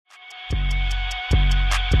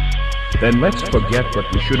then let's forget what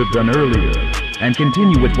we should have done earlier and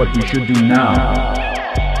continue with what we should do now.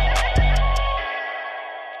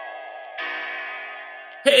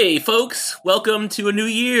 Hey, folks! Welcome to a new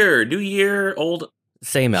year. New year, old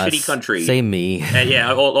same shitty us, country. Same me.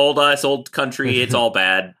 Yeah, old us, old country. It's all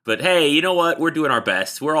bad. But hey, you know what? We're doing our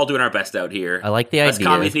best. We're all doing our best out here. I like the idea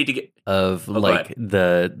commies need to get of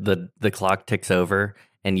the clock ticks over.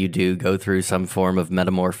 And you do go through some form of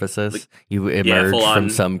metamorphosis. You emerge from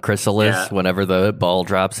some chrysalis whenever the ball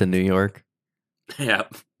drops in New York. Yeah,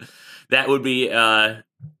 that would be a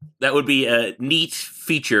neat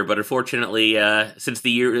feature. But unfortunately, since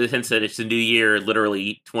it's a new year,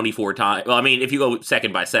 literally 24 times. Well, I mean, if you go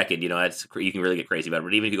second by second, you can really get crazy about it.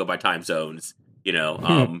 But even if you go by time zones,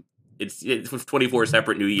 it's 24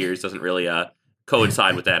 separate New Years doesn't really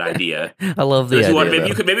coincide with that idea. I love the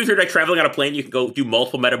idea. Maybe if you're like traveling on a plane, you can go do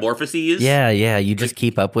multiple metamorphoses. Yeah. You just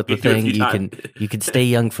keep up with the thing. You can stay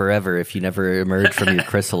young forever if you never emerge from your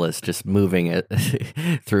chrysalis, just moving it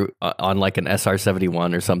through on like an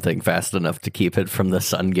SR-71 or something fast enough to keep it from the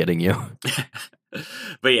sun getting you.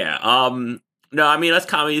 But yeah, no, I mean, us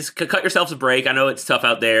commies, cut yourselves a break. I know it's tough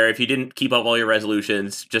out there. If you didn't keep up all your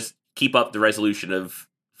resolutions, just keep up the resolution of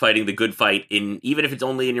fighting the good fight, even if it's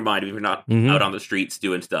only in your mind, if you're not out on the streets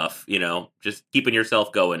doing stuff, just keeping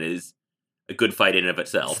yourself going is a good fight in and of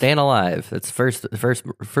itself. Staying alive. It's first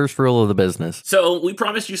rule of the business. So we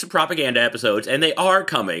promised you some propaganda episodes, and they are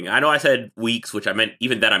coming. I know I said weeks, which I meant,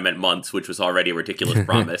 even then I meant months, which was already a ridiculous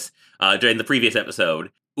promise during the previous episode.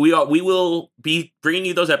 We will be bringing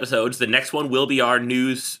you those episodes. The next one will be our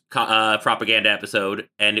news propaganda episode,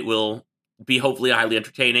 and it will be hopefully highly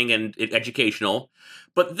entertaining and educational.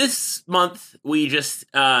 But this month, we just,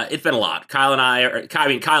 it's been a lot.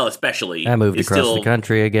 Kyle especially. I moved across the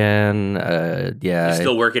country again. He's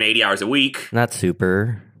still working 80 hours a week. Not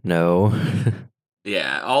super, no.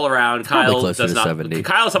 Yeah, all around. Kyle does not. 70.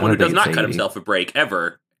 Kyle is someone who does not cut himself a break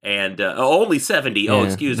ever. And only 70. Yeah. Oh,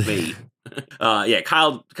 excuse me.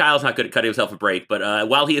 Kyle's not good at cutting himself a break. But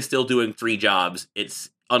while he is still doing 3 jobs, it's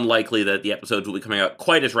unlikely that the episodes will be coming out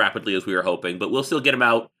quite as rapidly as we were hoping, but we'll still get them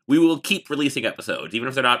out. We will keep releasing episodes. Even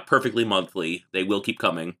if they're not perfectly monthly, they will keep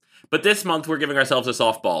coming. But this month, we're giving ourselves a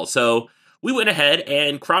softball. So we went ahead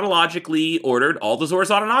and chronologically ordered all the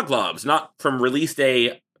Zorzon and Oglobs, not from release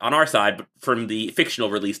day on our side, but from the fictional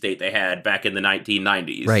release date they had back in the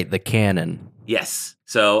 1990s. Right, the canon. Yes.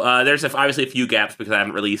 So there's obviously a few gaps because I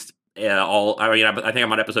haven't released all. I mean, I think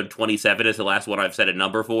I'm on episode 27 is the last one I've set a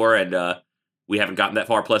number for, and we haven't gotten that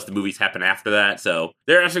far, plus the movies happen after that, so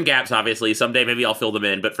there are some gaps, obviously. Someday maybe I'll fill them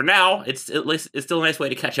in, but for now, it's still a nice way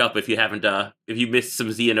to catch up if you haven't, if you missed some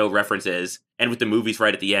Xeno references, and with the movies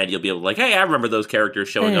right at the end, you'll be able to hey, I remember those characters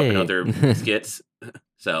showing up in other skits.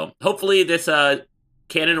 So, hopefully this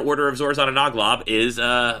canon order of Zorzon and Oglob is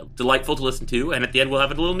delightful to listen to, and at the end we'll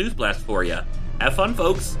have a little news blast for you. Have fun,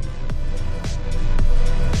 folks!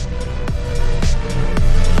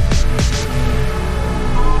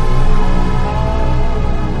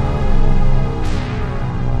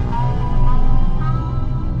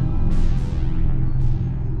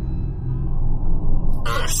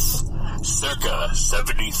 Circa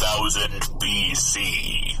 70,000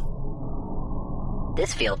 BC.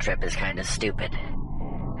 This field trip is kind of stupid.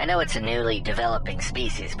 I know it's a newly developing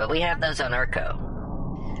species, but we have those on Urko.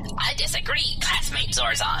 I disagree, classmate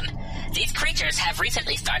Zorzon. These creatures have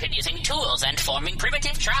recently started using tools and forming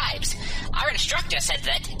primitive tribes. Our instructor said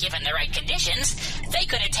that, given the right conditions, they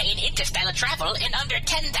could attain interstellar travel in under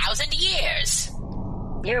 10,000 years.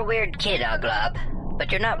 You're a weird kid, Oglob,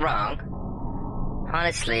 but you're not wrong.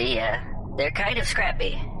 Honestly, they're kind of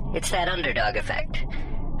scrappy. It's that underdog effect.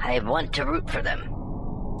 I want to root for them.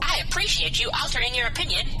 I appreciate you altering your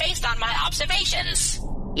opinion based on my observations.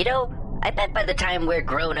 I bet by the time we're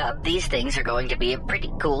grown up, these things are going to be a pretty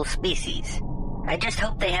cool species. I just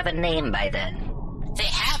hope they have a name by then. They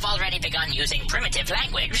have already begun using primitive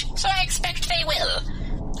language, so I expect they will.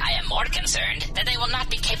 I am more concerned that they will not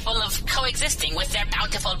be capable of coexisting with their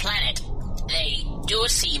bountiful planet. They do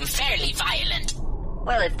seem fairly violent.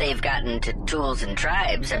 Well, if they've gotten to tools and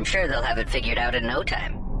tribes, I'm sure they'll have it figured out in no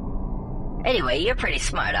time. Anyway, you're pretty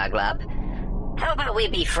smart, Oglob. How about we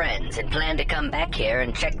be friends and plan to come back here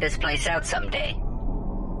and check this place out someday?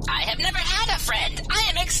 I have never had a friend. I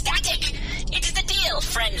am ecstatic. It is the deal,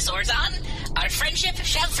 friend Zorzon. Our friendship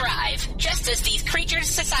shall thrive, just as these creatures'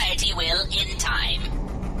 society will in time.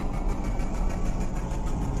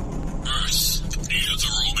 Earth, near the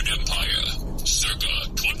Roman Empire, circa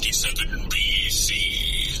 27 BC.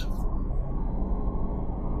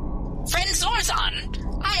 Friend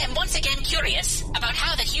Zorzon, I am once again curious about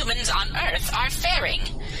how the humans on Earth are faring.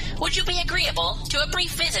 Would you be agreeable to a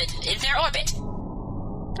brief visit in their orbit?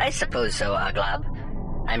 I suppose so, Oglob.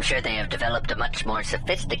 I'm sure they have developed a much more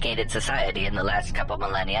sophisticated society in the last couple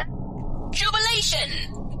millennia.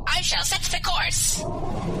 Jubilation! I shall set the course.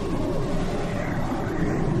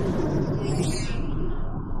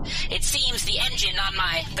 It seems the engine on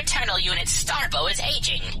my paternal unit's starbow is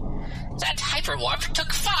aging. That hyperwarp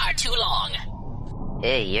took far too long.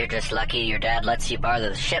 Hey, you're just lucky your dad lets you borrow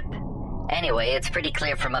the ship. Anyway, it's pretty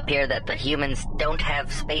clear from up here that the humans don't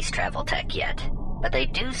have space travel tech yet. But they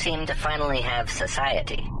do seem to finally have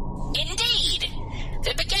society. Indeed!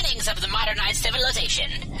 The beginnings of the modernized civilization.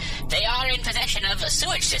 They are in possession of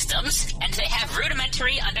sewage systems, and they have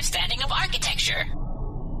rudimentary understanding of architecture.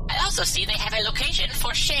 I also see they have a location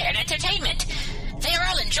for shared entertainment. They are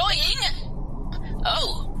all enjoying...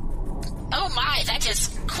 Oh my, that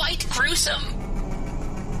is quite gruesome.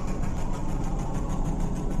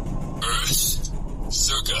 Earth,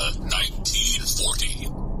 circa 1940.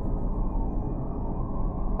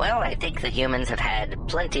 Well, I think the humans have had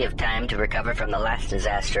plenty of time to recover from the last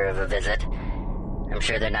disaster of a visit. I'm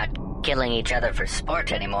sure they're not killing each other for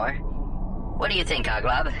sport anymore. What do you think,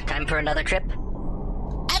 Oglob? Time for another trip?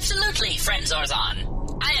 Absolutely, friend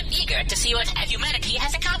Zorzon. I am eager to see what humanity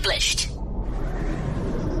has accomplished.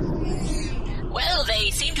 Well, they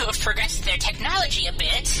seem to have progressed their technology a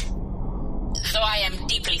bit. Though I am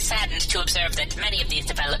deeply saddened to observe that many of these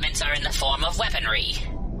developments are in the form of weaponry.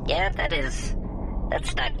 Yeah,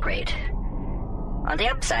 that's not great. On the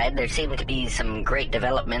upside, there seem to be some great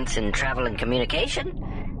developments in travel and communication.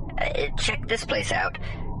 Check this place out.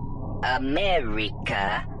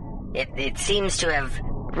 America. It seems to have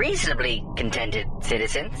reasonably contented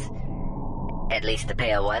citizens. At least the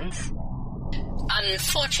pale ones.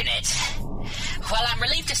 Unfortunate. While I'm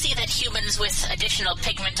relieved to see that humans with additional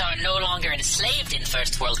pigment are no longer enslaved in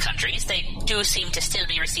first world countries, they do seem to still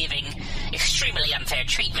be receiving extremely unfair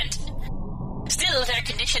treatment. Still, their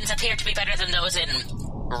conditions appear to be better than those in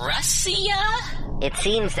Russia? It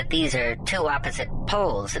seems that these are two opposite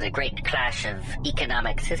poles in a great clash of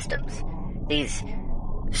economic systems. These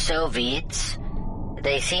Soviets,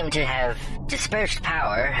 they seem to have dispersed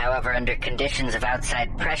power, however, under conditions of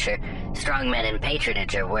outside pressure, strongmen and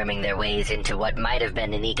patronage are worming their ways into what might have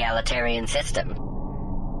been an egalitarian system.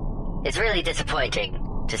 It's really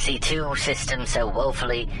disappointing to see two systems so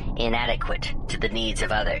woefully inadequate to the needs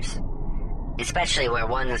of others. Especially where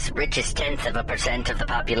one's richest 0.1% of the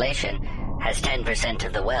population has 10%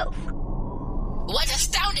 of the wealth. What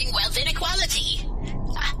astounding wealth inequality!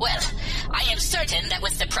 Well, I am certain that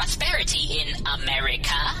with the prosperity in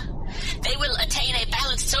America, they will attain a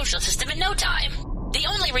balanced social system in no time. The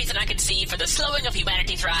only reason I could see for the slowing of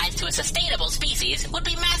humanity's rise to a sustainable species would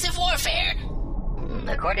be massive warfare.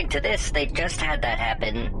 According to this, they just had that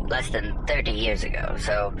happen less than 30 years ago,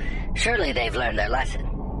 so surely they've learned their lesson.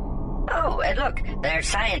 Oh, and look, their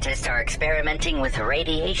scientists are experimenting with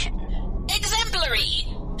radiation. Exemplary!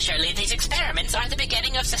 Surely these experiments are the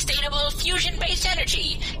beginning of sustainable fusion-based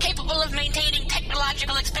energy, capable of maintaining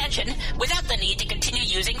technological expansion without the need to continue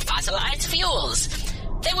using fossilized fuels.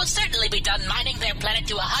 They will certainly be done mining their planet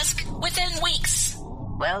to a husk within weeks.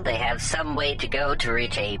 Well, they have some way to go to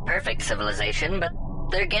reach a perfect civilization, but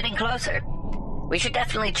they're getting closer. We should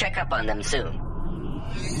definitely check up on them soon.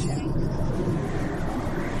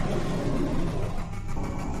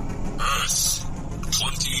 Earth,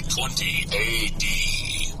 2020 AD.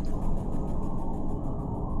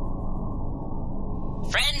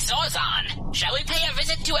 Friend Zorzon, shall we pay a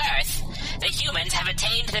visit to Earth? The humans have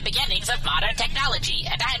attained the beginnings of modern technology,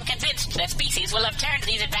 and I am convinced the species will have turned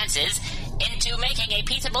these advances into making a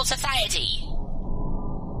peaceable society.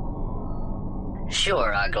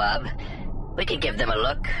 Sure, Oglob. We could give them a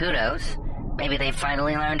look, who knows? Maybe they've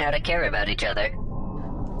finally learned how to care about each other.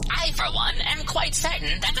 I, for one, am quite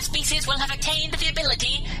certain that the species will have attained the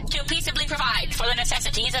ability to peaceably provide for the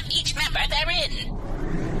necessities of each member therein.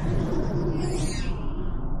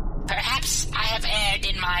 Perhaps I have erred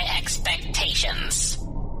in my expectations.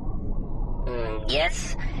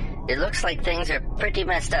 Yes. It looks like things are pretty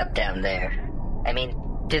messed up down there. I mean,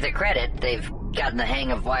 to their credit, they've gotten the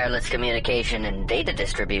hang of wireless communication and data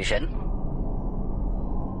distribution.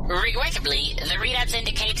 Regrettably, the readouts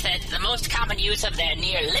indicate that the most common use of their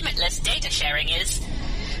near-limitless data sharing is...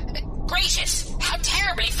 Gracious, how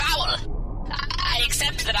terribly foul! I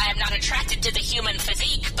accept that I am not attracted to the human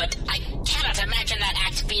physique, but I cannot imagine that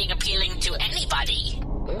act being appealing to anybody.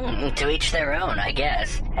 To each their own, I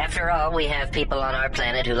guess. After all, we have people on our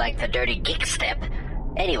planet who like the dirty geek step.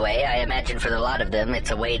 Anyway, I imagine for a lot of them,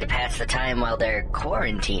 it's a way to pass the time while they're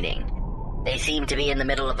quarantining. They seem to be in the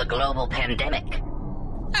middle of a global pandemic.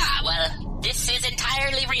 Well, This is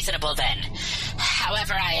entirely reasonable then.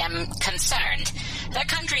 However, I am concerned. The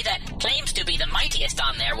country that claims to be the mightiest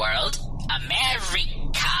on their world, America,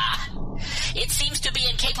 it seems to be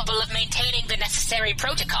incapable of maintaining the necessary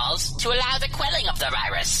protocols to allow the quelling of the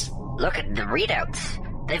virus. Look at the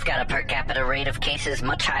readouts. They've got a per capita rate of cases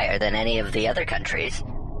much higher than any of the other countries.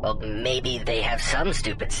 Well, maybe they have some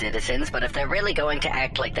stupid citizens, but if they're really going to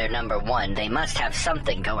act like they're number one, they must have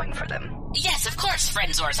something going for them. Yes, of course,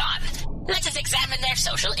 friend Zorzon. Let us examine their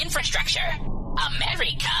social infrastructure.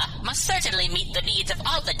 America must certainly meet the needs of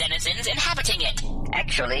all the denizens inhabiting it.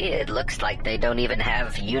 Actually, it looks like they don't even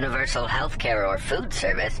have universal healthcare or food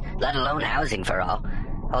service, let alone housing for all.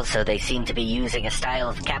 Also, they seem to be using a style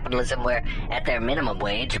of capitalism where, at their minimum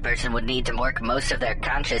wage, a person would need to work most of their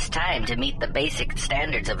conscious time to meet the basic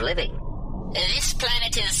standards of living. This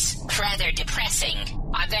planet is rather depressing.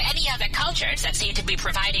 Are there any other cultures that seem to be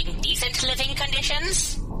providing decent living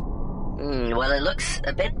conditions? Well, it looks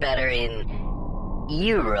a bit better in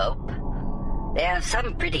Europe. They have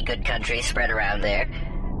some pretty good countries spread around there.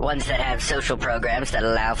 Ones that have social programs that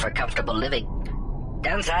allow for comfortable living.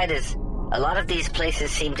 Downside is, a lot of these places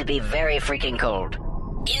seem to be very freaking cold.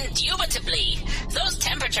 Indubitably. Those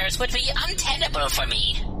temperatures would be untenable for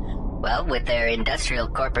me. Well, with their industrial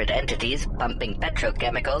corporate entities pumping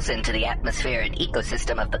petrochemicals into the atmosphere and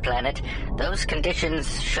ecosystem of the planet, those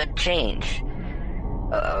conditions should change.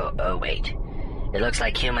 Oh, wait. It looks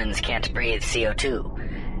like humans can't breathe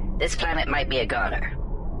CO2. This planet might be a goner.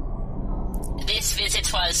 This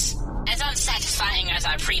visit was as unsatisfying as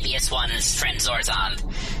our previous ones, friend Zorzon.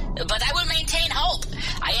 But I will maintain hope.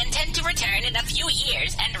 I intend to return in a few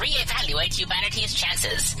years and reevaluate humanity's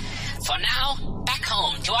chances. For now, back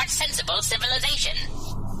home to our sensible civilization.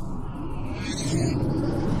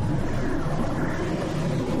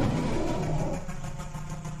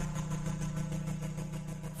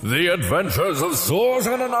 The Adventures of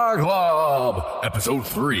Zorzon and Oglob, Episode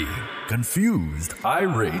 3, Confused,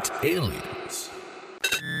 Irate Aliens.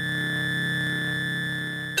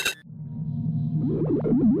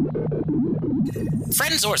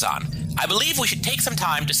 Friend Zorzon, I believe we should take some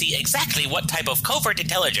time to see exactly what type of covert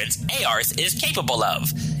intelligence Aarth is capable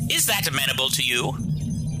of. Is that amenable to you?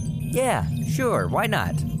 Yeah, sure, why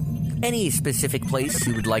not? Any specific place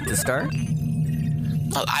you would like to start?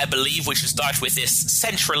 Well, I believe we should start with this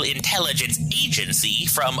Central Intelligence Agency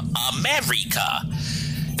from America.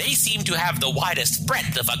 They seem to have the widest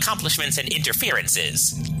breadth of accomplishments and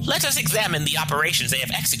interferences. Let us examine the operations they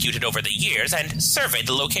have executed over the years and survey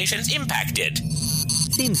the locations impacted.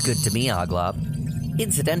 Seems good to me, Oglob.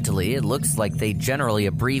 Incidentally, it looks like they generally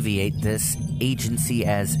abbreviate this agency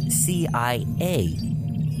as CIA.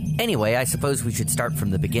 Anyway, I suppose we should start from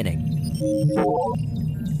the beginning.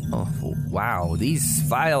 Oh, wow, these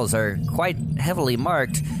files are quite heavily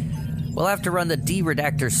marked. We'll have to run the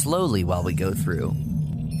D-redactor slowly while we go through.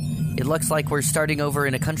 It looks like we're starting over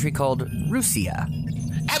in a country called Russia.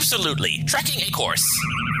 Absolutely. Tracking a course.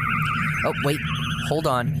 Oh, wait. Hold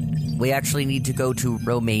on. We actually need to go to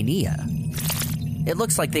Romania. It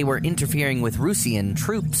looks like they were interfering with Russian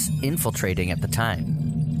troops infiltrating at the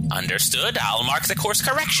time. Understood. I'll mark the course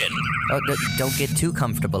correction. Oh, don't get too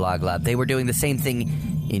comfortable, Oglob. They were doing the same thing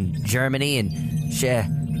in Germany and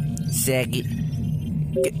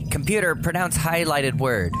computer, pronounce highlighted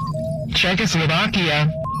word. Czechoslovakia.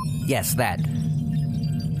 Yes, that.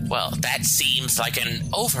 Well, that seems like an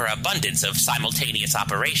overabundance of simultaneous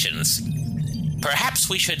operations. Perhaps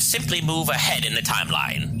we should simply move ahead in the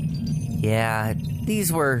timeline. Yeah,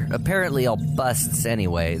 these were apparently all busts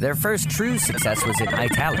anyway. Their first true success was in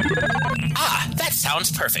Italy. Ah, that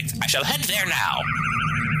sounds perfect. I shall head there now.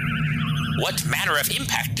 What manner of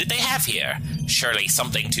impact did they have here? Surely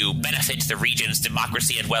something to benefit the region's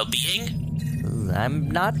democracy and well-being? I'm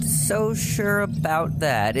not so sure about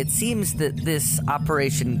that. It seems that this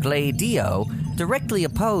Operation Gladio directly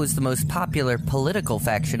opposed the most popular political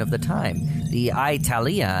faction of the time, the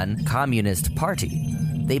Italian Communist Party.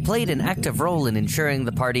 They played an active role in ensuring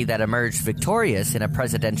the party that emerged victorious in a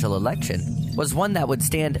presidential election was one that would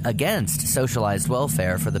stand against socialized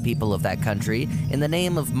welfare for the people of that country in the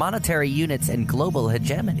name of monetary units and global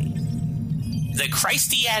hegemony. The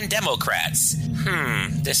Christian Democrats.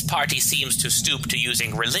 This party seems to stoop to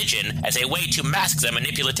using religion as a way to mask the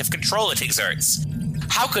manipulative control it exerts.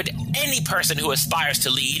 How could any person who aspires to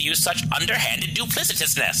lead use such underhanded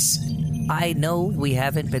duplicitousness? I know we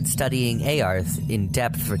haven't been studying Aarth in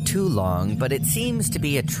depth for too long, but it seems to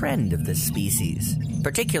be a trend of this species,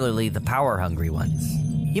 particularly the power-hungry ones.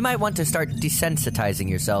 You might want to start desensitizing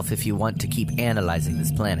yourself if you want to keep analyzing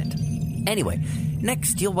this planet. Anyway,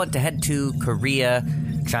 next you'll want to head to Korea,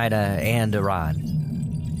 China, and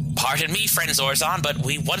Iran. Pardon me, friend Zorzon, but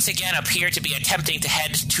we once again appear to be attempting to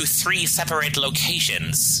head to 3 separate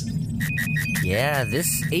locations. Yeah,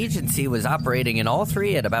 this agency was operating in all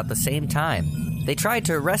 3 at about the same time. They tried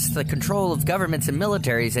to wrest the control of governments and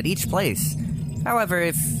militaries at each place. However,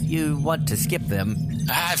 if you want to skip them...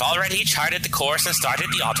 I've already charted the course and started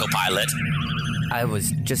the autopilot. I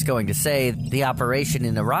was just going to say, the operation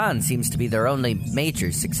in Iran seems to be their only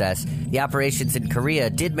major success. The operations in Korea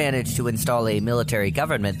did manage to install a military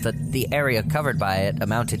government, but the area covered by it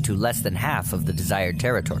amounted to less than half of the desired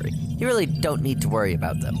territory. You really don't need to worry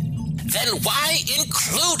about them. Then why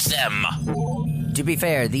include them? To be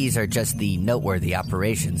fair, these are just the noteworthy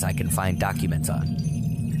operations I can find documents on.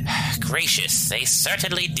 Gracious, they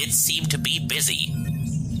certainly did seem to be busy.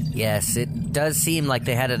 Yes, it does seem like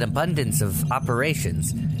they had an abundance of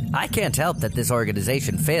operations. I can't help that this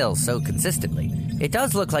organization fails so consistently. It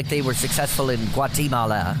does look like they were successful in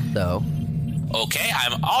Guatemala, though. Okay,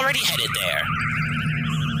 I'm already headed there.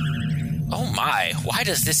 Oh my, why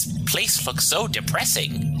does this place look so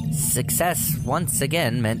depressing? Success once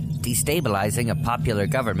again meant destabilizing a popular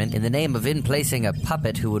government in the name of in placing a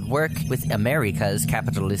puppet who would work with America's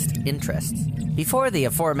capitalist interests. Before the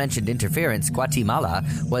aforementioned interference, Guatemala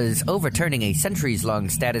was overturning a centuries-long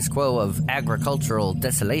status quo of agricultural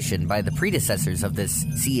desolation by the predecessors of this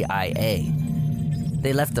CIA.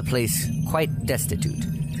 They left the place quite destitute.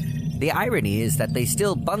 The irony is that they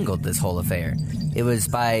still bungled this whole affair. It was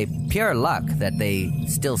by pure luck that they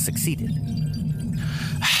still succeeded.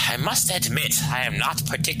 I must admit, I am not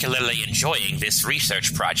particularly enjoying this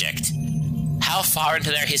research project. How far into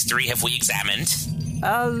their history have we examined?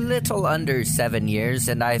 A little under 7 years,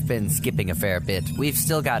 and I've been skipping a fair bit. We've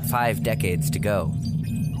still got 5 decades to go.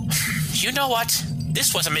 You know what?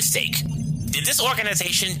 This was a mistake. Did this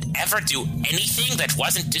organization ever do anything that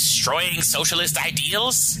wasn't destroying socialist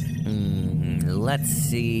ideals? Let's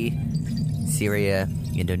see. Syria,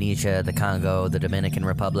 Indonesia, the Congo, the Dominican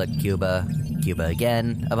Republic, Cuba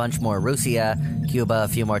again, a bunch more, Russia, Cuba a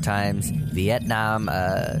few more times, Vietnam.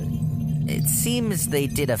 It seems they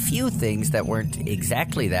did a few things that weren't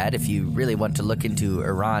exactly that, if you really want to look into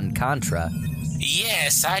Iran-Contra.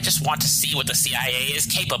 Yes, I just want to see what the CIA is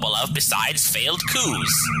capable of besides failed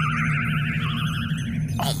coups.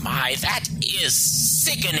 Oh my, that is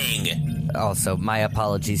sickening! Also, my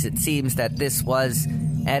apologies. It seems that this was,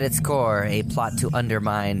 at its core, a plot to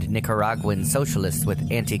undermine Nicaraguan socialists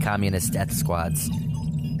with anti-communist death squads.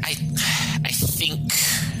 I think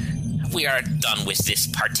we are done with this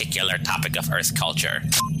particular topic of Earth culture.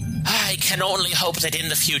 I can only hope that in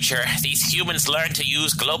the future, these humans learn to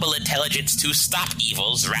use global intelligence to stop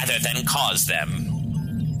evils rather than cause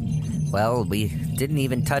them. Well, we didn't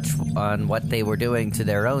even touch on what they were doing to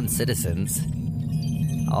their own citizens.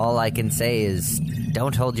 All I can say is,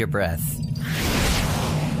 don't hold your breath.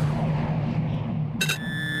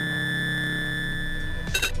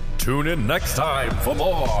 Tune in next time for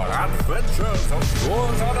more Adventures of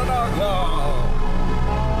Zorzon and Oglob.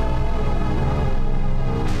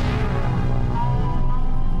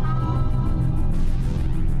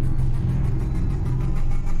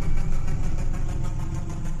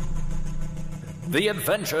 The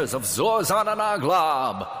Adventures of Zorzon and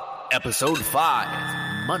Oglob, Episode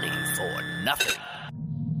 5, Money for Nothing.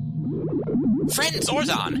 Friend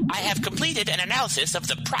Zorzon, I have completed an analysis of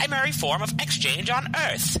the primary form of exchange on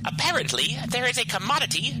Earth. Apparently, there is a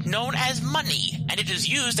commodity known as money, and it is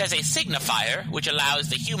used as a signifier which allows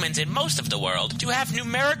the humans in most of the world to have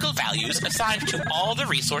numerical values assigned to all the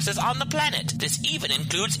resources on the planet. This even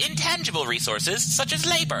includes intangible resources such as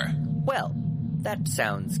labor. Well, that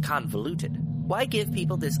sounds convoluted. Why give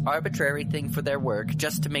people this arbitrary thing for their work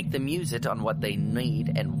just to make them use it on what they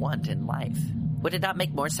need and want in life? Would it not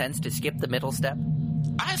make more sense to skip the middle step?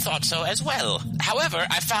 I thought so as well. However,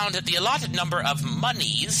 I found that the allotted number of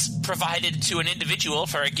monies provided to an individual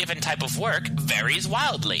for a given type of work varies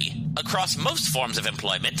wildly. Across most forms of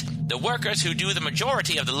employment, the workers who do the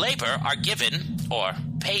majority of the labor are given, or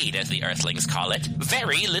paid as the Earthlings call it,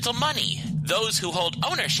 very little money. Those who hold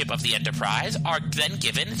ownership of the enterprise are then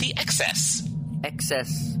given the excess.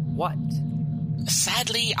 Excess what?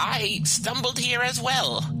 Sadly, I stumbled here as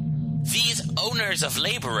well. These owners of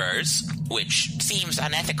laborers, which seems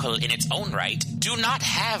unethical in its own right, do not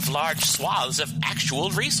have large swaths of actual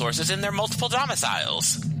resources in their multiple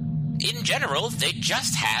domiciles. In general, they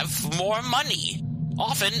just have more money.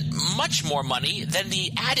 Often much more money than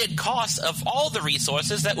the added cost of all the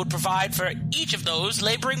resources that would provide for each of those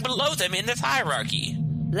laboring below them in this hierarchy.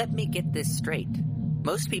 Let me get this straight.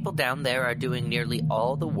 Most people down there are doing nearly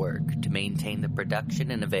all the work to maintain the production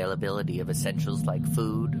and availability of essentials like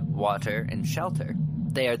food, water, and shelter.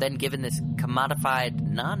 They are then given this commodified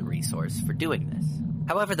non-resource for doing this.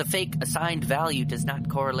 However, the fake assigned value does not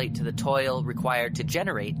correlate to the toil required to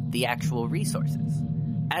generate the actual resources.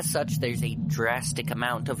 As such, there's a drastic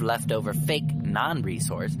amount of leftover fake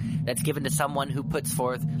non-resource that's given to someone who puts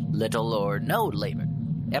forth little or no labor.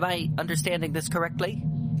 Am I understanding this correctly?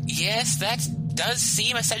 Yes, that does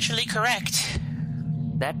seem essentially correct.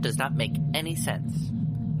 That does not make any sense.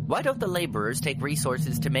 Why don't the laborers take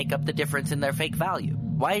resources to make up the difference in their fake value?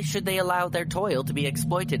 Why should they allow their toil to be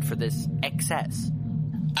exploited for this excess?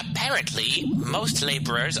 Apparently, most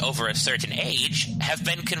laborers over a certain age have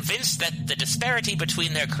been convinced that the disparity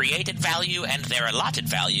between their created value and their allotted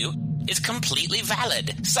value is completely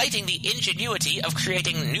valid, citing the ingenuity of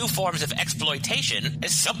creating new forms of exploitation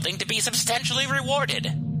as something to be substantially rewarded.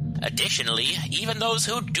 Additionally, even those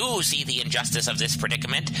who do see the injustice of this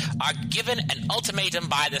predicament are given an ultimatum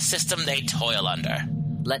by the system they toil under.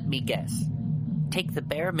 Let me guess. Take the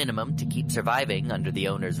bare minimum to keep surviving under the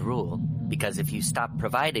owner's rule, because if you stop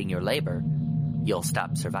providing your labor, you'll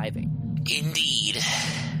stop surviving. Indeed.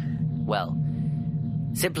 Well,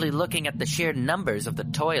 simply looking at the sheer numbers of the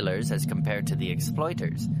toilers as compared to the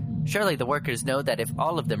exploiters, surely the workers know that if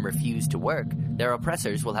all of them refuse to work, their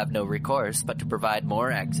oppressors will have no recourse but to provide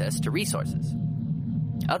more access to resources.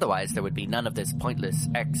 Otherwise, there would be none of this pointless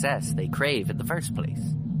excess they crave in the first place.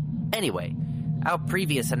 Anyway, our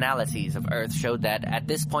previous analyses of Earth showed that at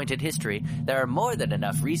this point in history, there are more than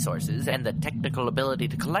enough resources and the technical ability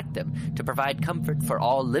to collect them to provide comfort for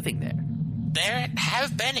all living there. There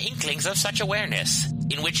have been inklings of such awareness,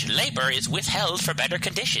 in which labor is withheld for better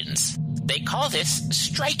conditions. They call this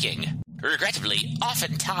striking. Regrettably,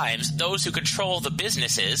 oftentimes those who control the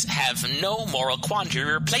businesses have no moral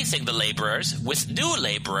quandary replacing the laborers with new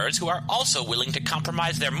laborers who are also willing to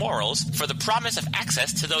compromise their morals for the promise of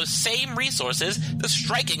access to those same resources the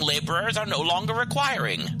striking laborers are no longer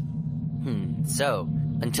requiring. So,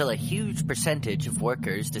 until a huge percentage of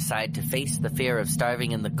workers decide to face the fear of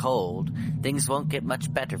starving in the cold, things won't get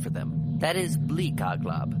much better for them. That is bleak,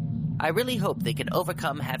 Oglob. I really hope they can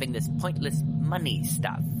overcome having this pointless money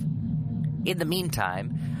stuff. In the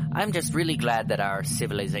meantime, I'm just really glad that our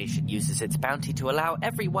civilization uses its bounty to allow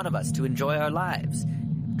every one of us to enjoy our lives,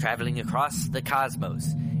 traveling across the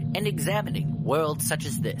cosmos and examining worlds such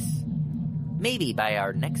as this. Maybe by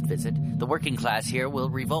our next visit, the working class here will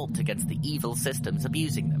revolt against the evil systems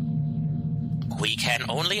abusing them. We can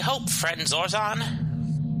only hope, friend Zorzon.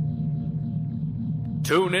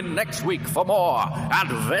 Tune in next week for more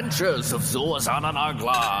Adventures of Zorzon and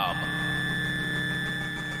Oglob.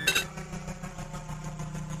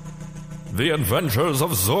 The Adventures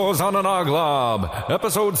of Zorzon and Oglob,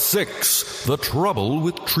 Episode 6, The Trouble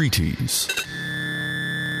with Treaties.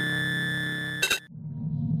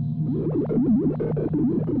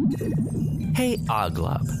 Hey,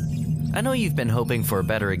 Oglob. I know you've been hoping for a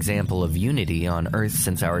better example of unity on Earth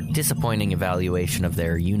since our disappointing evaluation of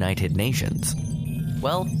their United Nations.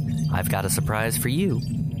 Well, I've got a surprise for you.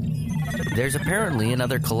 There's apparently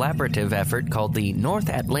another collaborative effort called the North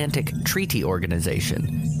Atlantic Treaty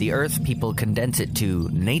Organization. The Earth people condense it to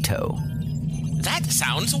NATO. That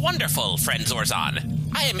sounds wonderful, friend Zorzon.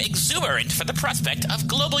 I am exuberant for the prospect of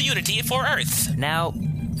global unity for Earth. Now,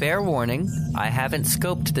 fair warning, I haven't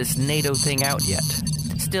scoped this NATO thing out yet.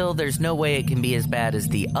 Still, there's no way it can be as bad as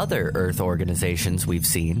the other Earth organizations we've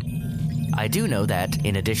seen. I do know that,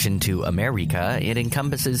 in addition to America, it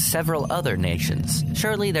encompasses several other nations.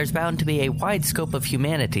 Surely there's bound to be a wide scope of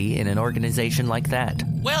humanity in an organization like that.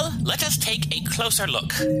 Well, let us take a closer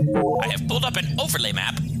look. I have pulled up an overlay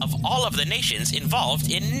map of all of the nations involved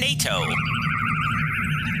in NATO.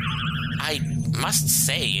 I must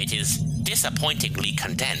say it is disappointingly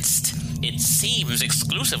condensed. It seems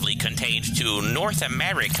exclusively contained to North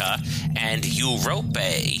America and Europe.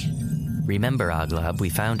 Remember, Oglob, we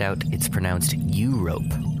found out it's pronounced Europe.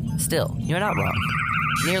 Still, you're not wrong.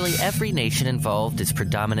 Nearly every nation involved is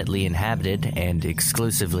predominantly inhabited and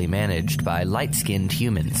exclusively managed by light-skinned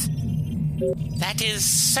humans. That is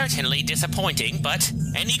certainly disappointing, but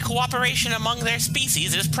any cooperation among their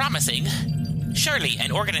species is promising. Surely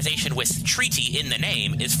an organization with treaty in the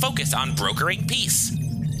name is focused on brokering peace.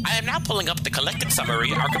 I am now pulling up the collected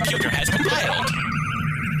summary our computer has compiled.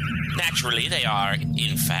 Naturally, they are,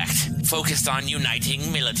 in fact, focused on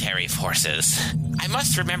uniting military forces. I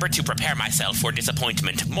must remember to prepare myself for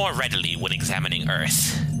disappointment more readily when examining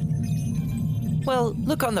Earth. Well,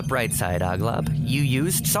 look on the bright side, Oglob. You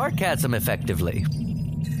used sarcasm effectively.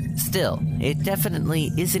 Still, it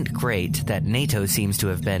definitely isn't great that NATO seems to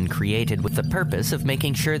have been created with the purpose of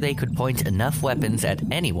making sure they could point enough weapons at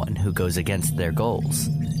anyone who goes against their goals.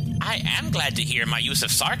 I am glad to hear my use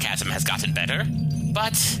of sarcasm has gotten better.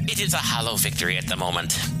 but it is a hollow victory at the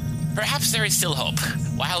moment. Perhaps there is still hope.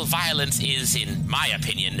 While violence is, in my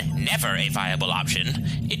opinion, never a viable option,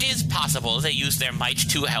 it is possible they use their might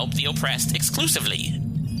to help the oppressed exclusively.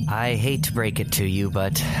 I hate to break it to you,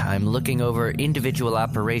 but I'm looking over individual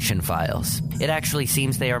operation files. It actually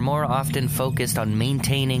seems they are more often focused on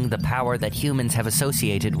maintaining the power that humans have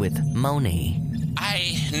associated with Moni.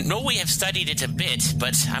 I know we have studied it a bit,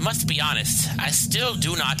 but I must be honest, I still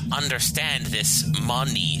do not understand this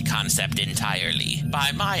money concept entirely.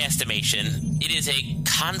 By my estimation, it is a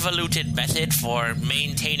convoluted method for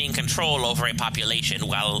maintaining control over a population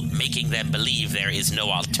while making them believe there is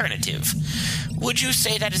no alternative. Would you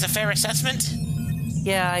say that is a fair assessment?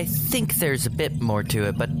 Yeah, I think there's a bit more to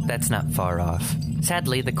it, but that's not far off.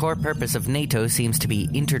 Sadly, the core purpose of NATO seems to be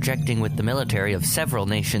interjecting with the military of several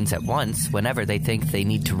nations at once whenever they think they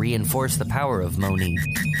need to reinforce the power of Moni.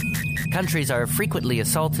 Countries are frequently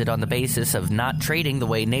assaulted on the basis of not trading the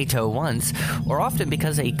way NATO wants, or often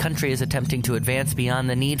because a country is attempting to advance beyond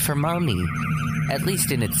the need for Moni, at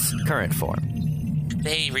least in its current form.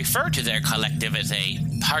 They refer to their collective as a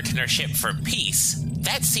partnership for peace.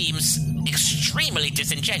 That seems extremely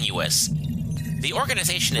disingenuous. The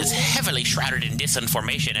organization is heavily shrouded in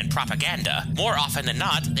disinformation and propaganda. More often than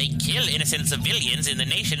not, they kill innocent civilians in the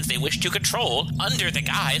nations they wish to control under the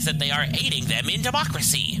guise that they are aiding them in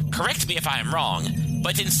democracy. Correct me if I am wrong,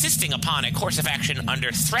 but insisting upon a course of action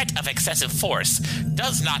under threat of excessive force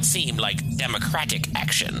does not seem like democratic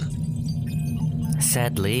action.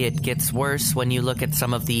 Sadly, it gets worse when you look at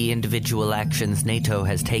some of the individual actions NATO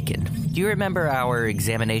has taken. Do you remember our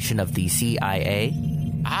examination of the CIA?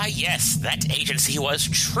 Ah, yes, that agency was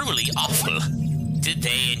truly awful. Did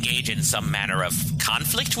they engage in some manner of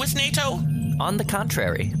conflict with NATO? On the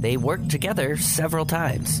contrary, they worked together several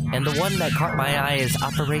times, and the one that caught my eye is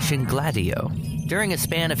Operation Gladio. During a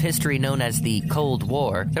span of history known as the Cold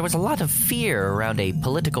War, there was a lot of fear around a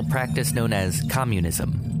political practice known as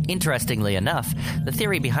communism. Interestingly enough, the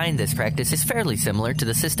theory behind this practice is fairly similar to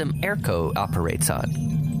the system ERCO operates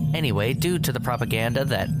on. Anyway, due to the propaganda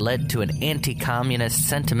that led to an anti-communist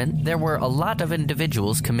sentiment, there were a lot of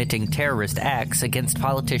individuals committing terrorist acts against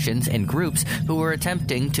politicians and groups who were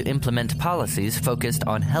attempting to implement policies focused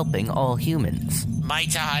on helping all humans.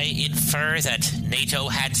 Might I infer that NATO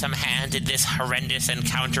had some hand in this horrendous and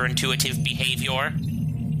counterintuitive behavior?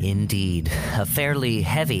 Indeed, a fairly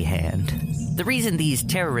heavy hand. The reason these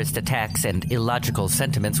terrorist attacks and illogical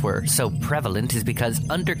sentiments were so prevalent is because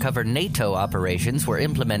undercover NATO operations were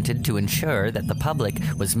implemented to ensure that the public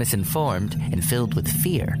was misinformed and filled with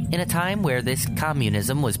fear. In a time where this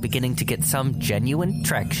communism was beginning to get some genuine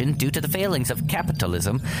traction due to the failings of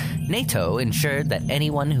capitalism, NATO ensured that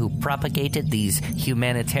anyone who propagated these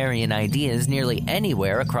humanitarian ideas nearly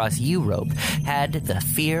anywhere across Europe had the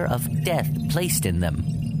fear of death placed in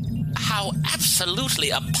them. How absolutely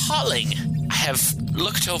appalling! I have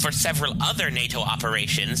looked over several other NATO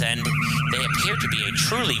operations, and they appear to be a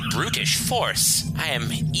truly brutish force. I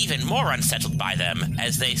am even more unsettled by them,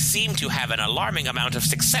 as they seem to have an alarming amount of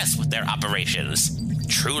success with their operations.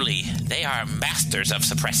 Truly, they are masters of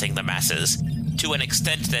suppressing the masses, to an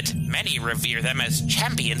extent that many revere them as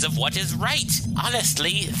champions of what is right.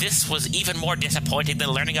 Honestly, this was even more disappointing than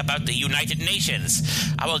learning about the United Nations.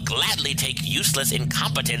 I will gladly take useless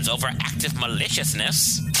incompetence over active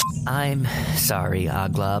maliciousness. I'm sorry,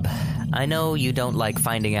 Oglob. I know you don't like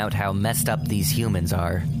finding out how messed up these humans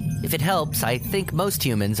are. If it helps, I think most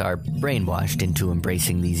humans are brainwashed into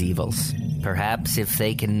embracing these evils. Perhaps if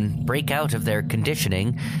they can break out of their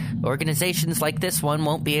conditioning, organizations like this one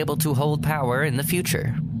won't be able to hold power in the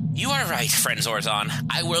future. You are right, friend Zorzon.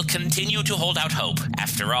 I will continue to hold out hope.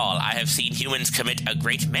 After all, I have seen humans commit a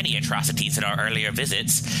great many atrocities in our earlier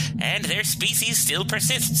visits, and their species still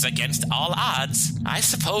persists against all odds. I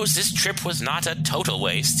suppose this trip was not a total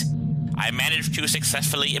waste. I managed to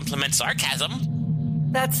successfully implement sarcasm.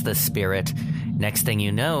 That's the spirit. Next thing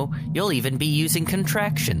you know, you'll even be using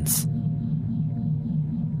contractions.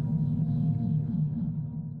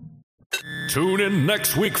 Tune in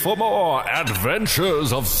next week for more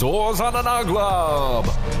Adventures of Zorzon and Oglob.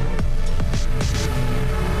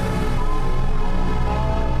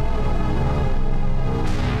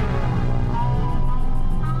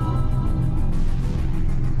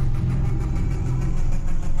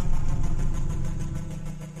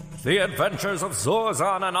 The Adventures of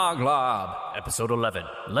Zorzon and Oglob. Episode 11,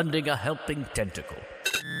 Lending a Helping Tentacle.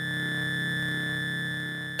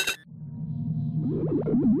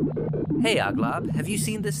 Hey, Oglob, have you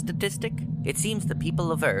seen this statistic? It seems the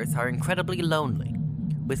people of Earth are incredibly lonely,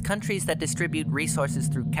 with countries that distribute resources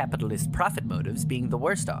through capitalist profit motives being the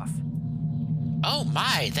worst off. Oh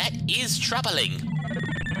my, that is troubling.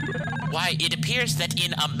 Why, it appears that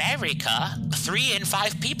in America, 3 in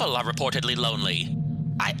 5 people are reportedly lonely.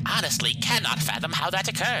 I honestly cannot fathom how that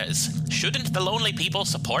occurs. Shouldn't the lonely people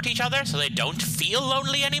support each other so they don't feel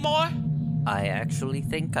lonely anymore? I actually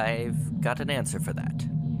think I've got an answer for that.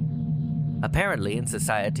 Apparently, in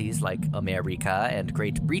societies like America and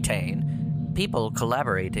Great Britain, people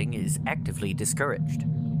collaborating is actively discouraged.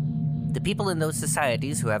 The people in those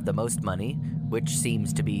societies who have the most money, which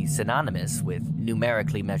seems to be synonymous with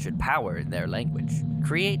numerically measured power in their language,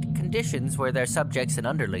 create conditions where their subjects and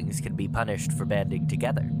underlings can be punished for banding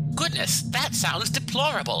together. Goodness, that sounds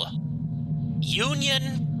deplorable.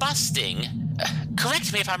 Union busting.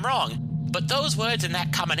 Correct me if I'm wrong, but those words in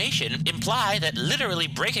that combination imply that literally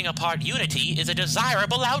breaking apart unity is a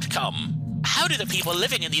desirable outcome. How do the people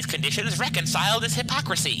living in these conditions reconcile this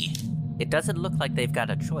hypocrisy? It doesn't look like they've got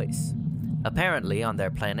a choice. Apparently, on their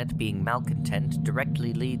planet, being malcontent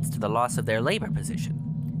directly leads to the loss of their labor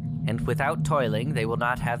position. And without toiling, they will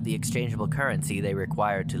not have the exchangeable currency they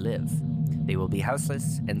require to live. They will be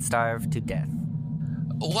houseless and starve to death.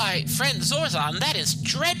 Why, friend Zorzon, that is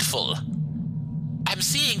dreadful. I'm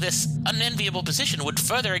seeing this unenviable position would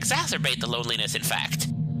further exacerbate the loneliness, in fact.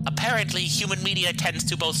 Apparently, human media tends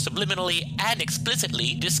to both subliminally and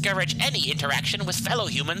explicitly discourage any interaction with fellow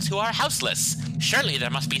humans who are houseless. Surely there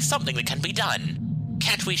must be something that can be done.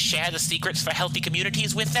 Can't we share the secrets for healthy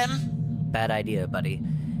communities with them? Bad idea, buddy.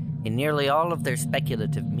 In nearly all of their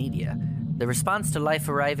speculative media, the response to life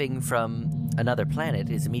arriving from another planet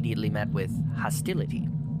is immediately met with hostility.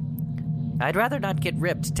 I'd rather not get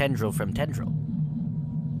ripped tendril from tendril.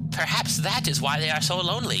 Perhaps that is why they are so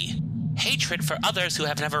lonely. Hatred for others who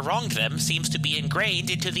have never wronged them seems to be ingrained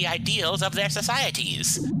into the ideals of their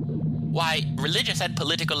societies. Why, religious and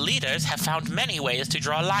political leaders have found many ways to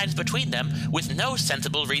draw lines between them with no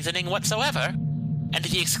sensible reasoning whatsoever, and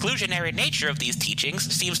the exclusionary nature of these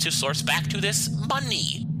teachings seems to source back to this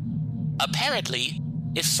money. Apparently,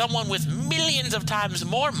 if someone with millions of times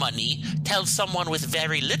more money tells someone with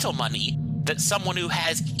very little money that someone who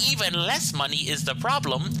has even less money is the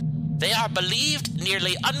problem, they are believed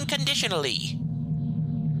nearly unconditionally.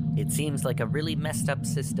 It seems like a really messed up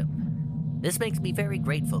system. This makes me very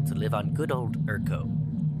grateful to live on good old Urko.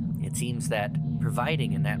 It seems that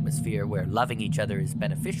providing an atmosphere where loving each other is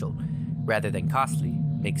beneficial rather than costly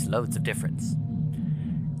makes loads of difference.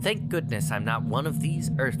 Thank goodness I'm not one of these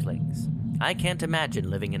Earthlings. I can't imagine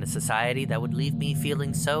living in a society that would leave me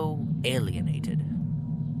feeling so alienated.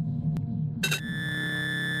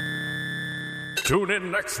 Tune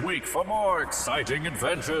in next week for more exciting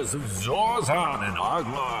adventures of Zorzon and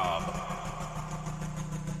Oglob.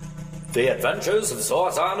 The Adventures of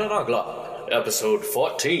Zorzon and Oglob, Episode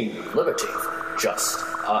 14, Liberty, Just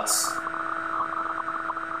Us.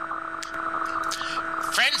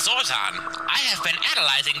 Friend Zorzon, I have been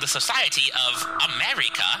analyzing the Society of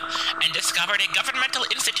America and discovered a governmental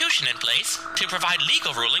institution in place to provide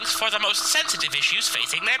legal rulings for the most sensitive issues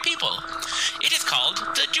facing their people. It is called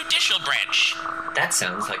the Judicial Branch. That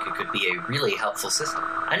sounds like it could be a really helpful system.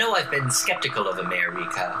 I know I've been skeptical of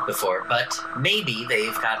America before, but maybe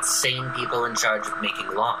they've got sane people in charge of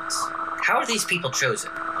making laws. How are these people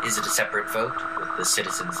chosen? Is it a separate vote, with the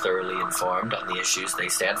citizens thoroughly informed on the issues they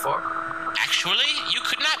stand for? Actually, you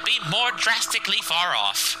could not be more drastically far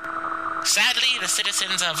off. Sadly, the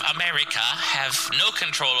citizens of America have no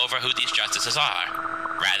control over who these justices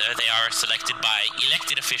are. Rather, they are selected by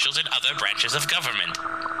elected officials in other branches of government.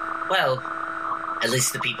 Well, at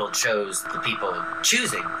least the people chose the people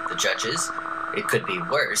choosing the judges. It could be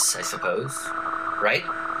worse, I suppose. Right?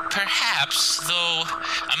 Perhaps, though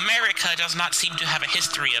America does not seem to have a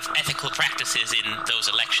history of ethical practices in those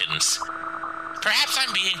elections. Perhaps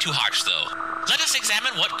I'm being too harsh, though. Let us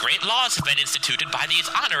examine what great laws have been instituted by these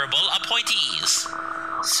honorable appointees.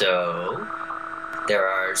 So, there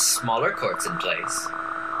are smaller courts in place,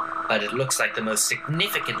 but it looks like the most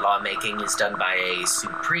significant lawmaking is done by a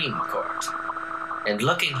Supreme Court. And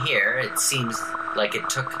looking here, it seems like it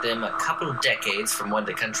took them a couple decades from when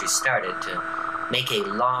the country started to make a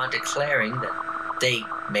law declaring that they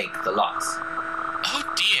make the laws. Oh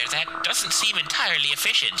dear, that doesn't seem entirely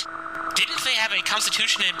efficient. Didn't they have a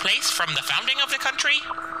constitution in place from the founding of the country?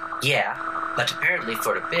 Yeah, but apparently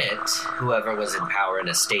for a bit, whoever was in power in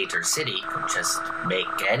a state or city could just make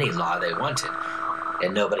any law they wanted,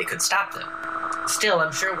 and nobody could stop them. Still,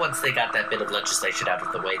 I'm sure once they got that bit of legislation out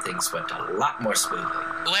of the way, things went a lot more smoothly.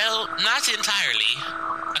 Well, not entirely.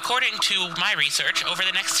 A According to my research, over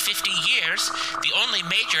the next 50 years, the only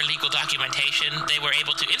major legal documentation they were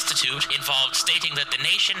able to institute involved stating that the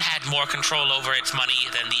nation had more control over its money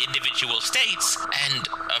than the individual states, and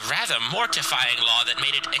a rather mortifying law that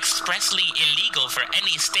made it expressly illegal for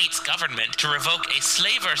any state's government to revoke a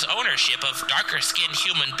slaver's ownership of darker-skinned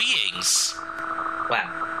human beings. Wow,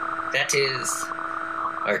 that is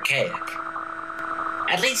archaic.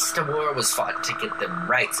 At least a war was fought to get them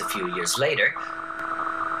rights a few years later.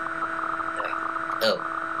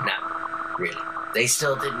 Not really. They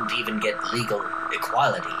still didn't even get legal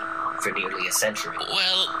equality for nearly a century.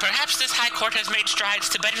 Well, perhaps this High Court has made strides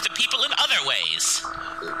to better the people in other ways.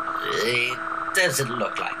 It doesn't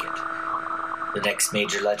look like it. The next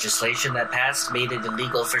major legislation that passed made it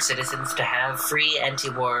illegal for citizens to have free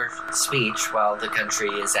anti-war speech while the country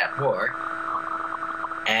is at war.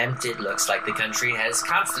 And it looks like the country has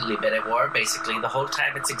constantly been at war basically the whole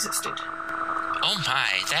time it's existed. Oh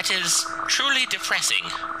my, that is truly depressing.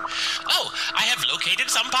 Oh, I have located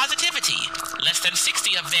some positivity. Less than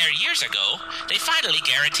 60 of their years ago, they finally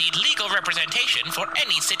guaranteed legal representation for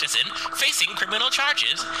any citizen facing criminal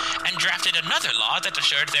charges, and drafted another law that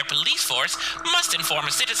assured their police force must inform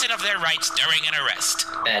a citizen of their rights during an arrest.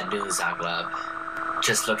 Bad news, Oglob.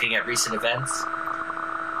 Just looking at recent events,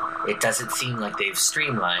 it doesn't seem like they've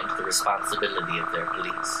streamlined the responsibility of their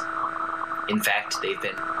police. In fact, they've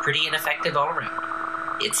been pretty ineffective all around.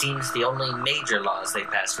 It seems the only major laws they've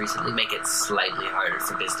passed recently make it slightly harder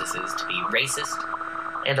for businesses to be racist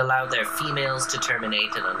and allow their females to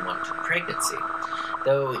terminate an unwanted pregnancy,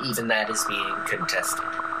 though even that is being contested.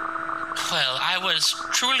 Well, I was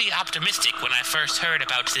truly optimistic when I first heard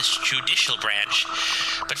about this judicial branch,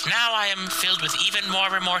 but now I am filled with even more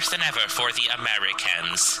remorse than ever for the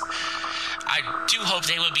Americans. I do hope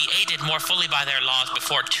they will be aided more fully by their laws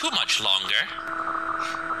before too much longer.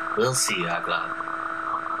 We'll see, Oglob.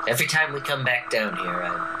 Every time we come back down here,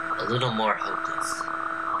 I'm a little more hopeless.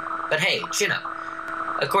 But hey, chin up.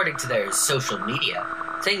 According to their social media,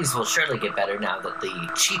 things will surely get better now that the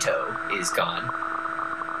Cheeto is gone.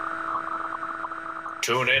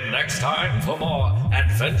 Tune in next time for more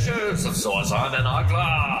Adventures of Zorzon and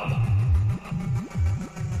Oglob.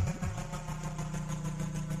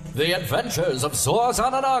 The Adventures of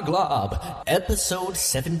Zorzon and Oglob, Episode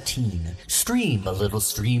 17. Stream a little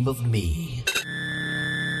stream of me.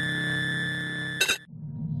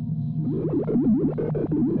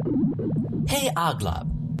 Hey,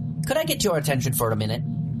 Oglob. Could I get your attention for a minute?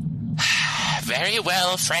 Very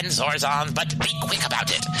well, friend Zorzon, but be quick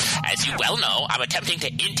about it. As you well know, I'm attempting to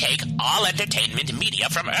intake all entertainment media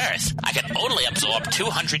from Earth. I can only absorb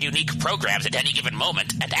 200 unique programs at any given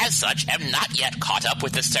moment, and as such, am not yet caught up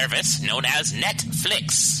with the service known as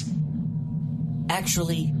Netflix.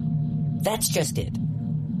 Actually, that's just it.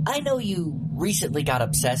 I know you recently got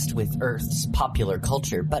obsessed with Earth's popular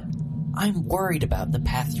culture, but I'm worried about the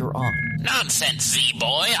path you're on. Nonsense,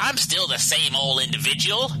 Z-boy. I'm still the same old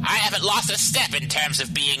individual. I haven't lost a step in terms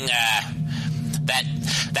of being,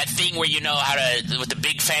 that thing where you know how to, with the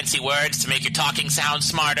big fancy words to make your talking sound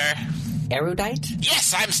smarter. Erudite?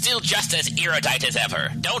 Yes, I'm still just as erudite as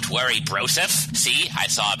ever. Don't worry, Broseph. See, I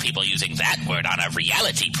saw people using that word on a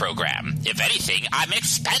reality program. If anything, I'm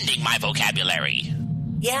expanding my vocabulary.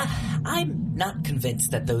 Yeah, I'm not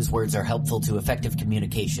convinced that those words are helpful to effective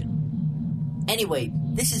communication. Anyway,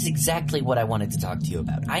 this is exactly what I wanted to talk to you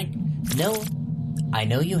about. I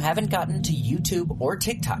know you haven't gotten to YouTube or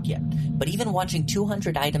TikTok yet, but even watching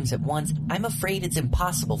 200 items at once, I'm afraid it's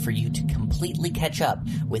impossible for you to completely catch up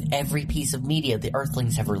with every piece of media the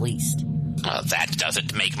Earthlings have released. That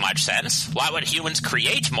doesn't make much sense. Why would humans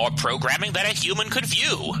create more programming than a human could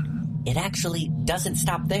view? It actually doesn't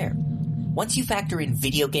stop there. Once you factor in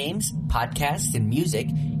video games, podcasts, and music,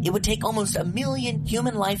 it would take almost 1 million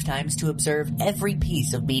human lifetimes to observe every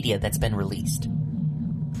piece of media that's been released.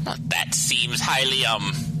 That seems highly,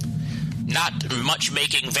 not much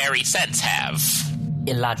making very sense have.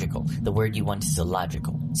 Illogical. The word you want is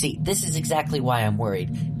illogical. See, this is exactly why I'm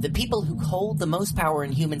worried. The people who hold the most power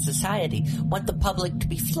in human society want the public to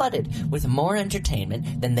be flooded with more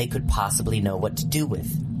entertainment than they could possibly know what to do with.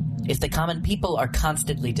 If the common people are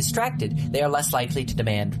constantly distracted, they are less likely to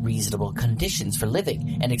demand reasonable conditions for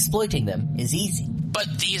living, and exploiting them is easy.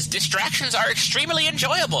 But these distractions are extremely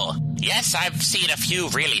enjoyable. Yes, I've seen a few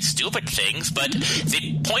really stupid things, but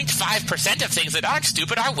the 0.5% of things that aren't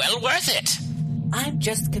stupid are well worth it. I'm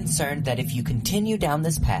just concerned that if you continue down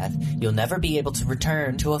this path, you'll never be able to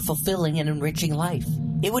return to a fulfilling and enriching life.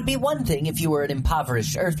 It would be one thing if you were an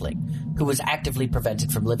impoverished Earthling who was actively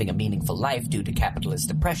prevented from living a meaningful life due to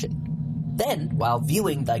capitalist oppression. Then, while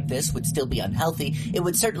viewing like this would still be unhealthy, it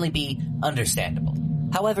would certainly be understandable.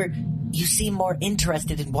 However, you seem more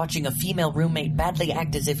interested in watching a female roommate badly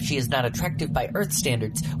act as if she is not attractive by Earth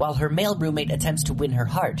standards, while her male roommate attempts to win her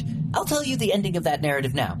heart. I'll tell you the ending of that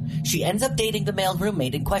narrative now. She ends up dating the male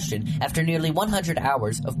roommate in question after nearly 100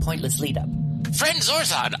 hours of pointless lead-up. Friend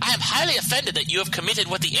Zorzon, I am highly offended that you have committed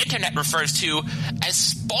what the internet refers to as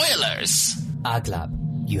spoilers. Oglob,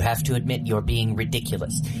 you have to admit you're being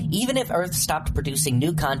ridiculous. Even if Earth stopped producing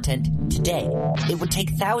new content today, it would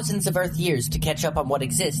take thousands of Earth years to catch up on what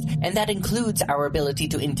exists, and that includes our ability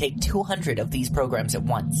to intake 200 of these programs at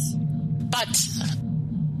once.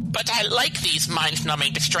 But I like these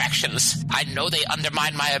mind-numbing distractions. I know they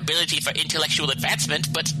undermine my ability for intellectual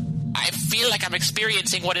advancement, but I feel like I'm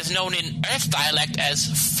experiencing what is known in Earth dialect as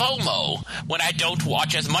FOMO when I don't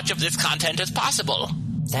watch as much of this content as possible.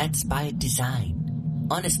 That's by design.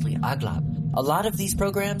 Honestly, Oglob, a lot of these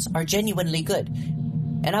programs are genuinely good,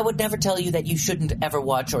 and I would never tell you that you shouldn't ever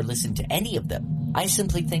watch or listen to any of them. I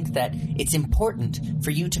simply think that it's important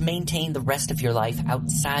for you to maintain the rest of your life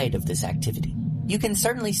outside of this activity. You can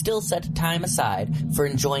certainly still set time aside for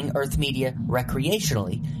enjoying Earth media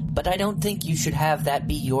recreationally, but I don't think you should have that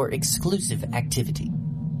be your exclusive activity.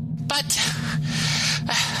 But,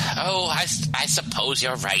 I suppose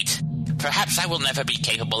you're right. Perhaps I will never be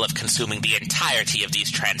capable of consuming the entirety of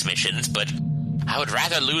these transmissions, but I would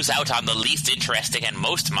rather lose out on the least interesting and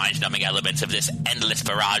most mind-numbing elements of this endless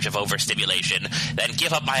barrage of overstimulation than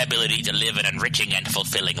give up my ability to live an enriching and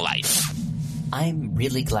fulfilling life. I'm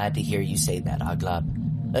really glad to hear you say that,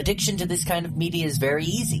 Oglob. Addiction to this kind of media is very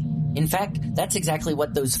easy. In fact, that's exactly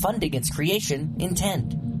what those funding its creation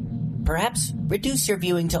intend. Perhaps reduce your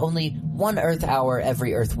viewing to only 1 Earth hour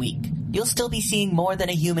every Earth week. You'll still be seeing more than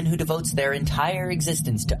a human who devotes their entire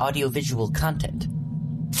existence to audiovisual content.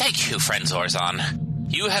 Thank you, friend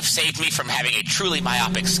Zorzon. You have saved me from having a truly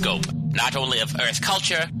myopic scope, not only of Earth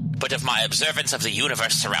culture, but of my observance of the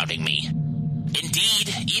universe surrounding me.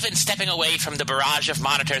 Indeed, even stepping away from the barrage of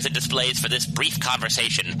monitors and displays for this brief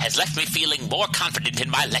conversation has left me feeling more confident in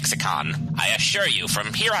my lexicon. I assure you,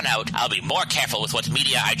 from here on out, I'll be more careful with what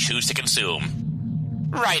media I choose to consume.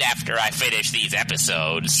 Right after I finish these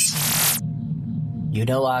episodes. You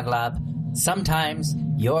know, Oglob, sometimes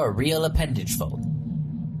you're a real appendageful.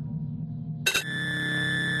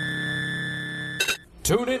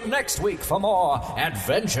 Tune in next week for more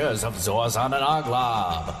Adventures of Zorzon and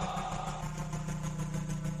Oglob.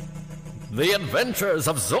 The Adventures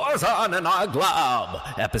of Zorzon and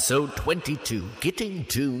Oglob, Episode 22, Getting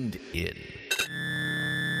Tuned In.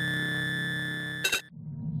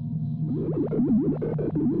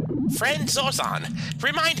 Friend Zorzon,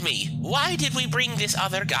 remind me, why did we bring this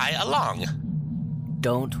other guy along?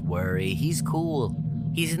 Don't worry, he's cool.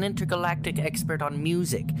 He's an intergalactic expert on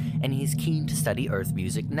music, and he's keen to study Earth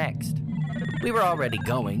music next. We were already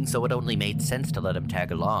going, so it only made sense to let him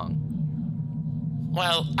tag along.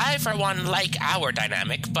 Well, I for one like our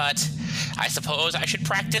dynamic, but I suppose I should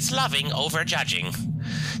practice loving over judging.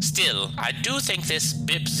 Still, I do think this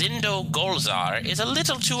Bibzindo Golzar is a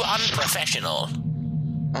little too unprofessional.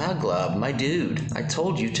 Oglob, my dude, I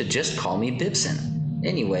told you to just call me Bibson.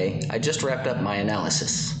 Anyway, I just wrapped up my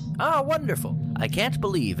analysis. Ah, wonderful. I can't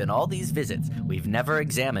believe in all these visits we've never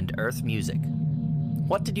examined Earth music.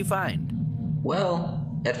 What did you find?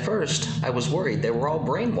 Well, at first, I was worried they were all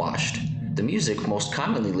brainwashed. The music most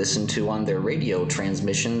commonly listened to on their radio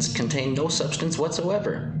transmissions contain no substance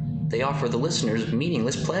whatsoever. They offer the listeners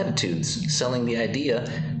meaningless platitudes, selling the idea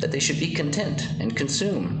that they should be content and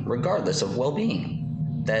consume, regardless of well-being.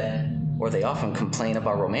 Or they often complain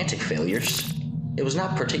about romantic failures. It was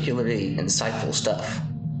not particularly insightful stuff.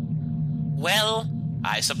 Well,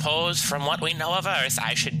 I suppose from what we know of Earth,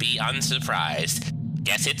 I should be unsurprised.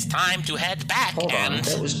 Guess it's time to head back. Hold on,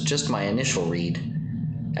 that was just my initial read.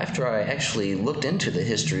 After I actually looked into the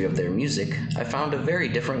history of their music, I found a very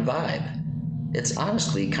different vibe. It's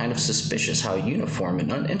honestly kind of suspicious how uniform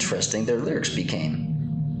and uninteresting their lyrics became.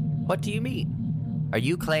 What do you mean? Are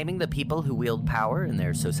you claiming the people who wield power in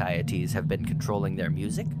their societies have been controlling their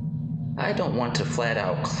music? I don't want to flat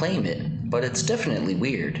out claim it, but it's definitely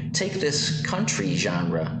weird. Take this country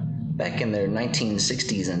genre. Back in their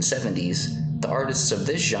 1960s and 70s, the artists of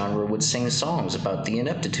this genre would sing songs about the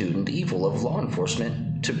ineptitude and evil of law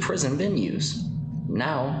enforcement to prison venues.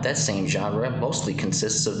 Now, that same genre mostly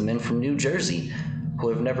consists of men from New Jersey who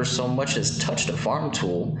have never so much as touched a farm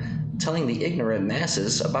tool, telling the ignorant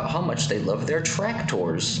masses about how much they love their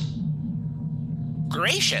tractors.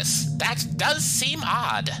 Gracious, that does seem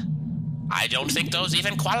odd. I don't think those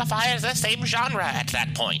even qualify as the same genre at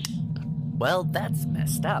that point. Well, that's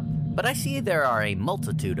messed up. But I see there are a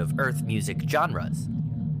multitude of Earth music genres.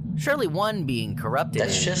 Surely one being corrupted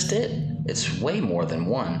That's just it. It's way more than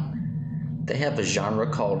one. They have a genre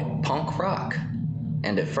called punk rock.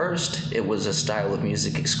 And at first, it was a style of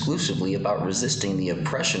music exclusively about resisting the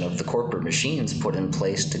oppression of the corporate machines put in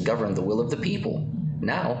place to govern the will of the people.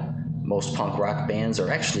 Now, most punk rock bands are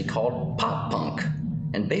actually called pop punk,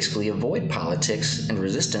 and basically avoid politics and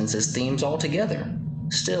resistance as themes altogether.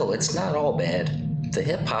 Still, it's not all bad. The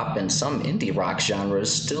hip-hop and some indie rock genres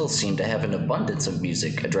still seem to have an abundance of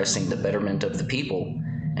music addressing the betterment of the people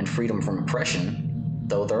and freedom from oppression,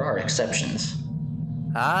 though there are exceptions.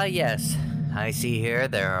 Ah, yes. I see here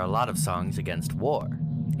there are a lot of songs against war,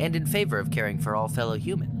 and in favor of caring for all fellow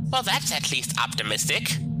humans. Well, that's at least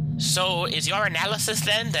optimistic. So, is your analysis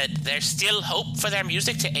then that there's still hope for their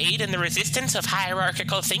music to aid in the resistance of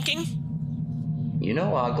hierarchical thinking? You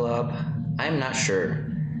know, Oglob, I'm not sure.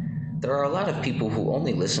 There are a lot of people who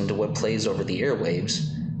only listen to what plays over the airwaves,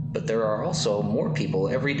 but there are also more people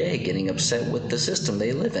every day getting upset with the system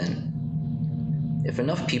they live in. If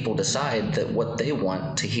enough people decide that what they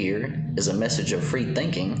want to hear is a message of free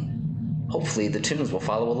thinking, hopefully the tunes will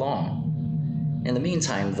follow along. In the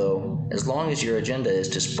meantime, though, as long as your agenda is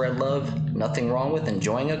to spread love, nothing wrong with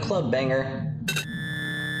enjoying a club banger.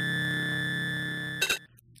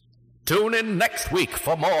 Tune in next week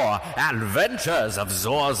for more Adventures of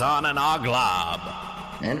Zorzon and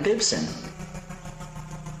Oglob. And Bibson.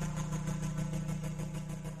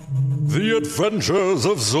 The Adventures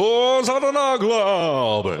of Zorzon and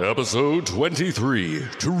Oglob, Episode 23.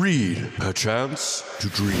 To read, perchance to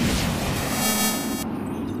dream.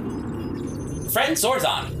 Friend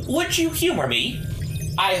Zorzon, would you humor me?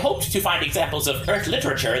 I hoped to find examples of Earth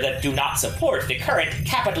literature that do not support the current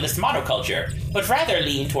capitalist monoculture, but rather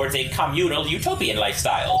lean towards a communal utopian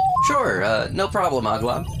lifestyle. Sure, no problem,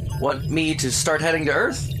 Oglob. Want me to start heading to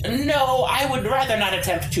Earth? No, I would rather not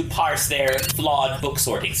attempt to parse their flawed book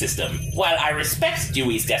sorting system. While I respect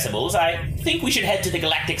Dewey's Decimals, I think we should head to the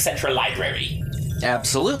Galactic Central Library.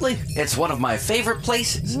 Absolutely. It's one of my favorite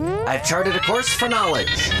places. I've charted a course for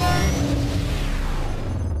knowledge.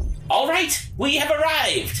 All right, we have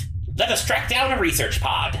arrived. Let us track down a research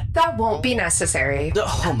pod. That won't be necessary.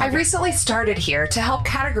 I recently started here to help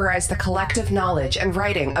categorize the collective knowledge and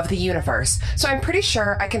writing of the universe, so I'm pretty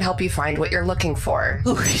sure I can help you find what you're looking for.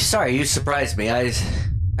 Ooh, sorry, you surprised me. I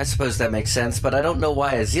suppose that makes sense, but I don't know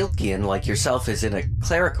why a Ziltkian like yourself is in a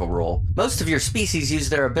clerical role. Most of your species use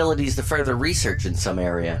their abilities to further research in some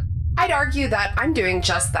area. I'd argue that I'm doing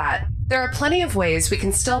just that. There are plenty of ways we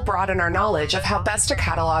can still broaden our knowledge of how best to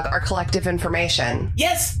catalog our collective information.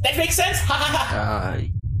 Yes, that makes sense! Ha ha ha!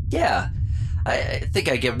 Yeah. I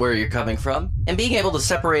think I get where you're coming from. And being able to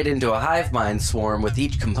separate into a hive mind swarm with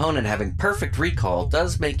each component having perfect recall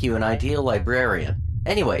does make you an ideal librarian.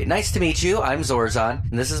 Anyway, nice to meet you. I'm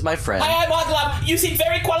Zorzon, and this is my friend. Hi, I'm Oglob. You seem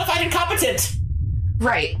very qualified and competent.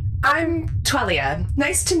 Right. I'm Twelia.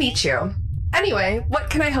 Nice to meet you. Anyway, what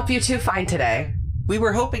can I help you to find today? We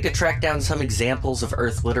were hoping to track down some examples of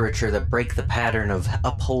Earth literature that break the pattern of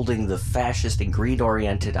upholding the fascist and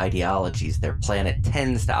greed-oriented ideologies their planet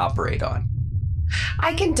tends to operate on.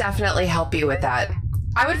 I can definitely help you with that.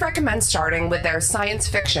 I would recommend starting with their science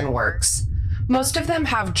fiction works. Most of them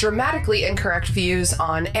have dramatically incorrect views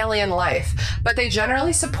on alien life, but they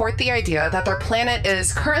generally support the idea that their planet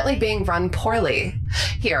is currently being run poorly.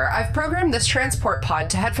 Here, I've programmed this transport pod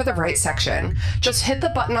to head for the right section. Just hit the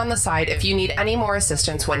button on the side if you need any more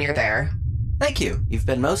assistance when you're there. Thank you. You've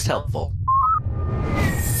been most helpful.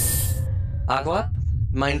 Oglob,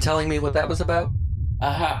 mind telling me what that was about?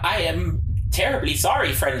 I am terribly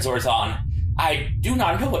sorry, friend Zorzon. I do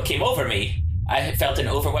not know what came over me. I felt an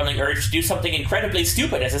overwhelming urge to do something incredibly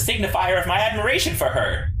stupid as a signifier of my admiration for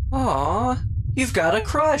her. Aww, you've got a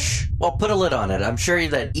crush. Well, put a lid on it. I'm sure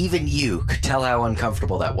that even you could tell how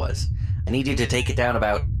uncomfortable that was. I need you to take it down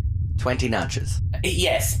about 20 notches.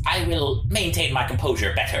 Yes, I will maintain my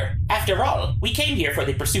composure better. After all, we came here for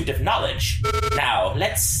the pursuit of knowledge. Now,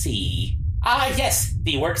 let's see. Yes,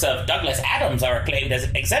 the works of Douglas Adams are acclaimed as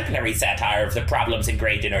exemplary satire of the problems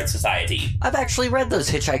ingrained in Earth society. I've actually read those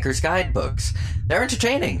Hitchhiker's Guide books. They're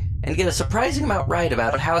entertaining, and get a surprising amount right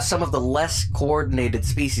about how some of the less coordinated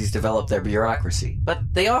species develop their bureaucracy. But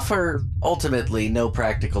they offer, ultimately, no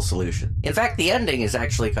practical solution. In fact, the ending is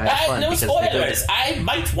actually kind of fun. No spoilers! I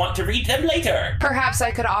might want to read them later. Perhaps I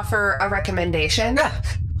could offer a recommendation?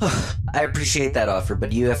 I appreciate that offer,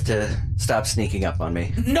 but you have to stop sneaking up on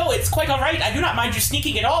me. No, it's quite all right. I do not mind you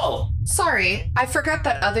sneaking at all. Sorry, I forgot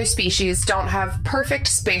that other species don't have perfect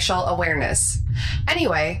spatial awareness.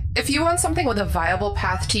 Anyway, if you want something with a viable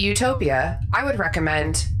path to utopia, I would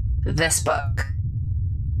recommend this book.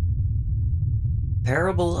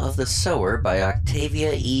 Parable of the Sower by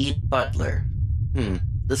Octavia E. Butler.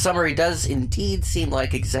 The The summary does indeed seem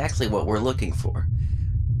like exactly what we're looking for.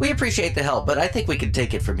 We appreciate the help, but I think we can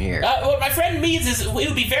take it from here. What my friend means is we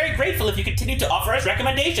would be very grateful if you continue to offer us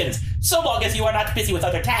recommendations, so long as you are not busy with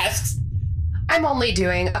other tasks. I'm only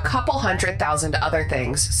doing a couple 100,000 other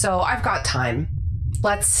things, so I've got time.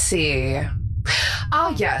 Let's see.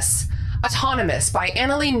 Ah, yes. Autonomous by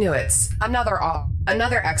Annalee Newitz.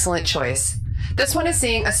 Another excellent choice. This one is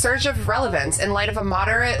seeing a surge of relevance in light of a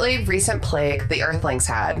moderately recent plague the Earthlings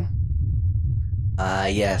had.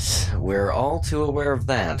 Yes. We're all too aware of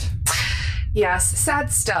that. Yes, sad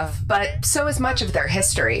stuff, but so is much of their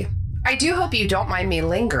history. I do hope you don't mind me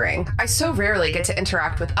lingering. I so rarely get to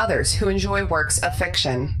interact with others who enjoy works of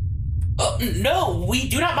fiction. No, we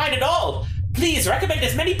do not mind at all. Please recommend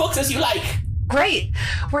as many books as you like. Great!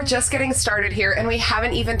 We're just getting started here, and we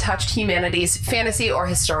haven't even touched humanity's fantasy or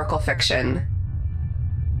historical fiction.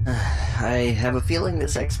 I have a feeling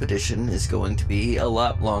this expedition is going to be a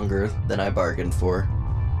lot longer than I bargained for.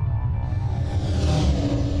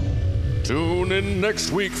 Tune in next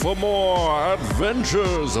week for more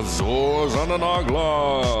Adventures of Zorzon and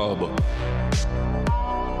Oglob.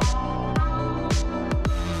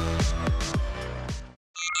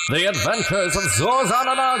 The Adventures of Zorzon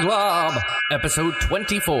and Oglob, Episode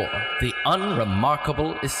 24, The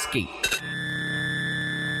Unremarkable Escape.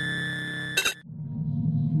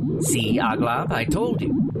 See, Oglob, I told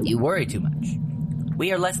you. You worry too much.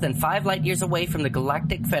 We are less than 5 light years away from the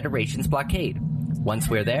Galactic Federation's blockade. Once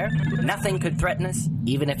we're there, nothing could threaten us,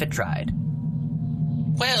 even if it tried.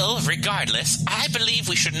 Well, regardless, I believe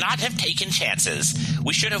we should not have taken chances.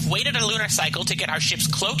 We should have waited a lunar cycle to get our ship's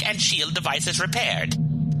cloak and shield devices repaired.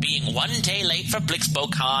 Being 1 day late for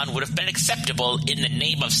BlixBoCon would have been acceptable in the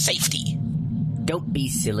name of safety. Don't be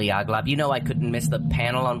silly, Oglob. You know I couldn't miss the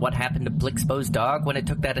panel on what happened to Blixbo's dog when it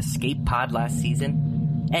took that escape pod last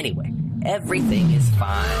season. Anyway, everything is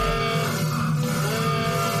fine.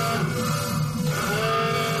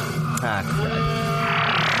 Ah,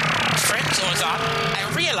 crud. Friend Zorzon,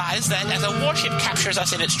 I realize that as a warship captures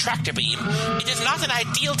us in its tractor beam, it is not an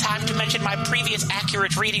ideal time to mention my previous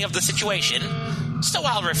accurate reading of the situation, so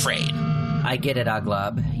I'll refrain. I get it,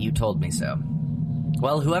 Oglob. You told me so.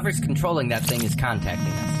 Well, whoever's controlling that thing is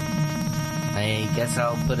contacting us. I guess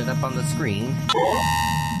I'll put it up on the screen.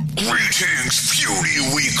 Greetings, puny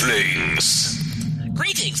weaklings!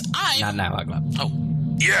 Greetings, Not now, Oglob. Oh.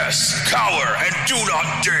 Yes, cower and do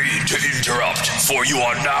not deign to interrupt, for you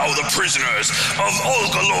are now the prisoners of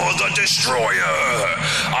Oglob the Destroyer.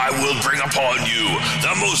 I will bring upon you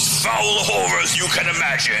the most foul horrors you can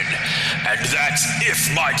imagine, and that's if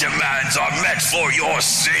my demands are met for your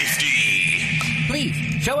safety. Please,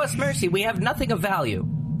 show us mercy. We have nothing of value.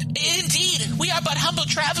 Indeed, we are but humble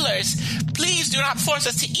travelers. Please do not force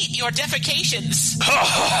us to eat your defecations. Ha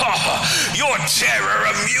ha ha! Your terror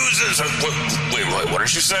amuses... Wait, what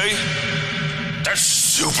did you say? That's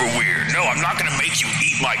super weird. No, I'm not gonna make you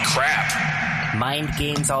eat my crap. Mind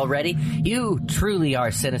games already? You truly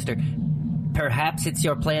are sinister. Perhaps it's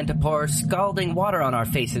your plan to pour scalding water on our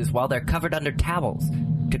faces while they're covered under towels,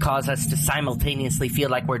 to cause us to simultaneously feel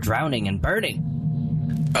like we're drowning and burning.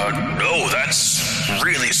 No, that's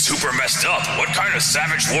really super messed up. What kind of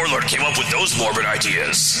savage warlord came up with those morbid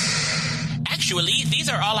ideas? Actually, these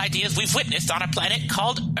are all ideas we've witnessed on a planet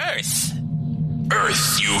called Earth.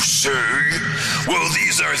 Earth, you say? Well,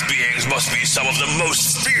 these Earth beings must be some of the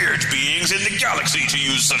most feared beings in the galaxy to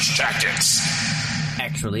use such tactics.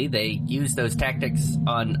 Actually, they use those tactics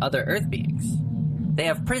on other Earth beings. They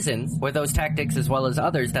have prisons where those tactics, as well as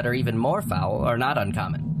others that are even more foul, are not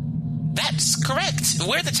uncommon. That's correct.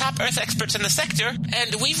 We're the top Earth experts in the sector,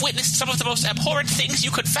 and we've witnessed some of the most abhorrent things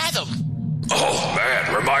you could fathom. Oh,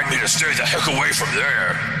 man, remind me to stay the heck away from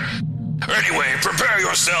there. Anyway, prepare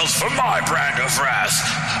yourselves for my brand of wrath.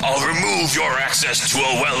 I'll remove your access to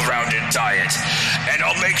a well-rounded diet, and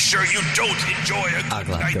I'll make sure you don't enjoy a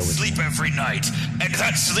good night's sleep every night, and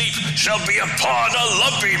that sleep shall be upon a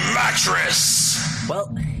lumpy mattress.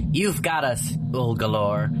 Well, you've got us,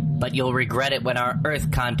 Ulgalore, but you'll regret it when our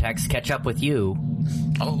Earth contacts catch up with you.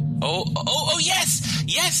 Oh, yes!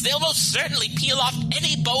 Yes, they'll most certainly peel off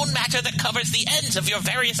any bone matter that covers the ends of your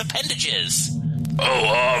various appendages.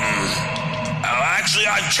 Actually,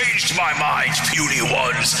 I've changed my mind, puny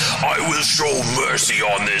ones. I will show mercy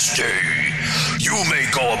on this day. You may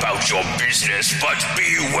go about your business, but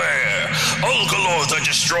beware. Oglob the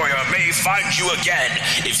Destroyer may find you again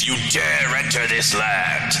if you dare enter this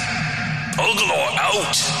land. Oglob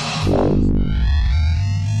out!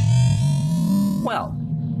 Well,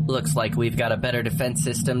 looks like we've got a better defense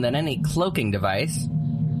system than any cloaking device.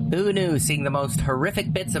 Who knew seeing the most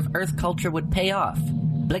horrific bits of Earth culture would pay off?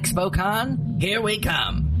 Blixbocon, here we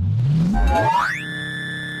come.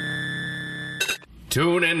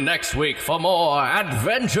 Tune in next week for more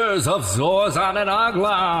Adventures of Zorzon and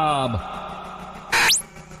Oglob.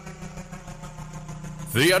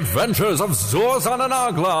 The Adventures of Zorzon and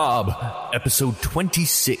Oglob, Episode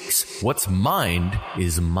 26, What's Mind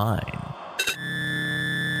is Mine.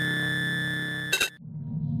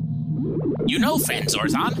 You know, friend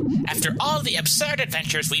Zorzon, after all the absurd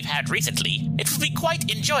adventures we've had recently, it would be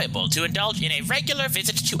quite enjoyable to indulge in a regular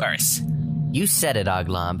visit to Earth. You said it,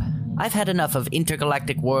 Oglob. I've had enough of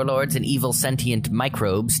intergalactic warlords and evil sentient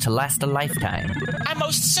microbes to last a lifetime. I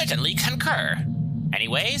most certainly concur.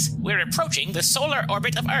 Anyways, we're approaching the solar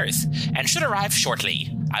orbit of Earth, and should arrive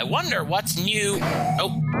shortly. I wonder what's new...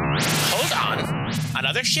 Oh, hold on.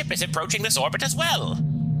 Another ship is approaching this orbit as well.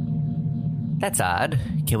 That's odd.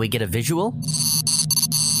 Can we get a visual?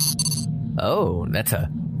 Oh, that's a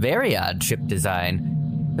very odd ship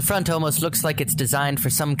design. The front almost looks like it's designed for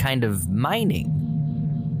some kind of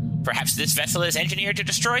mining. Perhaps this vessel is engineered to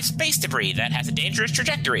destroy space debris that has a dangerous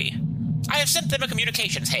trajectory. I have sent them a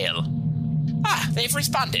communications hail. Ah, they've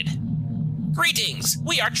responded. Greetings!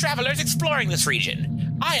 We are travelers exploring this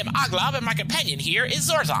region. I am Oglob and my companion here is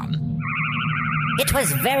Zorzon. It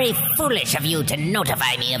was very foolish of you to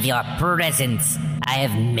notify me of your presence. I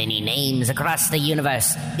have many names across the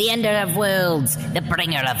universe. The Ender of Worlds, the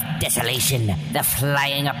Bringer of Desolation, the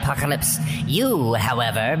Flying Apocalypse. You,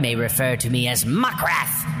 however, may refer to me as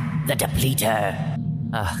Mokrath, the Depleter.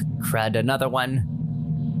 Crud, another one.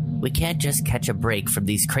 We can't just catch a break from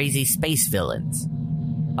these crazy space villains.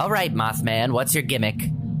 All right, Mothman, what's your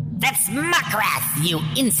gimmick? That's Mokrath, you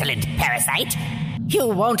insolent parasite. You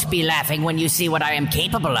won't be laughing when you see what I am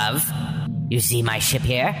capable of. You see my ship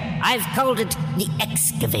here? I've called it the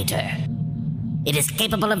Excavator. It is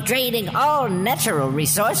capable of draining all natural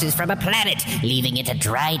resources from a planet, leaving it a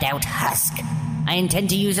dried-out husk. I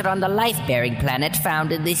intend to use it on the life-bearing planet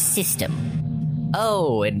found in this system.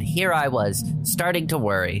 Oh, and here I was, starting to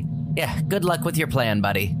worry. Yeah, good luck with your plan,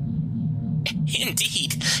 buddy.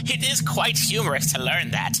 Indeed, it is quite humorous to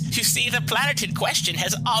learn that. You see, the planet in question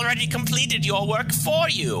has already completed your work for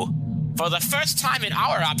you. For the first time in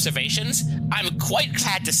our observations, I'm quite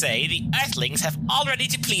glad to say the Earthlings have already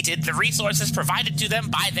depleted the resources provided to them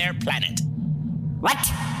by their planet. What?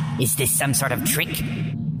 Is this some sort of trick?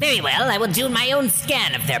 Very well, I will do my own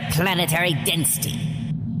scan of their planetary density.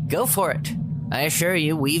 Go for it. I assure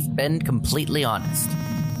you, we've been completely honest.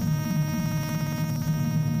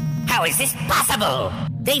 How is this possible?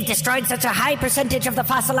 They've destroyed such a high percentage of the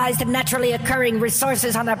fossilized and naturally occurring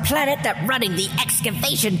resources on their planet that running the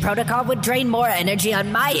excavation protocol would drain more energy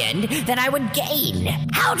on my end than I would gain.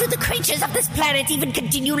 How do the creatures of this planet even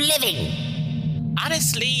continue living?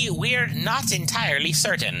 Honestly, we're not entirely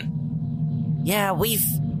certain. Yeah, we've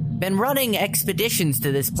been running expeditions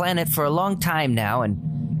to this planet for a long time now,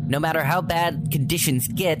 and no matter how bad conditions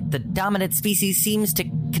get, the dominant species seems to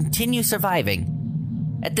continue surviving.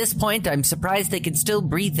 At this point, I'm surprised they can still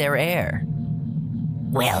breathe their air.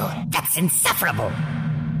 Well, that's insufferable.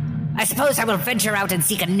 I suppose I will venture out and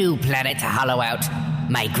seek a new planet to hollow out.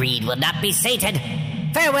 My greed will not be sated.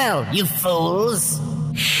 Farewell, you fools!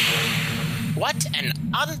 What an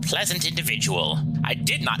unpleasant individual. I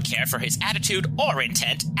did not care for his attitude or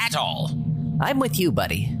intent at all. I'm with you,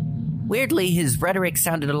 buddy. Weirdly, his rhetoric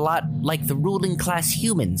sounded a lot like the ruling class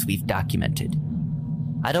humans we've documented.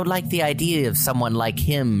 I don't like the idea of someone like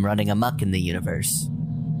him running amok in the universe.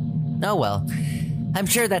 Oh well, I'm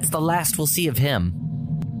sure that's the last we'll see of him.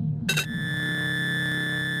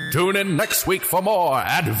 Tune in next week for more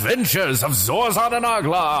Adventures of Zorzon and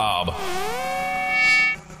Oglob.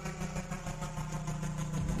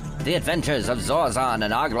 The Adventures of Zorzon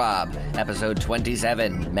and Oglob, Episode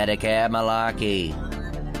 27, Medicare Malarkey.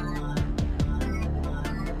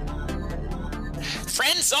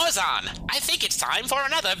 Friend Zorzon, I think it's time for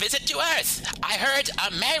another visit to Earth. I heard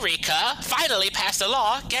America finally passed a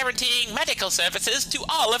law guaranteeing medical services to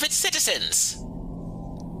all of its citizens.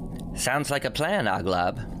 Sounds like a plan,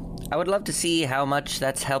 Oglob. I would love to see how much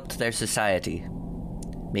that's helped their society.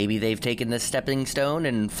 Maybe they've taken this stepping stone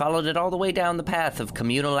and followed it all the way down the path of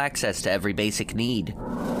communal access to every basic need.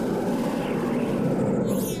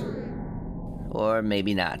 Or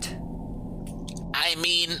maybe not. I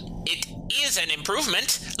mean, it is an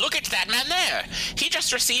improvement. Look at that man there. He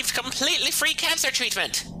just received completely free cancer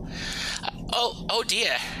treatment. Oh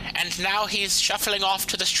dear. And now he's shuffling off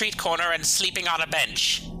to the street corner and sleeping on a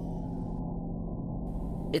bench.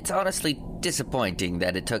 It's honestly disappointing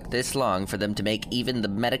that it took this long for them to make even the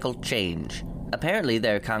medical change. Apparently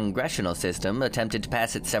their congressional system attempted to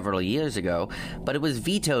pass it several years ago, but it was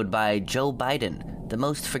vetoed by Joe Biden, the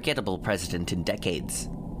most forgettable president in decades.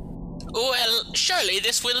 Well, surely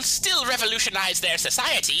this will still revolutionize their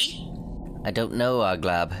society. I don't know,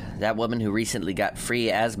 Oglob. That woman who recently got free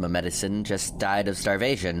asthma medicine just died of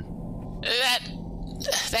starvation.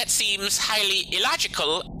 That seems highly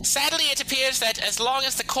illogical. Sadly, it appears that as long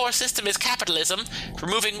as the core system is capitalism,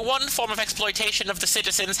 removing one form of exploitation of the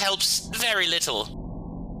citizens helps very little.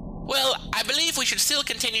 Well, I believe we should still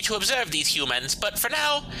continue to observe these humans, but for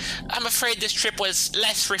now, I'm afraid this trip was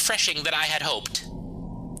less refreshing than I had hoped.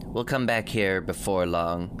 We'll come back here before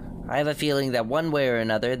long. I have a feeling that one way or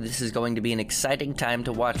another, this is going to be an exciting time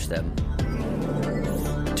to watch them.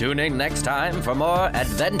 Tune in next time for more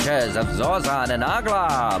adventures of Zorzon and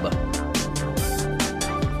Oglob.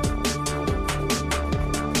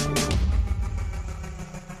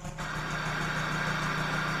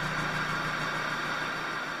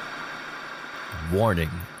 Warning.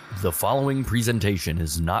 The following presentation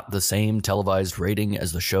is not the same televised rating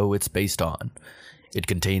as the show it's based on. It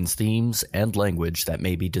contains themes and language that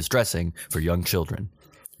may be distressing for young children.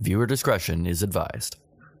 Viewer discretion is advised.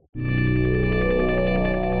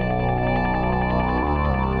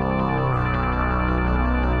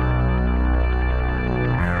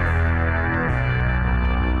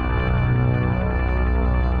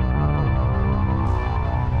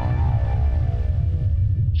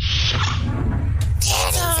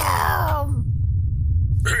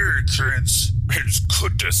 Kids, it's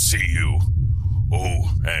good to see you.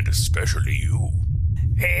 Oh, and especially you.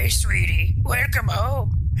 Hey, sweetie, welcome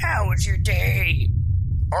home. How was your day?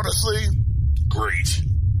 Honestly, great.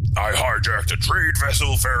 I hijacked a trade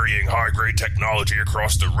vessel ferrying high-grade technology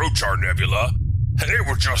across the Rochar Nebula, and they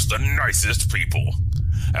were just the nicest people.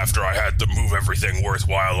 After I had to move everything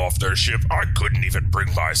worthwhile off their ship, I couldn't even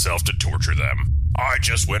bring myself to torture them. I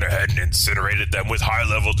just went ahead and incinerated them with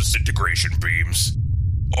high-level disintegration beams.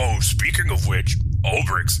 Oh, speaking of which,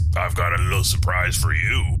 Ulbrix, I've got a little surprise for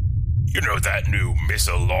you. You know that new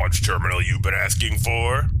missile launch terminal you've been asking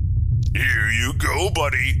for? Here you go,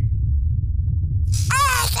 buddy.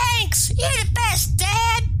 Ah, thanks! You're the best,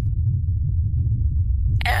 Dad!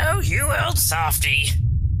 Oh, you old softy.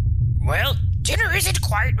 Well, dinner isn't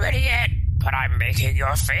quite ready yet, but I'm making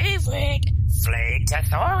your favorite, flayed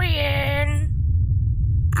Tathorian.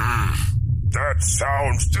 That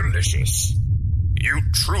sounds delicious. You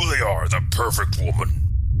truly are the perfect woman.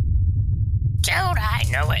 Don't I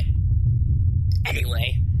know it?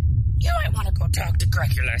 Anyway, you might want to go talk to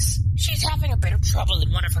Greculus. She's having a bit of trouble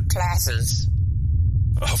in one of her classes.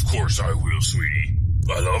 Of course I will, sweetie.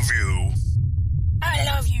 I love you. I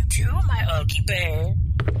love you too, my Ugly Bear.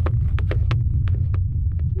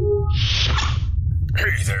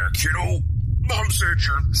 Hey there, kiddo. Mom said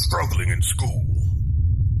you're struggling in school.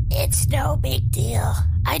 It's no big deal.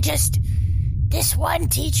 This one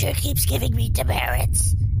teacher keeps giving me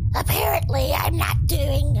demerits. Apparently, I'm not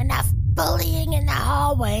doing enough bullying in the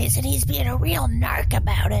hallways, and he's being a real narc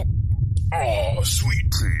about it. Oh, sweet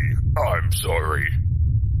pea. I'm sorry.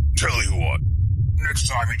 Tell you what, next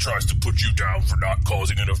time he tries to put you down for not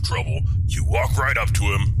causing enough trouble, you walk right up to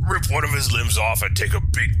him, rip one of his limbs off, and take a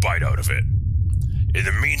big bite out of it. In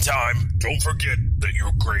the meantime, don't forget that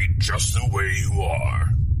you're great just the way you are.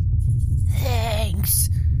 Thanks.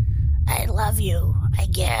 I love you, I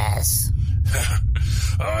guess.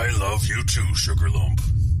 I love you too, Sugar Lump.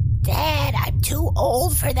 Dad, I'm too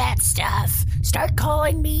old for that stuff. Start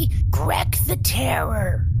calling me Greg the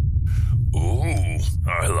Terror. Ooh,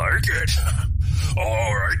 I like it.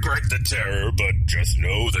 All right, Greg the Terror, but just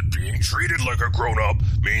know that being treated like a grown-up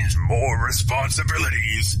means more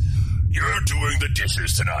responsibilities. You're doing the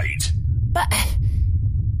dishes tonight. But...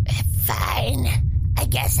 fine. I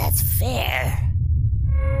guess that's fair.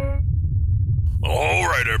 All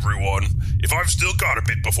right, everyone. If I've still got a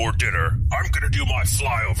bit before dinner, I'm gonna do my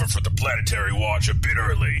flyover for the planetary watch a bit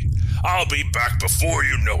early. I'll be back before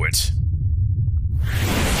you know it.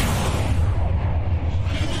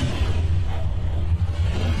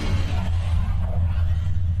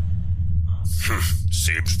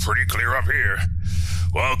 Seems pretty clear up here.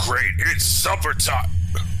 Well, great. It's supper time.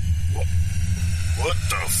 What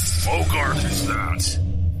the Fogart is that?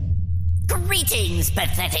 Greetings,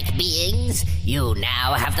 pathetic beings. You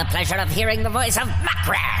now have the pleasure of hearing the voice of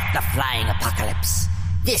Makra, the flying apocalypse.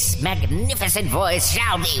 This magnificent voice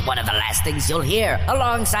shall be one of the last things you'll hear,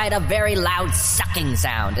 alongside a very loud sucking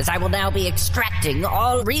sound, as I will now be extracting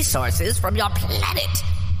all resources from your planet.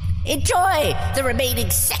 Enjoy the remaining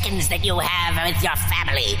seconds that you have with your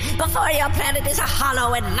family before your planet is a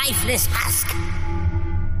hollow and lifeless husk.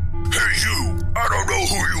 Hey, you! I don't know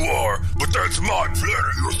who you are, but that's my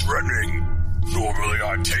planet you're threatening. Normally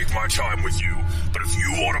I'd take my time with you, but if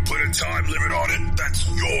you want to put a time limit on it, that's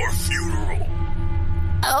your funeral.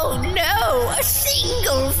 Oh no! A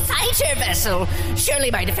single fighter vessel!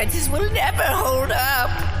 Surely my defenses will never hold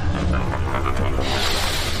up!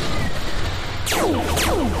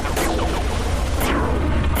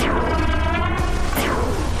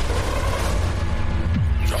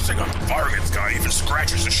 Nothing on the firing sky even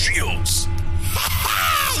scratches the shields.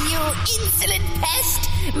 You insolent pest!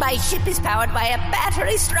 My ship is powered by a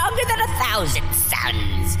battery stronger than 1,000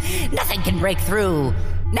 suns. Nothing can break through.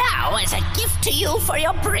 Now, as a gift to you for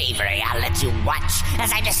your bravery, I'll let you watch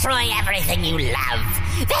as I destroy everything you love.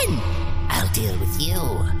 Then, I'll deal with you.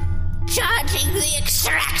 Charging the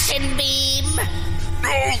extraction beam.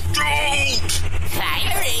 No, don't!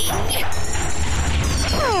 Firing.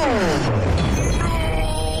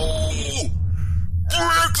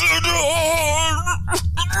 Break the door!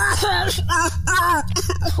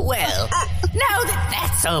 Well, now that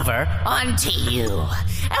that's over, on to you.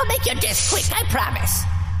 I'll make your death quick, I promise.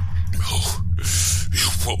 No, you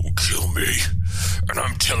won't kill me. And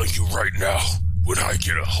I'm telling you right now, when I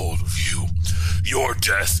get a hold of you, your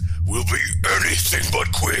death will be anything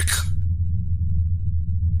but quick.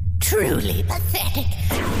 Truly pathetic.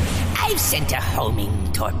 I've sent a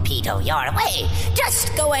homing torpedo your way.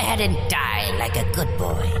 Just go ahead and die like a good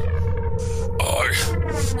boy. I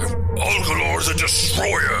am Oglob the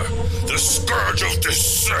Destroyer, the scourge of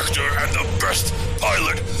this sector and the best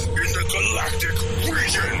pilot in the galactic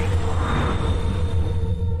region.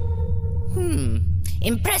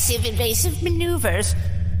 Impressive invasive maneuvers.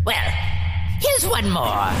 Well, here's one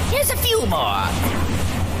more. Here's a few more.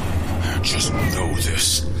 Just know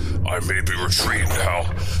this. I may be retreating now,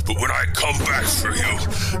 but when I come back for you,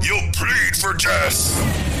 you'll bleed for death.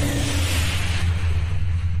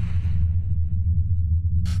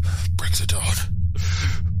 Break the dawn.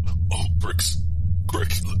 Oh, Brick's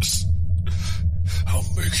Gregulus. I'll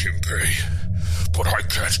make him pay, but I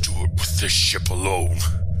can't do it with this ship alone.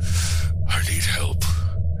 I need help.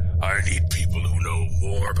 I need people who know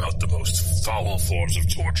more about the most foul forms of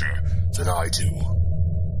torture than I do.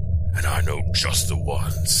 And I know just the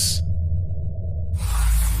ones.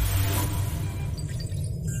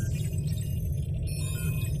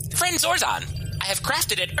 Friend Zorzon, I have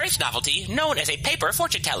crafted an Earth novelty known as a paper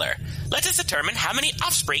fortune teller. Let us determine how many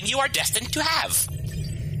offspring you are destined to have.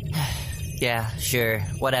 Yeah, sure.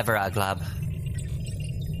 Whatever, Oglob.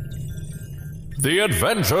 The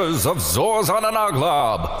Adventures of Zorzon and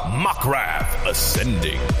Oglob, Makrath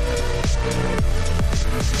Ascending.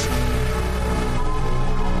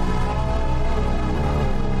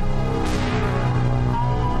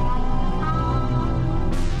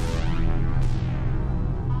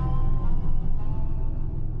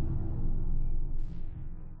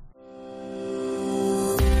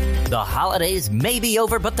 The holidays may be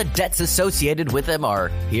over, but the debts associated with them are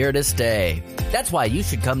here to stay. That's why you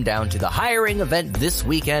should come down to the hiring event this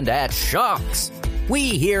weekend at Shonks.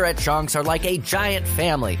 We here at Shonks are like a giant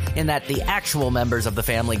family in that the actual members of the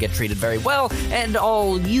family get treated very well, and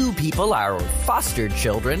all you people, our fostered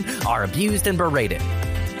children, are abused and berated.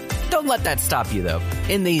 Don't let that stop you, though.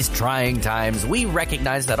 In these trying times, we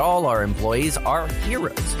recognize that all our employees are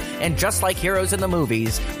heroes. And just like heroes in the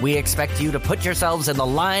movies, we expect you to put yourselves in the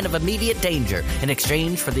line of immediate danger in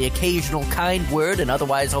exchange for the occasional kind word and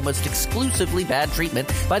otherwise almost exclusively bad treatment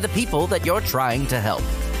by the people that you're trying to help.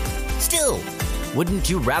 Still, wouldn't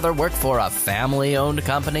you rather work for a family-owned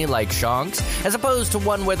company like Shonks as opposed to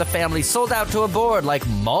one where the family sold out to a board like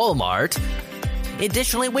Malmart?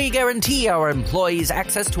 Additionally, we guarantee our employees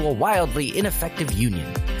access to a wildly ineffective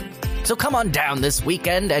union. So come on down this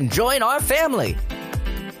weekend and join our family.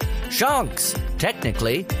 Shonks,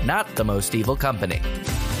 technically not the most evil company.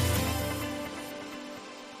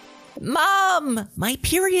 Mom, my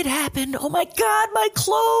period happened. Oh my God, my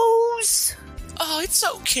clothes. Oh, it's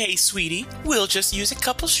okay, sweetie. We'll just use a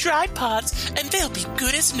couple stride pods and they'll be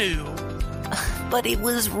good as new. But it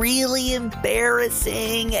was really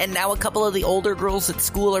embarrassing, and now a couple of the older girls at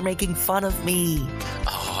school are making fun of me.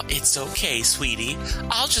 Oh, it's okay, sweetie.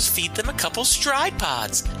 I'll just feed them a couple stride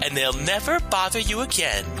pods, and they'll never bother you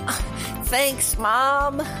again. Thanks,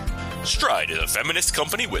 Mom. Stride is a feminist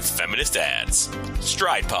company with feminist ads.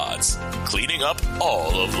 Stride Pods, cleaning up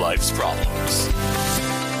all of life's problems.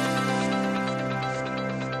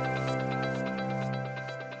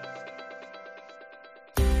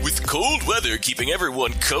 With cold weather keeping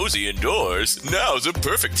everyone cozy indoors, now's a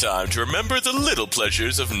perfect time to remember the little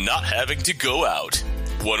pleasures of not having to go out.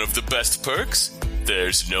 One of the best perks?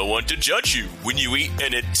 There's no one to judge you when you eat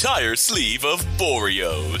an entire sleeve of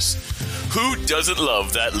Boreos. Who doesn't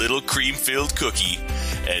love that little cream-filled cookie?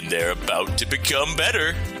 And they're about to become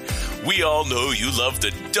better. We all know you love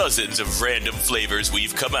the dozens of random flavors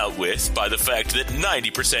we've come out with by the fact that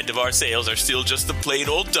 90% of our sales are still just the plain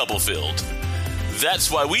old double-filled. That's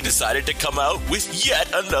why we decided to come out with yet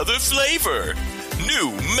another flavor.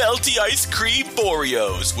 New Melty Ice Cream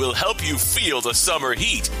Boreos will help you feel the summer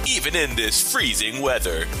heat even in this freezing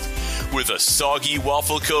weather. With a soggy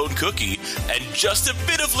waffle cone cookie and just a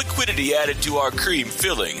bit of liquidity added to our cream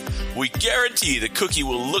filling, we guarantee the cookie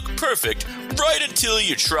will look perfect right until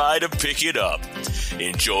you try to pick it up.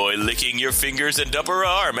 Enjoy licking your fingers and upper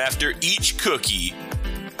arm after each cookie.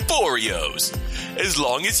 Boreos. As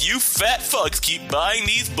long as you fat fucks keep buying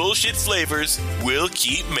these bullshit flavors, we'll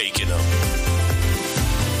keep making them.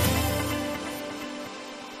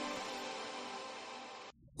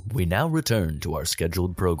 We now return to our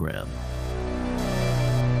scheduled program.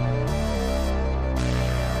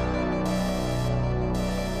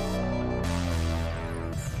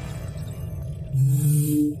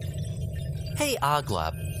 Hey,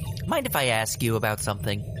 Oglob. Mind if I ask you about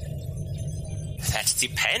something? That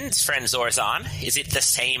depends, friend Zorzon. Is it the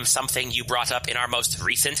same something you brought up in our most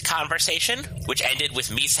recent conversation, which ended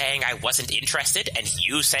with me saying I wasn't interested and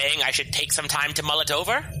you saying I should take some time to mull it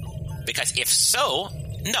over? Because if so,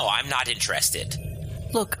 no, I'm not interested.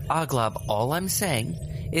 Look, Oglob, all I'm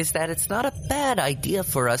saying is that it's not a bad idea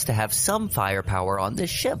for us to have some firepower on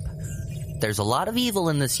this ship. There's a lot of evil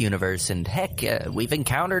in this universe, and heck, we've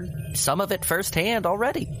encountered some of it firsthand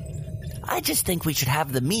already. I just think we should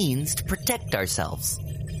have the means to protect ourselves.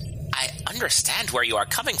 I understand where you are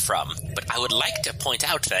coming from, but I would like to point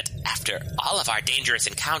out that after all of our dangerous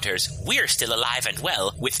encounters, we're still alive and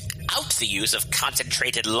well without the use of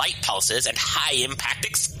concentrated light pulses and high-impact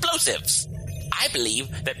explosives. I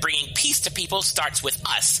believe that bringing peace to people starts with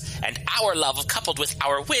us, and our love coupled with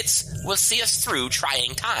our wits will see us through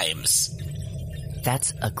trying times.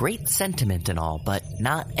 That's a great sentiment and all, but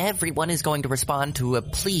not everyone is going to respond to a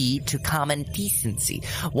plea to common decency.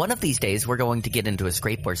 One of these days, we're going to get into a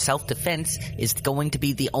scrape where self-defense is going to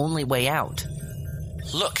be the only way out.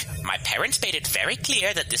 Look, my parents made it very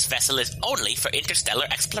clear that this vessel is only for interstellar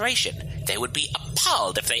exploration. They would be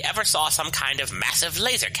appalled if they ever saw some kind of massive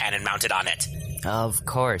laser cannon mounted on it. Of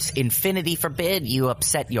course. Infinity forbid you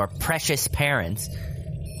upset your precious parents.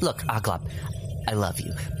 Look, Oglob, I love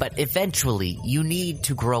you, but eventually you need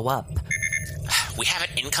to grow up. We have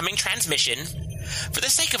an incoming transmission. For the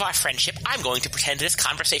sake of our friendship, I'm going to pretend this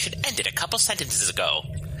conversation ended a couple sentences ago.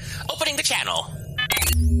 Opening the channel.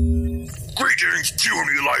 Greetings,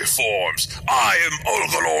 puny life forms. I am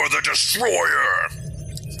Oglob the Destroyer.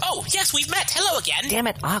 Oh, yes, we've met. Hello again. Damn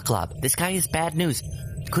it, Oglob. This guy is bad news.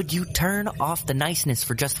 Could you turn off the niceness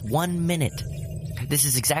for just 1 minute? This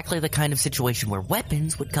is exactly the kind of situation where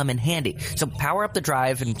weapons would come in handy. So power up the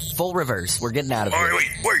drive and full reverse. We're getting out of here.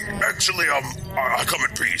 Wait. Actually, I come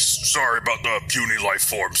in peace. Sorry about the puny life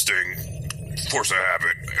forms thing. Of course I have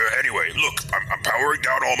it. Anyway, look, I'm powering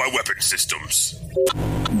down all my weapon systems.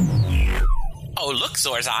 Oh, look,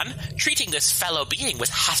 Zorzon. Treating this fellow being with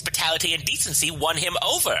hospitality and decency won him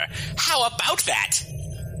over. How about that?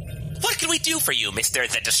 What can we do for you, Mr.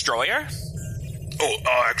 the Destroyer?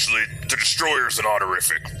 Actually, the Destroyer's an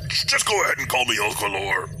honorific. Just go ahead and call me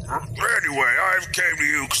Oglob. Anyway, I came to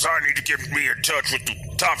you because I need to get me in touch with the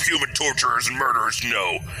top human torturers and murderers you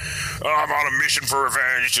know. I'm on a mission for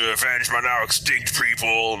revenge to avenge my now extinct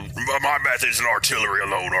people. My methods and artillery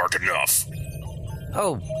alone aren't enough.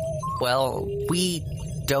 Oh, well, we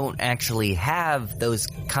don't actually have those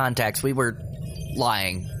contacts. We were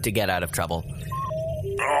lying to get out of trouble.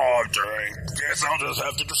 Oh, dang. Guess I'll just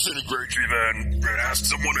have to disintegrate you then and ask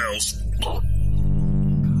someone else.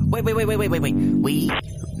 Wait. We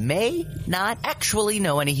may not actually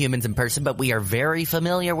know any humans in person, but we are very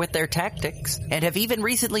familiar with their tactics and have even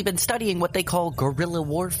recently been studying what they call guerrilla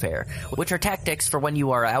warfare, which are tactics for when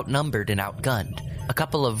you are outnumbered and outgunned. A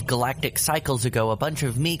couple of galactic cycles ago, a bunch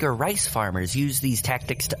of meager rice farmers used these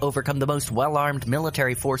tactics to overcome the most well-armed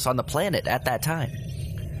military force on the planet at that time.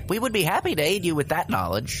 We would be happy to aid you with that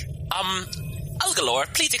knowledge.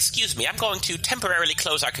 Oglob, please excuse me. I'm going to temporarily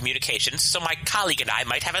close our communications so my colleague and I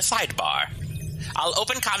might have a sidebar. I'll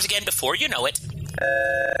open comms again before you know it.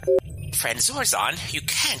 Friend Zorzon, you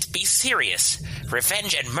can't be serious.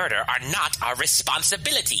 Revenge and murder are not our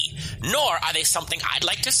responsibility, nor are they something I'd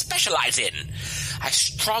like to specialize in. I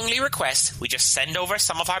strongly request we just send over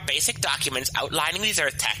some of our basic documents outlining these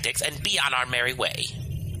Earth tactics and be on our merry way.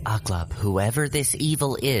 Oglob, whoever this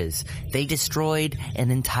evil is, they destroyed an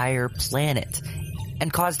entire planet.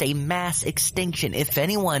 and caused a mass extinction. If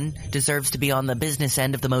anyone deserves to be on the business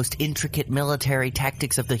end of the most intricate military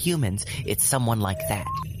tactics of the humans, it's someone like that.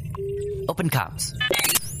 Open comms.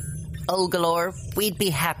 Oglob, we'd be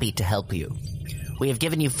happy to help you. We have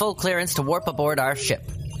given you full clearance to warp aboard our ship.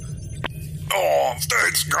 Oh,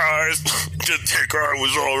 thanks, guys. Didn't think I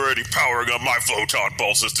was already powering up my photon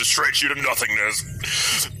pulses to shred you to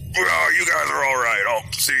nothingness. Well, you guys are alright.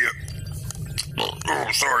 I'll see you.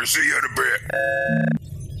 Oh, sorry. See you in a bit.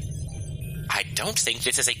 I don't think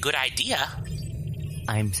this is a good idea.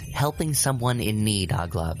 I'm helping someone in need,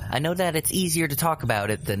 Oglob. I know that it's easier to talk about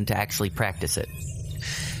it than to actually practice it.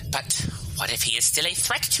 But what if he is still a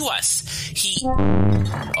threat to us?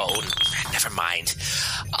 Oh, never mind.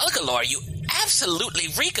 Oglob, you absolutely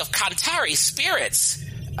reek of Kantari spirits.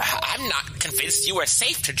 I'm not convinced you are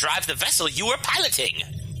safe to drive the vessel you were piloting.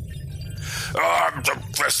 I'm the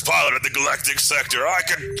best pilot in the galactic sector. I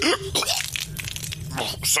can...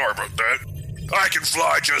 sorry about that. I can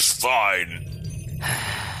fly just fine.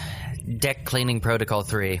 Deck cleaning protocol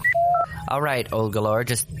 3. All right, Oglob,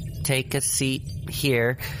 just take a seat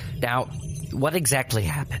here. Now, what exactly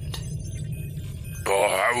happened? Oh,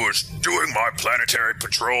 I was doing my planetary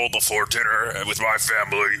patrol before dinner with my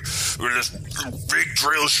family. When this big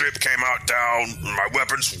drill ship came out down, my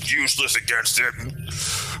weapons were useless against it. And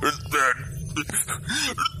then...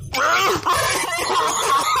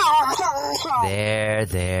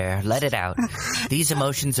 There. Let it out. These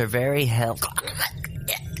emotions are very helpful.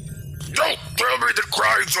 Don't tell me that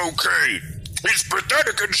crying's okay. It's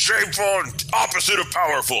pathetic and shameful and opposite of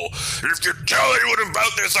powerful. And if you tell anyone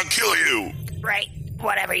about this, I'll kill you. Right.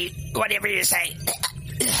 Whatever you say.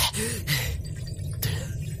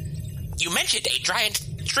 You mentioned a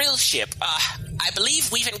giant drill ship. I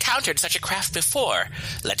believe we've encountered such a craft before.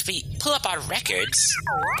 Let me pull up our records.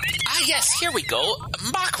 Yes, here we go.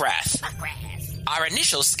 Mokrath. Our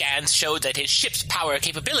initial scans showed that his ship's power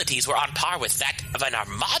capabilities were on par with that of an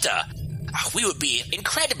armada. We would be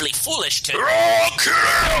incredibly foolish to...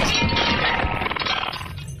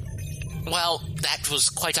 Well, that was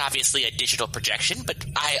quite obviously a digital projection, but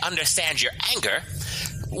I understand your anger.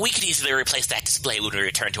 We could easily replace that display when we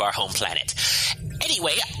return to our home planet.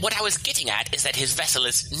 Anyway, what I was getting at is that his vessel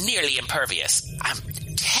is nearly impervious. I'm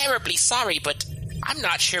terribly sorry, but I'm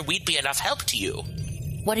not sure we'd be enough help to you.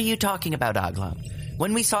 What are you talking about, Oglob?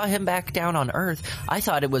 When we saw him back down on Earth, I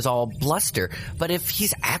thought it was all bluster. But if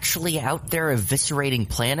he's actually out there eviscerating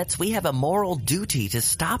planets, we have a moral duty to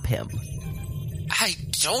stop him. I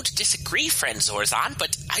don't disagree, friend Zorzon,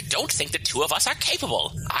 but I don't think the two of us are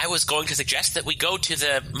capable. I was going to suggest that we go to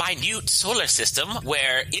the minute solar system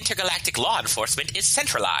where intergalactic law enforcement is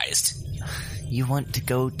centralized. You want to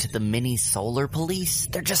go to the mini solar police?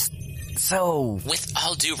 They're just so... With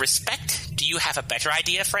all due respect, do you have a better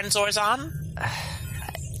idea, friend Zorzon?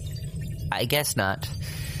 I guess not.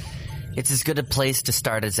 It's as good a place to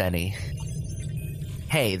start as any.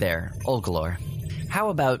 Hey there, Oglob. How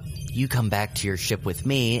about you come back to your ship with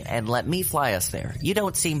me and let me fly us there? You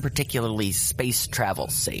don't seem particularly space travel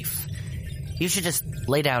safe. You should just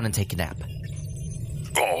lay down and take a nap.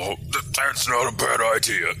 Oh, that's not a bad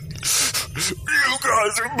idea. You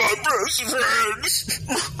guys are my best friends.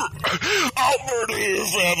 I'll murder your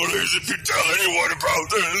families if you tell anyone about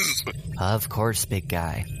this. Of course, big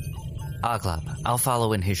guy. Oglob, I'll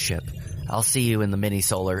follow in his ship. I'll see you in the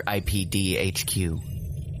mini-solar IPD HQ.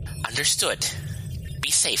 Understood.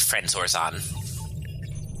 Be safe, friend Zorzon.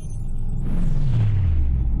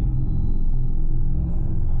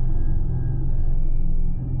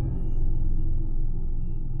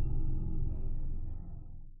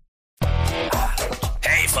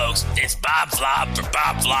 Hey folks, it's Bob Flob for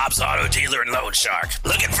Bob Flob's Auto Dealer and Loan Shark.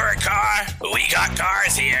 Looking for a car? We got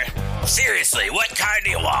cars here. Seriously, what kind do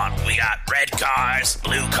you want? We got red cars,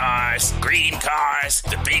 blue cars, green cars,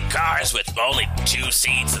 the big cars with only 2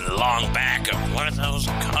 seats and the long back of, what are those?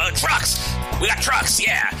 Trucks! We got trucks,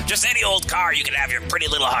 yeah. Just any old car you can have your pretty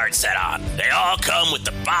little heart set on. They all come with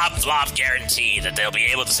the Bob Flop guarantee that they'll be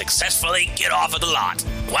able to successfully get off of the lot.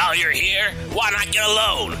 While you're here, why not get a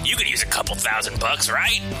loan? You could use a couple $1,000,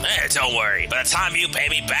 right? Don't worry. By the time you pay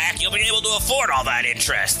me back, you'll be able to afford all that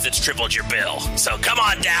interest that's tripled your bill. So come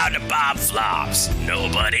on down to Bob Flob's.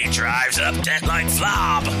 Nobody drives up debt like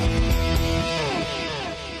Flob.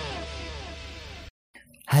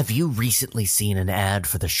 Have you recently seen an ad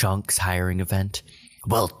for the Shonks hiring event?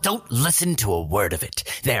 Well, don't listen to a word of it.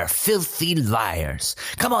 They're filthy liars.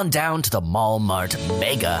 Come on down to the Mall Mart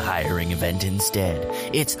Mega hiring event instead.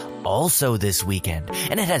 It's also this weekend,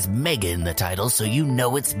 and it has Mega in the title, so you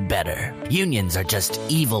know it's better. Unions are just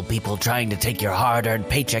evil people trying to take your hard-earned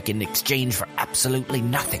paycheck in exchange for absolutely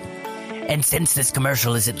nothing. And since this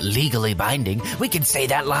commercial isn't legally binding, we can say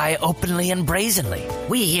that lie openly and brazenly.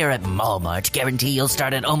 We here at Walmart guarantee you'll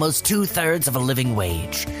start at almost 2/3 of a living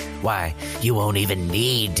wage. Why, you won't even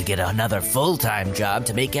need to get another full-time job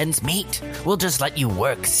to make ends meet. We'll just let you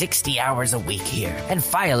work 60 hours a week here and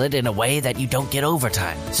file it in a way that you don't get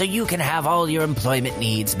overtime, so you can have all your employment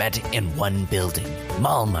needs met in one building.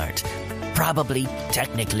 Walmart. Probably,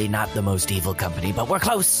 technically not the most evil company, but we're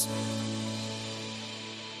close.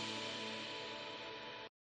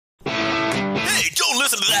 Hey, don't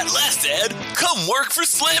listen to that last ad. Come work for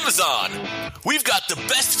Slamazon. We've got the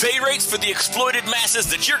best pay rates for the exploited masses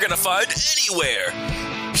that you're going to find anywhere.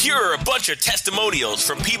 Here are a bunch of testimonials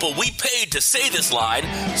from people we paid to say this line,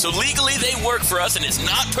 so legally they work for us and it's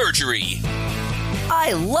not perjury.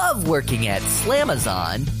 I love working at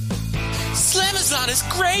Slamazon. Slamazon is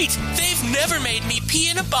great. They've never made me pee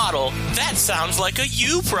in a bottle. That sounds like a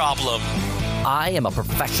you problem. I am a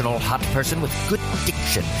professional hot person with good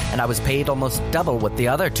diction, and I was paid almost double what the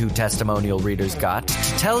other 2 testimonial readers got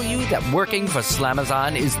to tell you that working for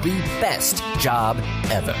Slamazon is the best job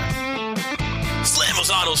ever.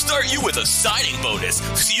 Slamazon will start you with a signing bonus,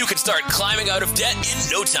 so you can start climbing out of debt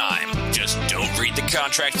in no time. Just don't read the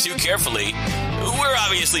contract too carefully. We're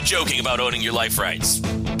obviously joking about owning your life rights,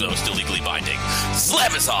 though still legally binding.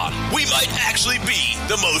 Slamazon, we might actually be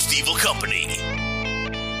the most evil company.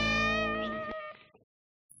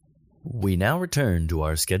 We now return to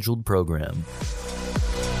our scheduled program.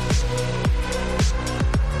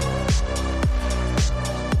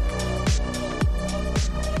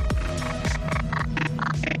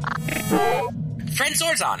 Friend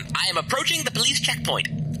Zorzon, I am approaching the police checkpoint.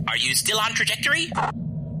 Are you still on trajectory?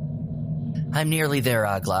 I'm nearly there,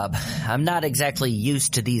 Oglob. I'm not exactly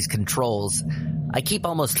used to these controls. I keep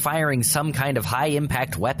almost firing some kind of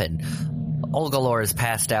high-impact weapon. Oglob is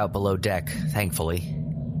passed out below deck, thankfully.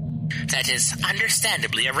 That is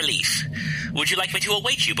understandably a relief. Would you like me to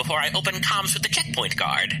await you before I open comms with the checkpoint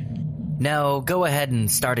guard? No, go ahead and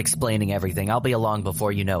start explaining everything. I'll be along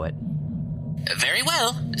before you know it. Very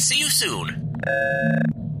well. See you soon.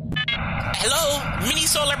 Hello, Mini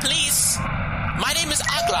Solar Police. My name is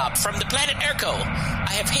Oglob from the planet Erko.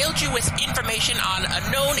 I have hailed you with information on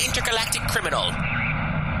a known intergalactic criminal.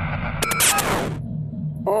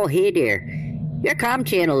 Oh, hey there. Your comm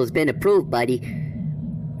channel has been approved, buddy.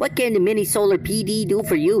 What can the Mini Solar PD do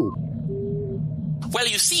for you? Well,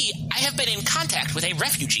 you see, I have been in contact with a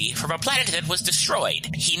refugee from a planet that was destroyed.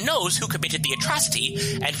 He knows who committed the atrocity,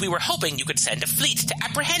 and we were hoping you could send a fleet to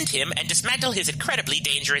apprehend him and dismantle his incredibly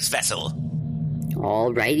dangerous vessel.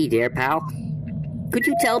 Alrighty there, pal. Could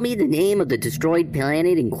you tell me the name of the destroyed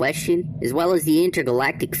planet in question, as well as the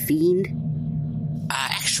intergalactic fiend?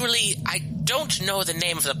 Actually, I don't know the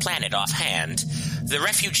name of the planet offhand. The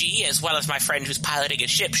refugee, as well as my friend who's piloting his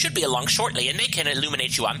ship, should be along shortly, and they can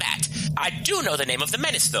illuminate you on that. I do know the name of the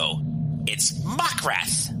menace, though. It's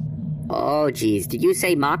Mockrath. Oh, geez, did you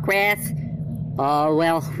say Mockrath? Oh,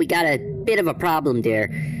 well, we got a bit of a problem there.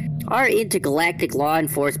 Our intergalactic law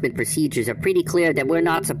enforcement procedures are pretty clear that we're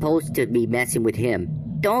not supposed to be messing with him.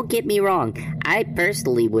 Don't get me wrong, I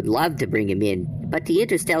personally would love to bring him in, but the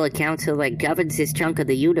Interstellar Council that governs this chunk of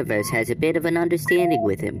the universe has a bit of an understanding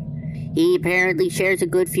with him. He apparently shares a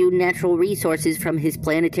good few natural resources from his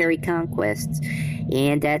planetary conquests,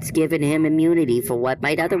 and that's given him immunity for what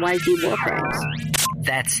might otherwise be war crimes.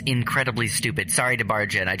 That's incredibly stupid. Sorry to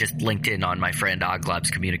barge in. I just linked in on my friend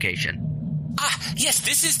Oglob's communication. Yes,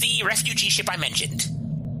 this is the refugee ship I mentioned.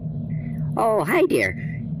 Oh, hi there.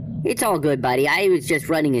 It's all good, buddy. I was just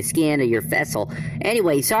running a scan of your vessel.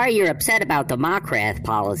 Anyway, sorry you're upset about the Mockrath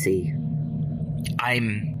policy.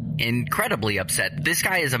 I'm incredibly upset. This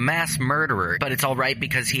guy is a mass murderer, but it's all right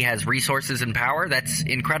because he has resources and power? That's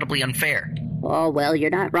incredibly unfair. Oh, well,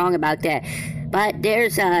 you're not wrong about that. But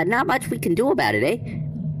there's not much we can do about it, eh?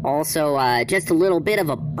 Also, just a little bit of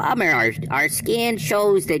a bummer. Our scan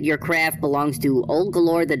shows that your craft belongs to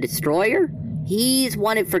Oglob the Destroyer. He's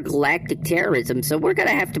wanted for galactic terrorism, so we're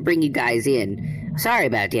gonna have to bring you guys in. Sorry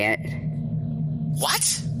about that.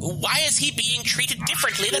 What? Why is he being treated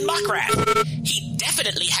differently than Mockrath? He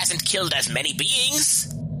definitely hasn't killed as many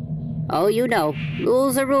beings. Oh, you know,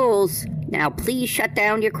 rules are rules. Now please shut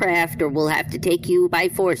down your craft or we'll have to take you by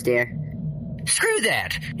force there. Screw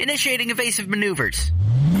that! Initiating evasive maneuvers.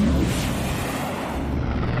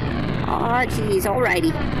 Aw, geez,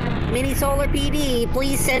 alrighty. Mini Solar PD,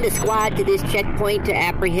 please send a squad to this checkpoint to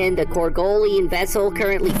apprehend a Korgolian vessel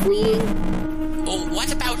currently fleeing. Oh,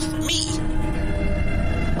 what about me?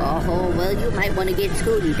 Oh, well, you might want to get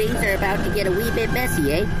scooting. Things are about to get a wee bit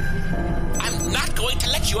messy, eh? I'm not going to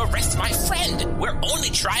let let you arrest my friend. We're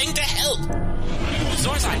only trying to help.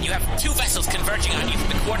 Zorzon, you have 2 vessels converging on you from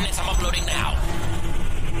the coordinates I'm uploading now.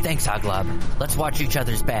 Thanks, Oglob. Let's watch each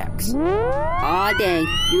other's backs. Aw, dang.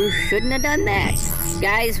 You shouldn't have done that.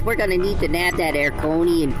 Guys, we're gonna need to nab that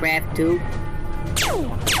Airconi and craft too.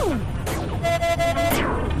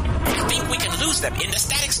 I think we can lose them in the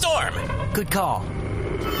static storm. Good call.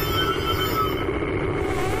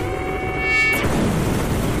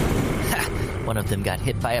 One of them got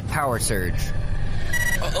hit by a power surge.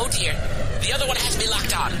 Oh dear. The other one has me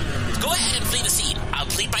locked on. Go ahead and flee the scene. I'll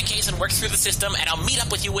plead my case and work through the system, and I'll meet up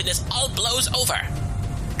with you when this all blows over.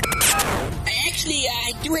 Actually,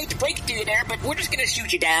 I do hate to break it to you there, but we're just gonna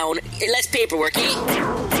shoot you down. Less paperwork, eh?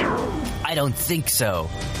 I don't think so.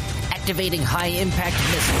 Activating high-impact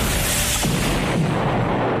missile.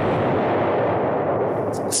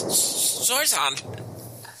 Zorzon,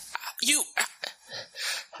 you...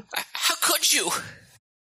 how could you?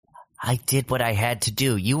 I did what I had to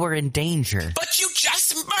do. You were in danger. But you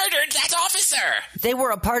just murdered that officer! They were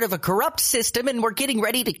a part of a corrupt system and were getting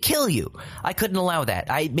ready to kill you. I couldn't allow that.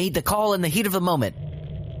 I made the call in the heat of the moment.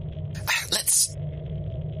 Let's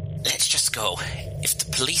just go. If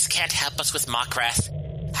the police can't help us with Mockrath,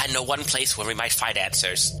 I know one place where we might find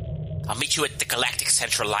answers. I'll meet you at the Galactic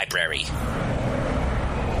Central Library.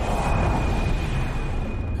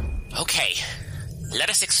 Okay. Let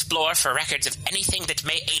us explore for records of anything that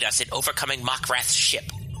may aid us in overcoming Mockrath's ship.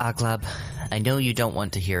 Oglob, I know you don't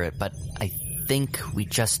want to hear it, but I think we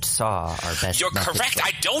just saw our best You're correct.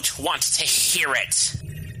 I don't want to hear it.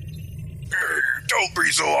 Don't be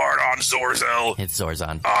so hard on Zorzon. It's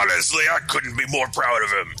Zorzon. Honestly, I couldn't be more proud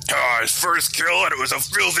of him. His first kill, and it was a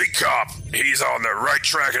filthy cop. He's on the right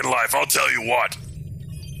track in life, I'll tell you what.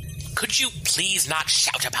 Could you please not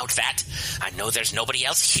shout about that? I know there's nobody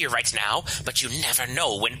else here right now, but you never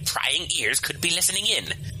know when prying ears could be listening in.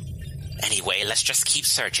 Anyway, let's just keep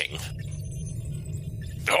searching.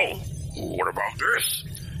 Oh, what about this?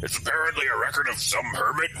 It's apparently a record of some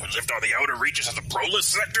hermit who lived on the outer reaches of the Prolus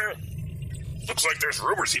sector. Looks like there's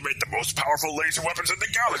rumors he made the most powerful laser weapons in the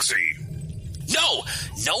galaxy.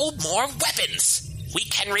 No more weapons! We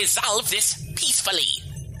can resolve this peacefully.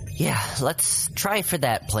 Yeah, let's try for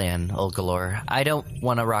that plan, Oglob. I don't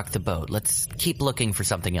want to rock the boat. Let's keep looking for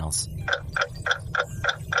something else.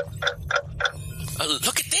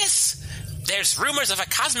 Look at this! There's rumors of a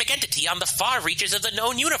cosmic entity on the far reaches of the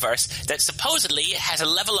known universe that supposedly has a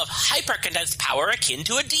level of hyper-condensed power akin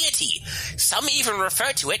to a deity. Some even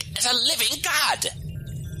refer to it as a living god.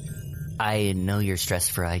 I know you're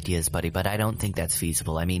stressed for ideas, buddy, but I don't think that's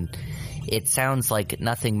feasible. I mean, it sounds like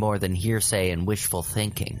nothing more than hearsay and wishful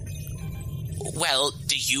thinking. Well,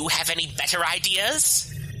 do you have any better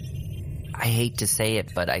ideas? I hate to say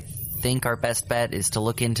it, but I think our best bet is to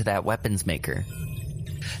look into that weapons maker.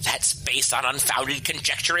 That's based on unfounded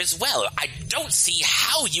conjecture as well. I don't see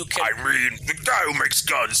how you can... I mean, the guy who makes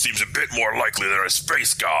guns seems a bit more likely than a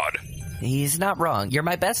space god. He's not wrong. You're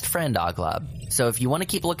my best friend, Oglob. So if you want to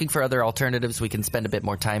keep looking for other alternatives, we can spend a bit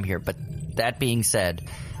more time here. But that being said,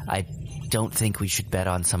 I don't think we should bet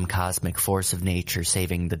on some cosmic force of nature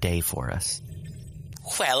saving the day for us.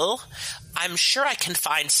 Well, I'm sure I can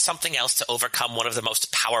find something else to overcome one of the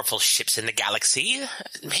most powerful ships in the galaxy.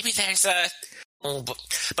 Maybe there's a... Oh,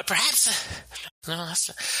 but perhaps...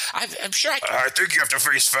 I'm sure I think you have to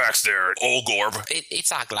face facts there, Oglob.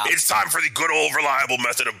 It's Oglob. It's time for the good old reliable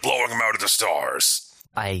method of blowing them out of the stars.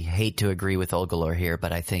 I hate to agree with Oglob here,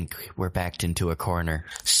 but I think we're backed into a corner.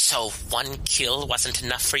 So one kill wasn't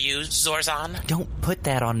enough for you, Zorzon? Don't put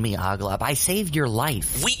that on me, Oglob. I saved your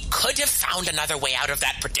life. We could have found another way out of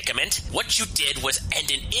that predicament. What you did was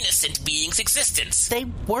end an innocent being's existence. They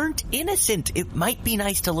weren't innocent. It might be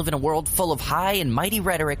nice to live in a world full of high and mighty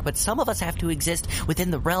rhetoric, but some of us have to exist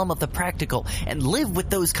within the realm of the practical and live with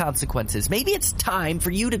those consequences. Maybe it's time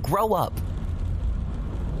for you to grow up.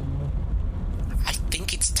 I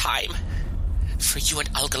think it's time for you and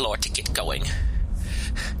Oglob to get going.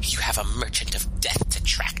 You have a merchant of death to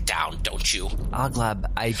track down, don't you? Oglob,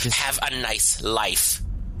 I just... Have a nice life,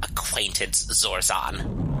 acquaintance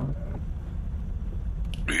Zorzon.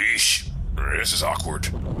 Eesh, this is awkward.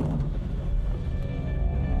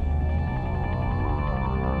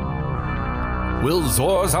 Will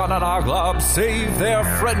Zorzon and Oglob save their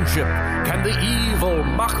friendship? Can the evil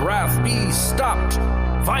Mockrath be stopped?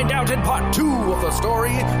 Find out in part 2 of the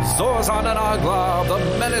story, Zorzon and Oglob,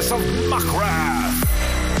 the Menace of Mockrath.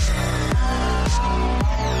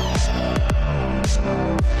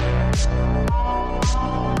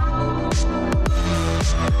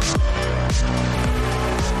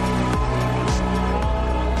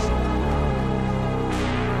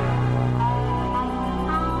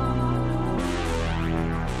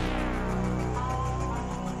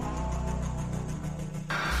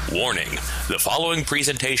 Warning, the following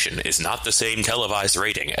presentation is not the same televised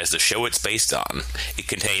rating as the show it's based on. It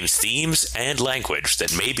contains themes and language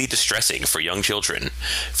that may be distressing for young children.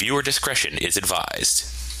 Viewer discretion is advised.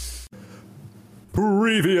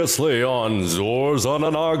 Previously on Zorzon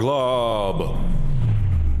and Oglob.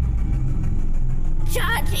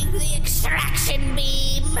 Charging the extraction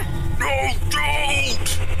beam. No, don't!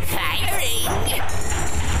 Firing.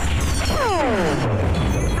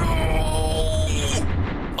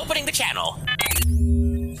 Opening the channel.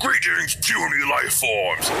 Greetings, puny life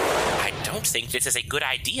forms. I don't think this is a good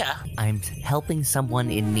idea. I'm helping someone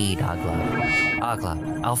in need, Oglob.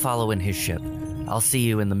 Oglob, I'll follow in his ship. I'll see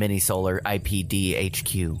you in the Mini-Solar IPD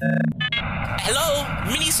HQ. Hello,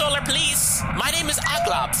 Mini-Solar Police. My name is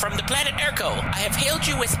Oglob from the planet Erko. I have hailed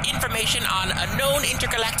you with information on a known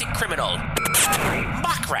intergalactic criminal.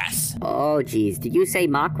 Mockrath. Oh, geez. Did you say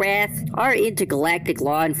Mockrath? Our intergalactic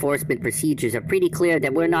law enforcement procedures are pretty clear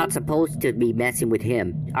that we're not supposed to be messing with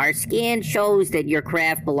him. Our scan shows that your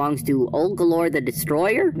craft belongs to Oglob the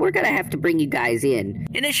Destroyer. We're gonna have to bring you guys in.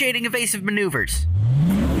 Initiating evasive maneuvers.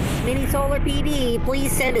 Mini-Solar PD,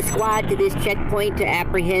 please send a squad to this checkpoint to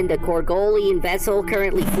apprehend a Korgolian vessel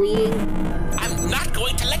currently fleeing. I'm not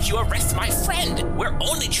going to let you arrest my friend. We're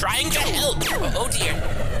only trying to help. Oh dear.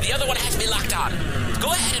 The other one has me locked on.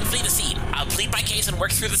 Go ahead and flee the scene. I'll plead my case and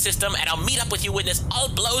work through the system, and I'll meet up with you when this all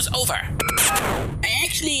blows over.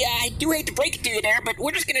 Actually, I do hate to break it to you there, but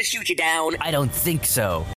we're just gonna shoot you down. I don't think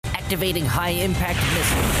so. Activating high-impact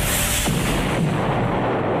missile.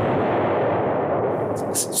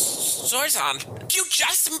 Zorzon, you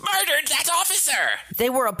just murdered that officer! They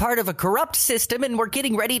were a part of a corrupt system and were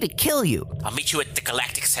getting ready to kill you. I'll meet you at the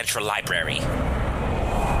Galactic Central Library.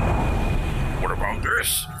 What about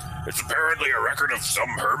this? It's apparently a record of some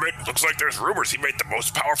hermit. Looks like there's rumors he made the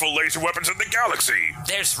most powerful laser weapons in the galaxy.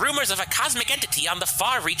 There's rumors of a cosmic entity on the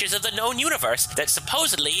far reaches of the known universe that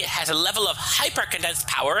supposedly has a level of hyper-condensed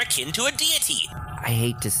power akin to a deity. I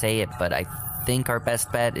hate to say it, but I think our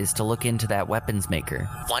best bet is to look into that weapons maker.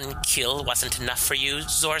 One kill wasn't enough for you,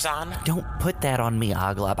 Zorzon? Don't put that on me,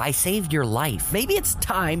 Oglob. I saved your life. Maybe it's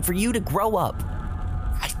time for you to grow up.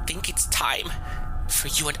 I think it's time for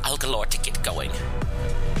you and Oglob to get going.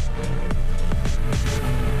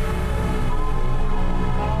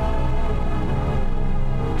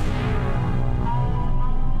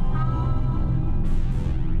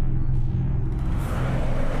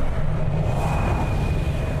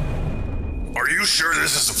 Are you sure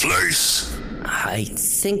this is the place? I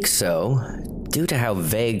think so. Due to how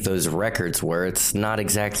vague those records were, it's not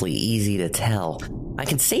exactly easy to tell. I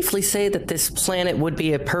can safely say that this planet would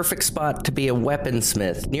be a perfect spot to be a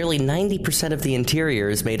weaponsmith. Nearly 90% of the interior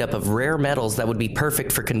is made up of rare metals that would be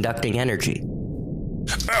perfect for conducting energy.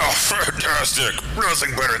 Oh, fantastic!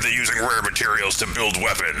 Nothing better than using rare materials to build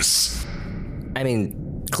weapons. I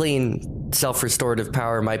mean, clean, self-restorative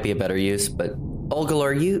power might be a better use, but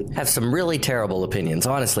Oglob, you have some really terrible opinions.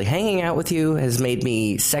 Honestly, hanging out with you has made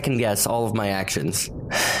me second-guess all of my actions.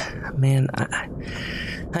 Man,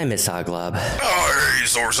 I miss Oglob. Oh, hey,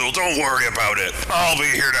 Zorzon, don't worry about it. I'll be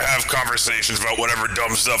here to have conversations about whatever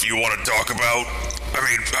dumb stuff you want to talk about. I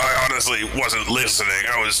mean, I honestly wasn't listening.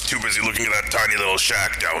 I was too busy looking at that tiny little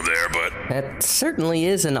shack down there, but... That certainly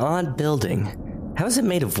is an odd building. How is it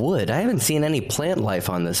made of wood? I haven't seen any plant life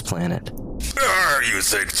on this planet. You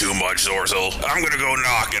think too much, Zorzon. I'm gonna go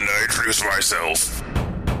knock and introduce myself.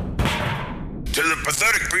 To the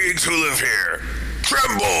pathetic beings who live here,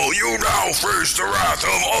 tremble, you now face the wrath of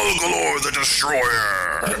Oglob the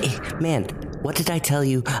Destroyer. Hey, man, what did I tell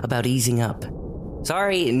you about easing up?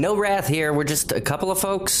 Sorry, no wrath here. We're just a couple of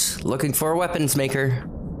folks looking for a weapons maker.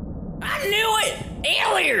 I knew it!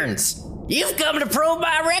 Aliens! You've come to probe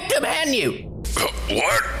my rectum, hadn't you?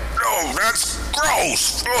 What? No, that's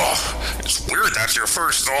gross! Ugh, it's weird that's your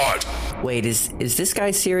first thought. Wait, is this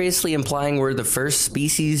guy seriously implying we're the first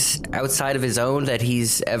species outside of his own that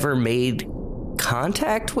he's ever made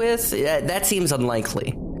contact with? That seems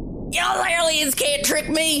unlikely. Y'all aliens can't trick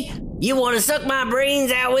me! You want to suck my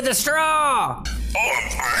brains out with a straw! Oh,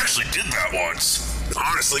 I actually did that once.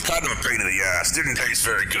 Honestly, kind of a pain in the ass. Didn't taste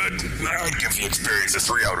very good. I'd give the experience a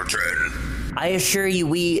 3 out of 10. I assure you,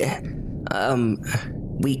 we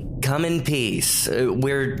come in peace.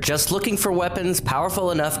 We're just looking for weapons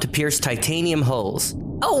powerful enough to pierce titanium hulls.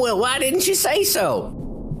 Oh, well, why didn't you say so?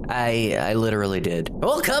 I literally did.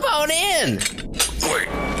 Well, come on in! Wait,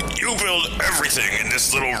 you build everything in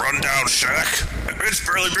this little rundown shack? It's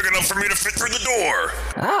barely big enough for me to fit through the door.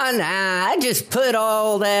 Ah, nah, I just put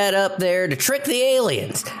all that up there to trick the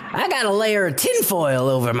aliens. I got a layer of tinfoil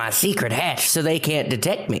over my secret hatch so they can't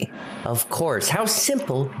detect me. Of course, how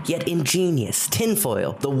simple yet ingenious.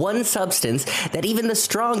 Tinfoil, the one substance that even the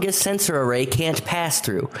strongest sensor array can't pass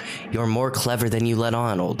through. You're more clever than you let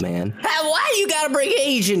on, old man. Why you gotta bring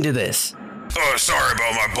age into this? Oh, sorry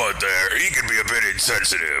about my bud there. He can be a bit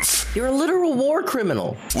insensitive. You're a literal war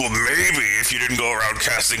criminal. Well, maybe if you didn't go around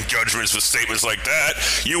casting judgments with statements like that,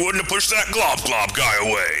 you wouldn't have pushed that glob guy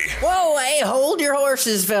away. Whoa, hey, hold your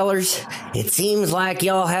horses, fellers. It seems like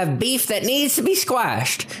y'all have beef that needs to be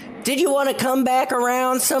squashed. Did you want to come back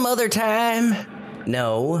around some other time?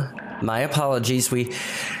 No, my apologies. We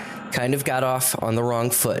kind of got off on the wrong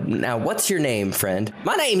foot. Now, what's your name, friend?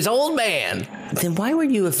 My name's Old Man. Then why were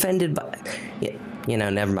you offended by...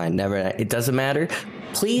 never mind. It doesn't matter.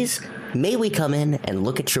 Please, may we come in and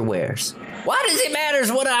look at your wares? Why does it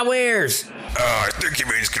matter what I wears? I think he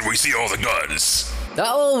means, can we see all the guns?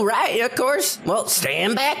 Oh, right, of course. Well,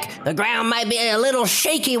 stand back. The ground might be a little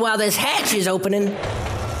shaky while this hatch is opening.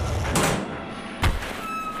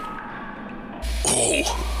 Oh,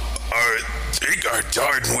 I think I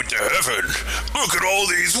died and went to heaven. Look at all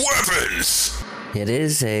these weapons. It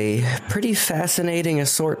is a pretty fascinating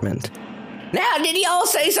assortment. Now, did y'all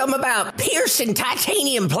say something about piercing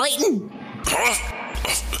titanium plating? Huh?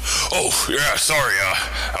 Oh, yeah, sorry.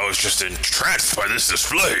 I was just entranced by this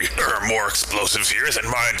display. There are more explosives here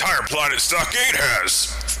than my entire planet stockade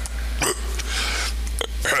has.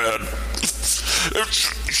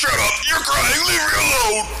 Shut up! You're crying! Leave me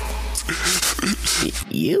alone!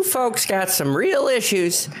 You folks got some real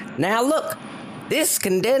issues. Now look, this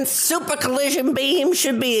condensed super collision beam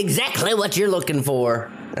should be exactly what you're looking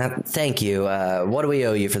for. Thank you. What do we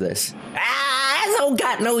owe you for this? I don't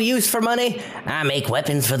got no use for money. I make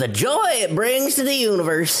weapons for the joy it brings to the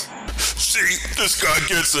universe. See, this guy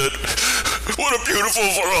gets it. What a beautiful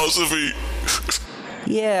philosophy.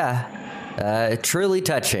 Yeah, truly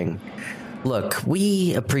touching. Look,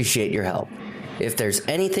 we appreciate your help. If there's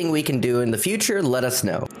anything we can do in the future, let us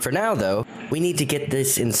know. For now, though, we need to get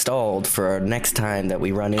this installed for our next time that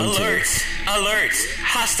we run into... Alert! Alert!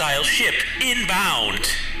 Hostile ship inbound!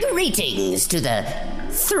 Greetings to the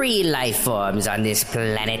 3 life forms on this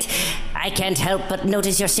planet. I can't help but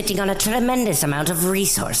notice you're sitting on a tremendous amount of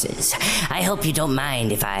resources. I hope you don't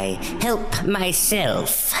mind if I help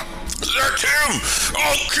myself. That's him!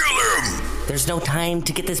 I'll kill him! There's no time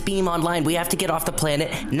to get this beam online. We have to get off the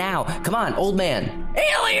planet now. Come on, old man.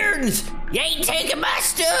 Aliens! You ain't taking my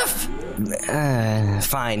stuff!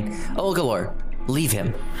 Fine. Oglob, leave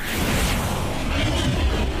him.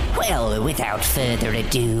 Well, without further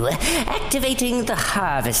ado, activating the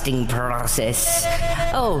harvesting process.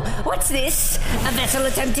 Oh, what's this? A vessel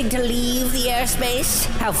attempting to leave the airspace?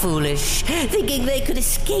 How foolish. Thinking they could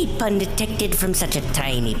escape undetected from such a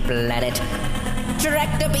tiny planet.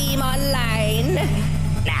 Tractor beam online.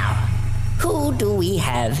 Now, who do we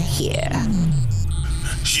have here?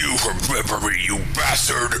 You remember me, you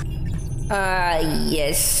bastard!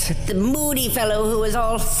 Yes. The moody fellow who was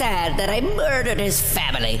all sad that I murdered his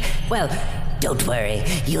family. Well, don't worry.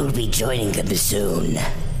 You'll be joining them soon.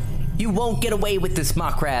 You won't get away with this,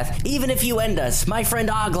 Mockrath. Even if you end us, my friend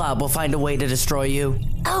Oglob will find a way to destroy you.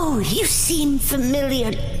 Oh, you seem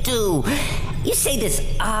familiar, too. You say this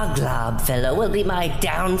Oglob fellow will be my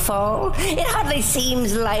downfall? It hardly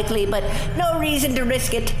seems likely, but no reason to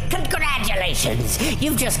risk it. Congratulations!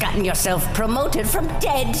 You've just gotten yourself promoted from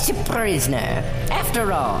dead to prisoner.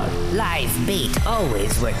 After all, live bait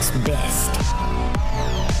always works best.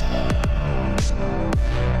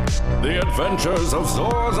 The Adventures of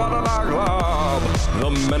Zorzon and Oglob,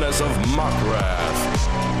 the Menace of Mockrath.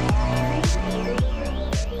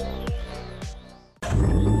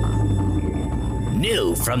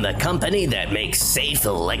 New from the company that makes safe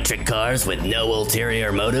electric cars with no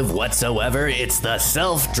ulterior motive whatsoever, it's the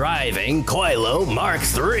self-driving Coilo Mark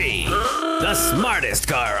III. The smartest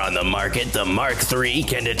car on the market, the Mark III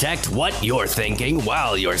can detect what you're thinking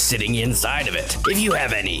while you're sitting inside of it. If you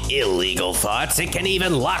have any illegal thoughts, it can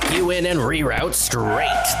even lock you in and reroute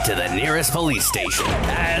straight to the nearest police station.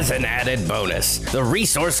 As an added bonus, the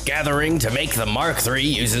resource gathering to make the Mark III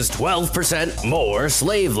uses 12% more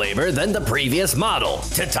slave labor than the previous model.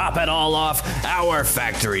 To top it all off, our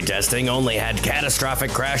factory testing only had catastrophic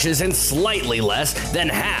crashes in slightly less than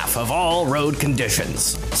half of all road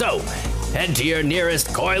conditions. So, head to your nearest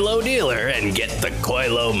Coilo dealer and get the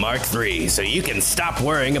Coilo Mark III so you can stop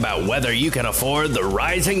worrying about whether you can afford the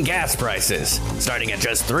rising gas prices. Starting at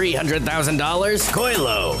just $300,000,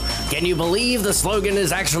 Coilo. Can you believe the slogan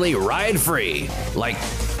is actually ride free? Like,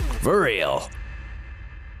 for real.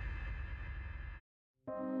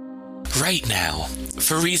 Right now,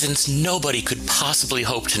 for reasons nobody could possibly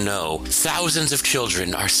hope to know, thousands of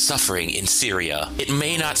children are suffering in Syria. It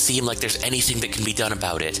may not seem like there's anything that can be done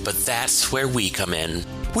about it, but that's where we come in.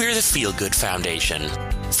 We're the Feel Good Foundation.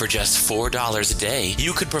 For just $4 a day,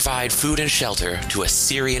 you could provide food and shelter to a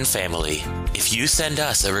Syrian family. If you send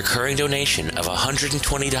us a recurring donation of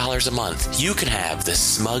 $120 a month, you can have the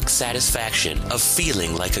smug satisfaction of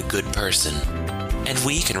feeling like a good person. And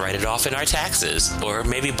we can write it off in our taxes, or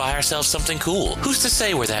maybe buy ourselves something cool. Who's to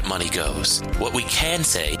say where that money goes? What we can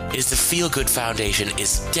say is the Feel Good Foundation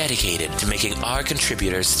is dedicated to making our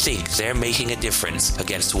contributors think they're making a difference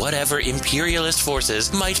against whatever imperialist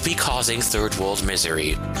forces might be causing third world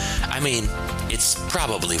misery. I mean, it's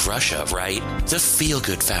probably Russia, right? The Feel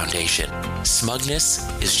Good Foundation. Smugness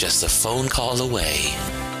is just a phone call away.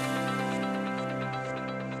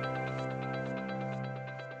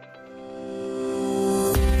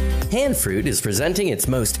 Handfruit is presenting its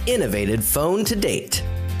most innovative phone to date.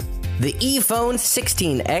 The ePhone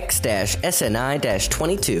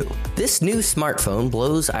 16X-SNI-22. This new smartphone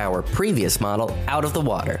blows our previous model out of the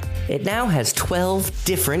water. It now has 12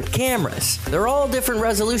 different cameras. They're all different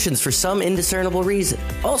resolutions for some indiscernible reason.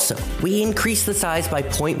 Also, we increased the size by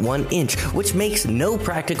 0.1 inch, which makes no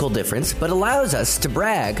practical difference, but allows us to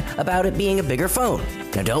brag about it being a bigger phone.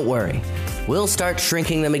 Now don't worry. We'll start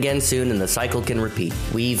shrinking them again soon and the cycle can repeat.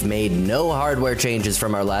 We've made no hardware changes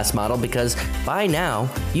from our last model because by now,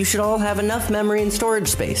 you should all have enough memory and storage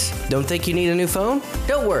space. Don't think you need a new phone?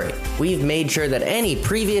 Don't worry. We've made sure that any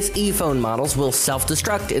previous ePhone models will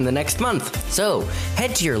self-destruct in the next month. So,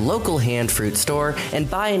 head to your local Handfruit store and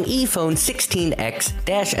buy an ePhone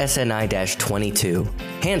 16X-SNI-22.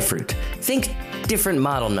 Handfruit. Think different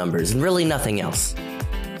model numbers and really nothing else.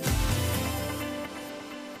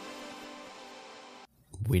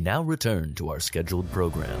 We now return to our scheduled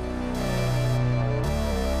program.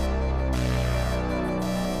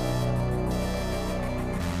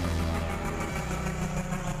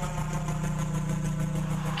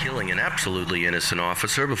 Killing an absolutely innocent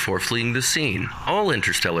officer before fleeing the scene. All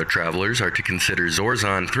interstellar travelers are to consider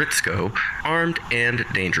Zorzon Thritsko armed and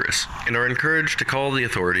dangerous, and are encouraged to call the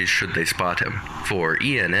authorities should they spot him. For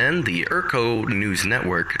ENN, the Urko News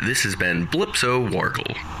Network, this has been Blipso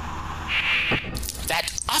Wargle.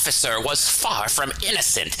 That officer was far from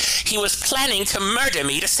innocent. He was planning to murder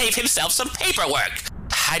me to save himself some paperwork.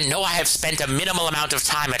 I know I have spent a minimal amount of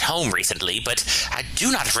time at home recently, but I do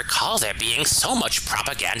not recall there being so much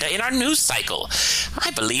propaganda in our news cycle.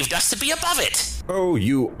 I believed us to be above it. Oh,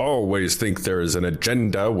 you always think there is an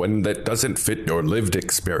agenda when that doesn't fit your lived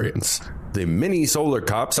experience. The mini solar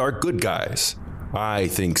cops are good guys. I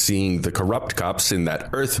think seeing the corrupt cops in that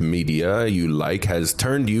Earth media you like has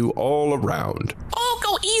turned you all around. Oh,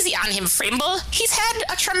 go easy on him, Frimble. He's had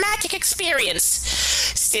a traumatic experience.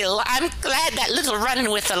 Still, I'm glad that little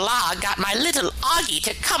run-in with the law got my little Augie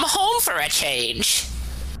to come home for a change.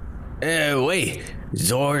 Wait,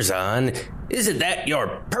 Zorzon, isn't that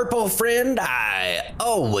your purple friend? I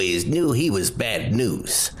always knew he was bad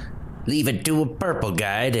news. Leave it to a purple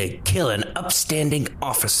guy to kill an upstanding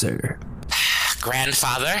officer.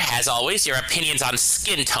 Grandfather, as always, your opinions on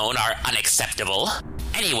skin tone are unacceptable.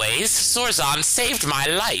 Anyways, Zorzon saved my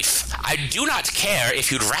life. I do not care if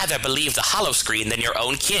you'd rather believe the holoscreen than your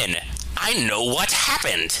own kin. I know what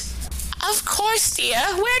happened. Of course, dear.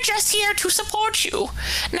 We're just here to support you.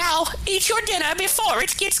 Now, eat your dinner before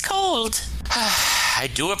it gets cold. I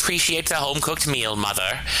do appreciate the home-cooked meal,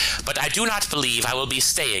 Mother, but I do not believe I will be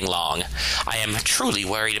staying long. I am truly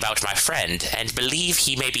worried about my friend, and believe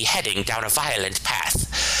he may be heading down a violent path.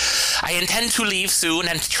 I intend to leave soon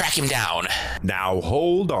and track him down. Now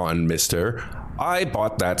hold on, mister. I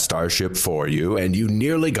bought that starship for you, and you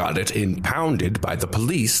nearly got it impounded by the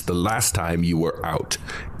police the last time you were out.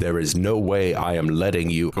 There is no way I am letting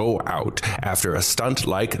you go out after a stunt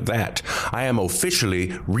like that. I am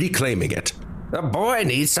officially reclaiming it. The boy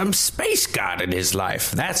needs some space god in his life.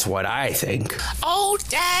 That's what I think. Oh,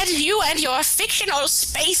 Dad, you and your fictional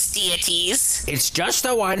space deities. It's just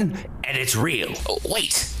the one, and it's real. Oh,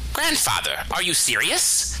 wait. Grandfather, are you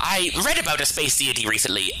serious? I read about a space deity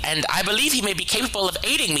recently, and I believe he may be capable of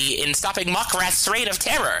aiding me in stopping Mokrath's reign of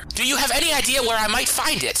terror. Do you have any idea where I might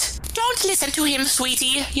find it? Don't listen to him,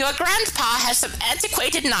 sweetie. Your grandpa has some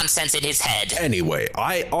antiquated nonsense in his head. Anyway,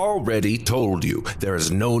 I already told you there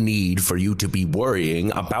is no need for you to be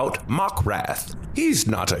worrying about Mokrath. He's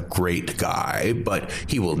not a great guy, but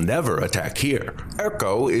he will never attack here.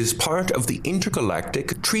 Urko is part of the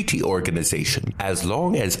Intergalactic Treaty Organization. As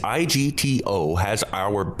long as IGTO has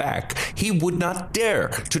our back, he would not dare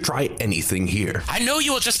to try anything here. I know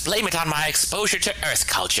you will just blame it on my exposure to Earth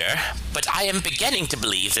culture, but I am beginning to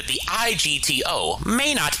believe that the IGTO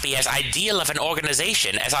may not be as ideal of an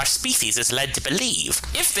organization as our species is led to believe.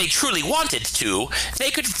 If they truly wanted to, they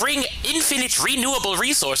could bring infinite renewable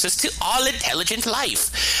resources to all intelligent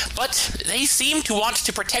life. But they seem to want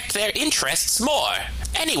to protect their interests more.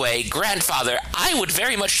 Anyway, Grandfather, I would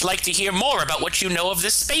very much like to hear more about what you know of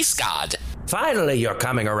this space god. Finally, you're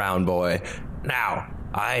coming around, boy. Now,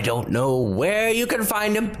 I don't know where you can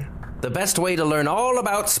find him. The best way to learn all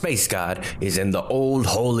about Space God is in the old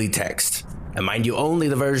holy text. And mind you, only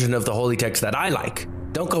the version of the holy text that I like.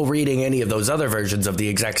 Don't go reading any of those other versions of the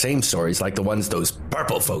exact same stories like the ones those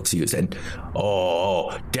purple folks use. And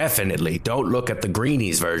definitely don't look at the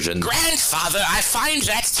greenies version. Grandfather, I find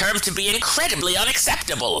that term to be incredibly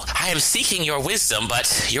unacceptable. I am seeking your wisdom,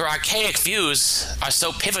 but your archaic views are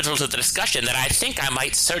so pivotal to the discussion that I think I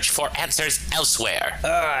might search for answers elsewhere.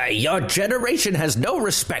 Your generation has no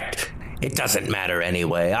respect. It doesn't matter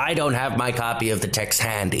anyway. I don't have my copy of the text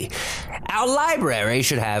handy. Our library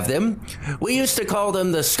should have them. We used to call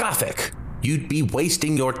them the Skoffic. You'd be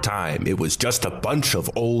wasting your time. It was just a bunch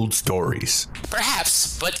of old stories.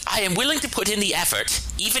 Perhaps, but I am willing to put in the effort,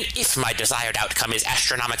 even if my desired outcome is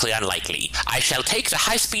astronomically unlikely. I shall take the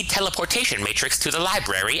high-speed teleportation matrix to the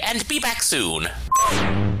library and be back soon.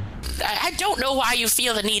 I don't know why you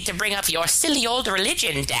feel the need to bring up your silly old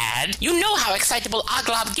religion, Dad. You know how excitable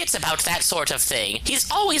Oglob gets about that sort of thing. He's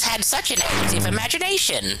always had such an active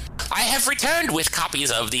imagination. I have returned with copies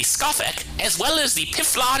of the Skoffic, as well as the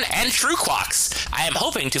Pifflon and Truquox. I am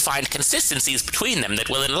hoping to find consistencies between them that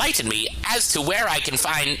will enlighten me as to where I can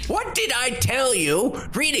find... What did I tell you?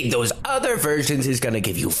 Reading those other versions is going to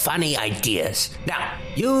give you funny ideas. Now,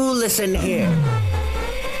 you listen here.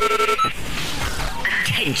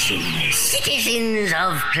 Attention, citizens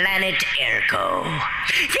of planet Erko.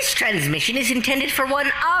 This transmission is intended for one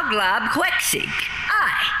Oglob Quexig.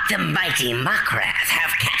 I, the mighty Makrath,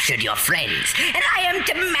 have captured your friends, and I am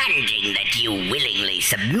demanding that you willingly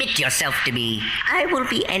submit yourself to me. I will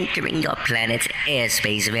be entering your planet's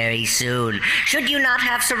airspace very soon. Should you not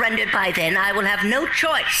have surrendered by then, I will have no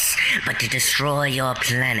choice but to destroy your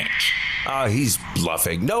planet. He's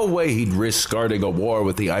bluffing. No way he'd risk starting a war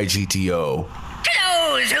with the IGTO. To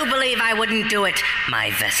those who believe I wouldn't do it, my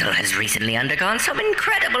vessel has recently undergone some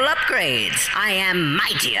incredible upgrades. I am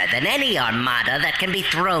mightier than any armada that can be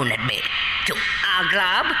thrown at me. To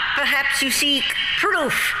Oglob, perhaps you seek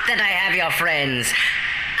proof that I have your friends.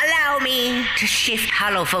 Allow me to shift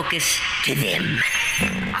holofocus to them.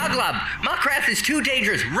 Oglob, Makrath is too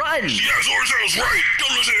dangerous. Run! Yeah, Zorzon's right.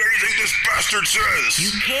 Don't listen to anything this bastard says.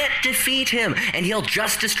 You can't defeat him, and he'll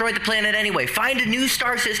just destroy the planet anyway. Find a new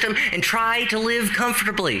star system and try to live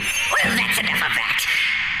comfortably. Well, that's enough of that.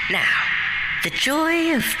 Now, the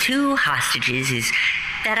joy of two hostages is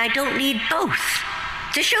that I don't need both.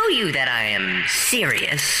 To show you that I am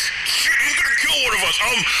serious. Shit, he's gonna kill one of us.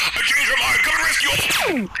 I changed my mind. Come and rescue us.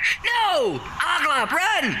 No! Oglob,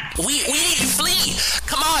 run! We need to flee.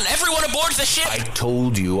 Come on, everyone aboard the ship. I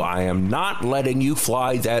told you I am not letting you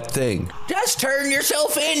fly that thing. Just turn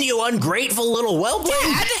yourself in, you ungrateful little whelpling.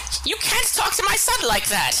 Dad, you can't talk to my son like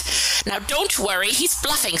that. Now, don't worry. He's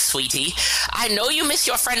bluffing, sweetie. I know you miss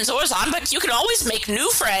your friend Zorzon, but you can always make new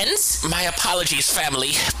friends. My apologies,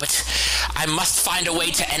 family, but I must find a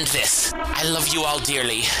way to end this. I love you all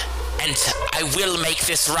dearly, and I will make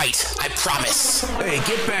this right. I promise. Hey,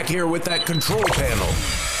 get back here with that control panel.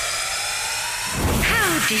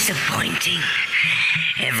 How disappointing.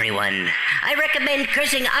 Everyone, I recommend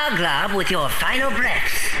cursing Oglob with your final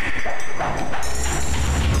breaths.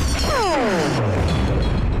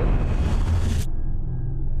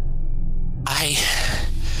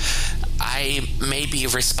 I may be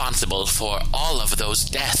responsible for all of those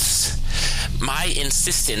deaths. My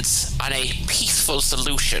insistence on a peaceful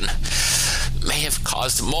solution may have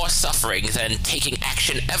caused more suffering than taking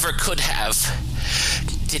action ever could have.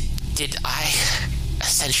 Did I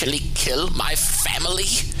essentially kill my family?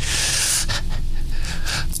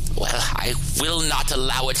 Well, I will not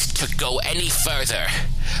allow it to go any further.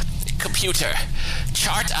 Computer,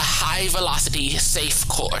 chart a high-velocity, safe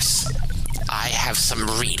course. I have some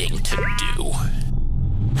reading to do.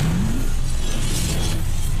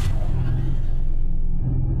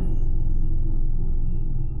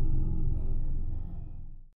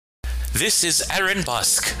 This is Aaron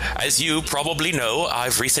Busk. As you probably know,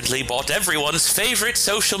 I've recently bought everyone's favorite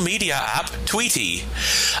social media app, Tweety.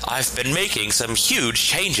 I've been making some huge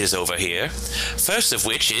changes over here. First of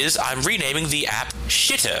which is I'm renaming the app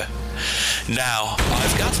Shitter. Now,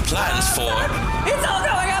 I've got plans for... It's all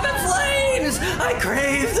going up in flames! I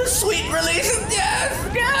crave the sweet release of death!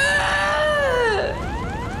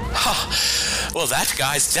 Well, that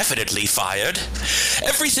guy's definitely fired.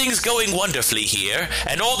 Everything's going wonderfully here,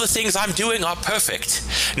 and all the things I'm doing are perfect.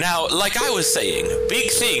 Now, like I was saying,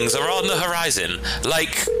 big things are on the horizon.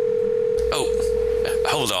 Like... Oh,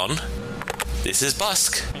 hold on. This is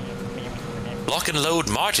Busk. Lock and load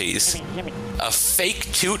Marty's. A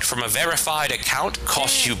fake toot from a verified account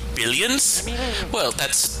costs you billions? Well,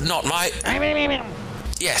 that's not my...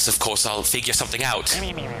 Yes, of course, I'll figure something out.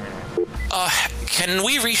 Can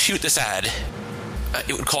we reshoot this ad?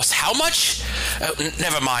 It would cost how much?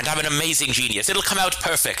 Never mind, I'm an amazing genius. It'll come out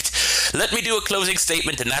perfect. Let me do a closing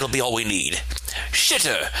statement and that'll be all we need.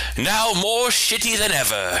 Shitter, now more shitty than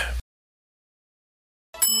ever.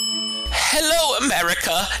 Hello,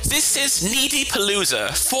 America. This is Needy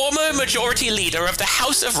Palooza, former majority leader of the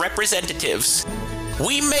House of Representatives.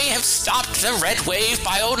 We may have stopped the red wave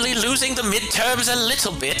by only losing the midterms a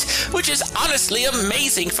little bit, which is honestly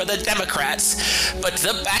amazing for the Democrats. But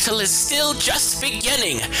the battle is still just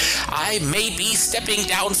beginning. I may be stepping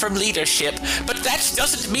down from leadership, but that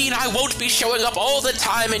doesn't mean I won't be showing up all the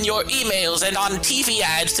time in your emails and on TV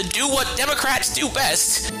ads to do what Democrats do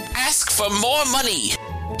best. Ask for more money.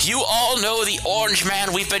 You all know the orange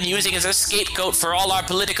man we've been using as a scapegoat for all our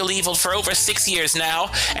political evil for over 6 years now,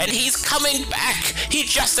 and he's coming back. He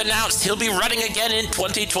just announced he'll be running again in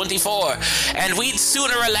 2024, and we'd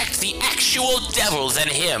sooner elect the actual devil than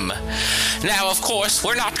him. Now, of course,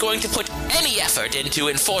 we're not going to put any effort into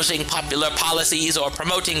enforcing popular policies or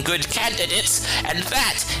promoting good candidates, and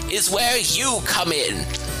that is where you come in.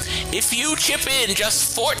 If you chip in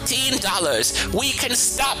just $14, we can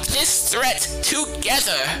stop this threat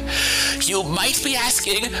together. You might be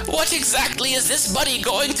asking, what exactly is this money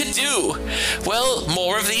going to do? Well,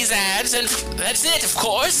 more of these ads, and that's it, of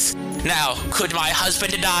course. Now, could my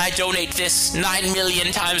husband and I donate this 9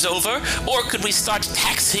 million times over? Or could we start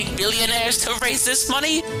taxing billionaires to raise this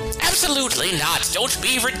money? Absolutely not. Don't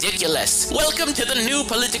be ridiculous. Welcome to the new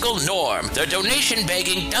political norm. The donation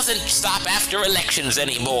begging doesn't stop after elections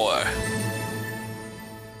anymore.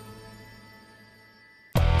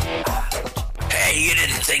 Hey, you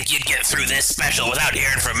didn't think you'd get through this special without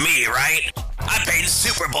hearing from me, right? I paid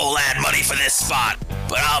Super Bowl ad money for this spot,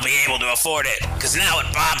 but I'll be able to afford it, because now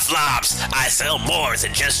at Bob Flops, I sell more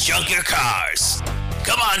than just junker cars.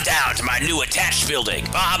 Come on down to my new attached building,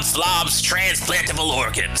 Bob Flops Transplantable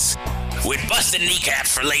Organs. With busted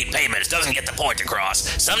kneecaps for late payments doesn't get the point across.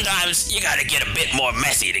 Sometimes you gotta get a bit more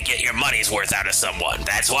messy to get your money's worth out of someone.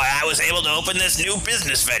 That's why I was able to open this new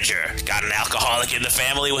business venture. Got an alcoholic in the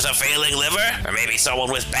family with a failing liver? Or maybe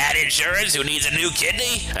someone with bad insurance who needs a new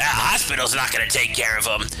kidney? A hospital's not gonna take care of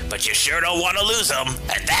them, but you sure don't want to lose them.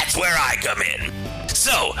 And that's where I come in.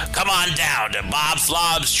 So, come on down to Bob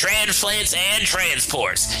Flob's Transplants and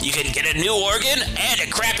Transports. You can get a new organ and a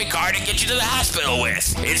crappy car to get you to the hospital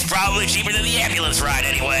with. It's probably cheaper than the ambulance ride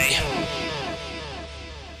anyway.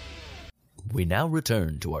 We now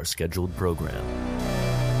return to our scheduled program.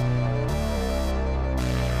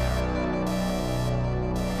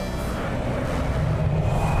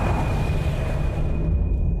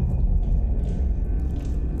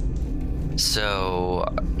 So,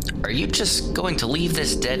 are you just going to leave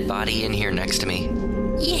this dead body in here next to me?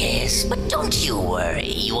 Yes, but don't you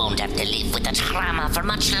worry. You won't have to live with the trauma for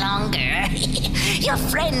much longer. Your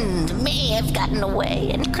friend may have gotten away,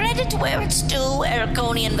 and credit where it's due,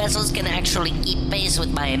 Araconian vessels can actually keep pace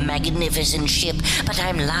with my magnificent ship, but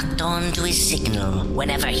I'm locked on to his signal.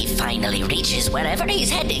 Whenever he finally reaches wherever he's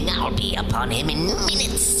heading, I'll be upon him in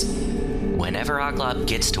minutes. Whenever Oglob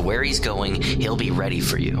gets to where he's going, he'll be ready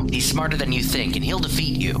for you. He's smarter than you think, and he'll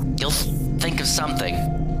defeat you. He'll think of something.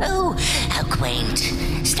 Oh, how quaint.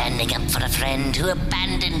 Standing up for a friend who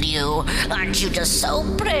abandoned you. Aren't you just so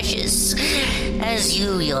precious? As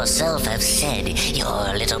you yourself have said,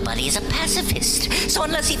 your little buddy is a pacifist. So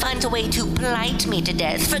unless he finds a way to blight me to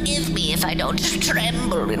death, forgive me if I don't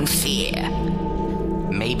tremble in fear.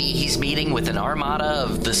 Maybe he's meeting with an armada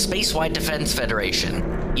of the Space-Wide Defense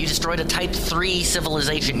Federation. You destroyed a Type 3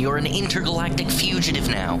 civilization. You're an intergalactic fugitive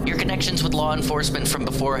now. Your connections with law enforcement from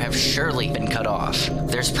before have surely been cut off.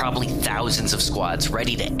 There's probably thousands of squads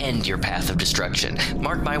ready to end your path of destruction.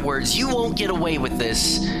 Mark my words, you won't get away with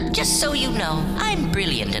this. Just so you know, I'm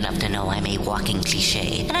brilliant enough to know I'm a walking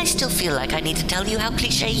cliché, and I still feel like I need to tell you how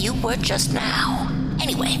cliché you were just now.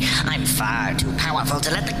 Anyway, I'm far too powerful to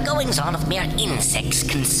let the goings-on of mere insects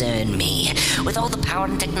concern me. With all the power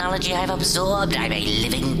and technology I've absorbed, I'm a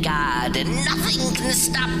living god, and nothing can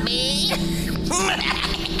stop me.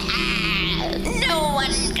 No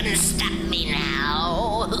one can stop me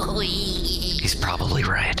now. He's probably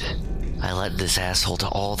right. I led this asshole to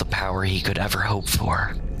all the power he could ever hope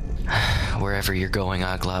for. Wherever you're going,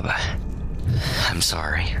 Oglob, I'm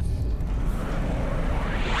sorry.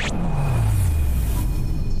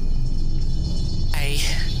 I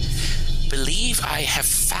believe I have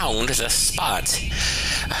found the spot.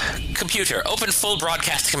 Computer, open full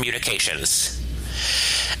broadcast communications.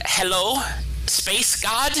 Hello, Space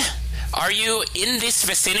God? Are you in this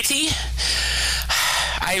vicinity?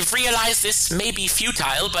 I realize this may be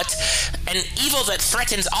futile, but an evil that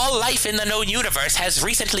threatens all life in the known universe has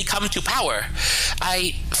recently come to power.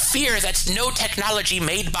 I fear that no technology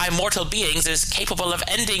made by mortal beings is capable of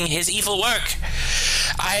ending his evil work.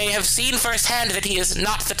 I have seen firsthand that he is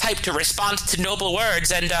not the type to respond to noble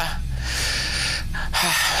words, and,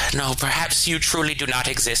 no, perhaps you truly do not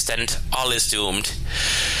exist, and all is doomed.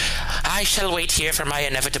 I shall wait here for my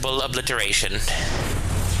inevitable obliteration.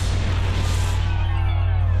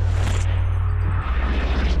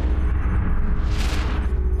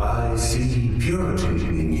 I see purity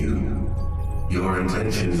in you. Your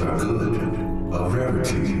intentions are good, a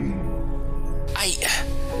rarity.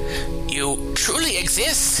 You truly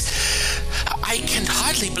exist. I can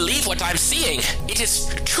hardly believe what I'm seeing. It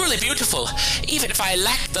is truly beautiful, even if I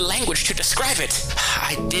lack the language to describe it.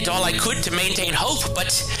 I did all I could to maintain hope, but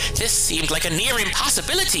this seemed like a near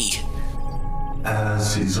impossibility.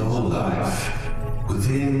 As is all life,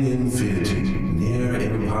 within infinity, near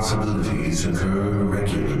impossibilities occur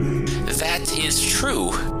regularly. That is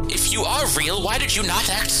true. If you are real, why did you not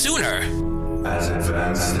act sooner? As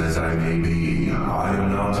advanced as I may be, I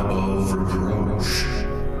am not above reproach.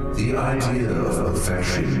 The idea of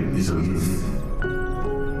perfection is a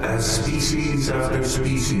myth. As species after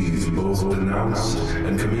species both denounced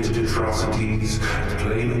and committed atrocities,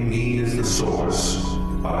 claiming me as the source,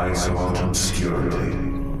 I sought obscurity.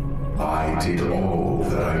 I did all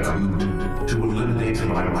that I could to eliminate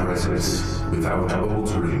my presence without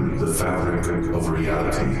altering the fabric of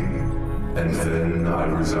reality. And then I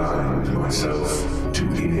resigned myself to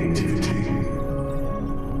inactivity.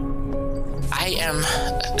 I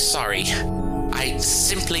am sorry. I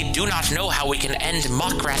simply do not know how we can end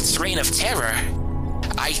Mokrath's reign of terror.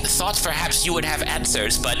 I thought perhaps you would have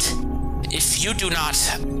answers, but if you do not,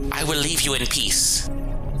 I will leave you in peace.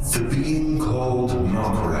 The being called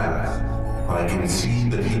Mokrath, I can see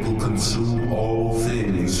that he will consume all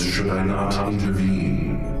things should I not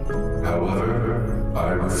intervene. However,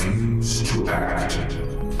 I refuse to act.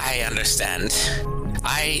 I understand.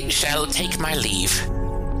 I shall take my leave.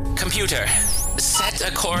 Computer, set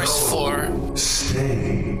a course for...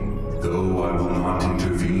 Stay. Though I will not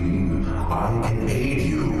intervene, I can aid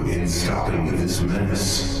you in stopping this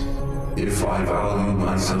menace. If I value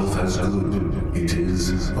myself as good, it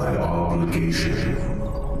is my obligation.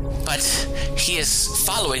 But he is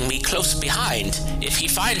following me close behind. If he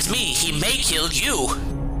finds me, he may kill you.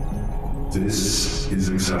 This is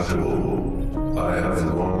acceptable. I have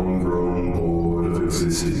long grown bored of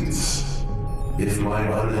existence. If my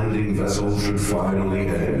unending vessel should finally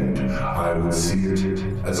end, I would see it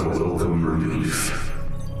as a welcome relief.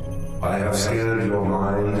 I have scanned your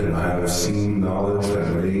mind and I have seen knowledge that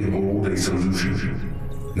may hold a solution.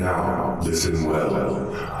 Now, listen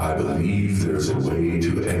well. I believe there's a way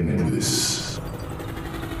to end this.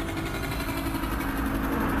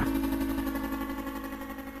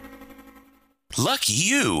 Lucky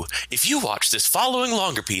you! If you watch this following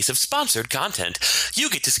longer piece of sponsored content, you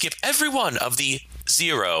get to skip every one of the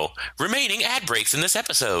 0 remaining ad breaks in this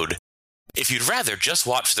episode. If you'd rather just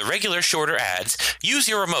watch the regular shorter ads, use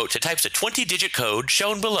your remote to type the 20-digit code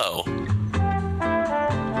shown below.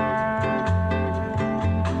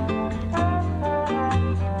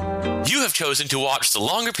 You have chosen to watch the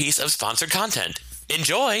longer piece of sponsored content.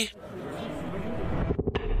 Enjoy!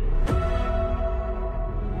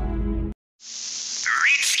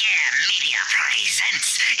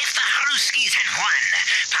 Presents If the Haruskis Had Won,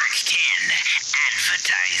 Part 10,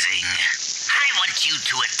 Advertising. I want you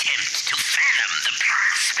to attempt to fathom the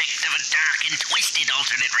prospect of a dark and twisted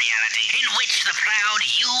alternate reality in which the proud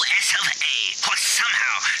US of A was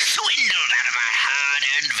somehow swindled out of our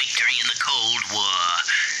hard-earned victory in the Cold War.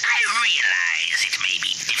 I realize it may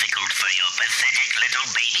be difficult for your pathetic little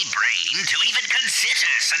baby brain to even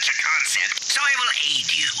consider such a concept, so I will aid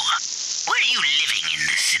you. Were you living in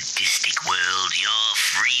this sadistic world, your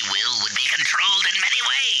free will would be controlled in many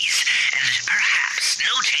ways, and perhaps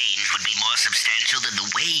no change would be more substantial than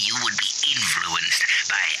the way you would be influenced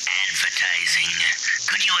by advertising.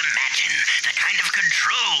 Could you imagine the kind of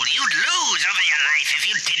control you'd lose over your life if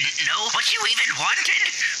you didn't know what you even wanted?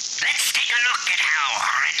 Let's take a look at how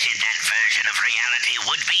wretched that version of reality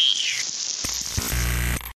would be.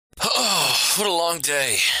 Oh, what a long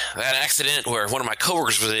day. That accident where one of my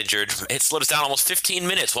coworkers was injured, it slowed us down almost 15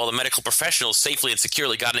 minutes while the medical professionals safely and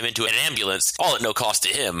securely got him into an ambulance, all at no cost to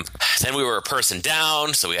him. Then we were a person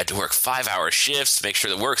down, so we had to work 5-hour shifts to make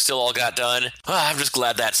sure the work still all got done. I'm just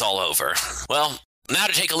glad that's all over. Well, now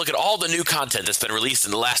to take a look at all the new content that's been released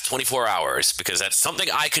in the last 24 hours, because that's something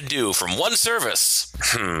I could do from one service.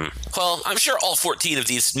 Well, I'm sure all 14 of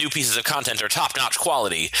these new pieces of content are top-notch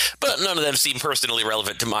quality, but none of them seem personally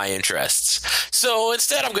relevant to my interests. So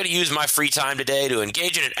instead, I'm going to use my free time today to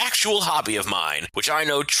engage in an actual hobby of mine, which I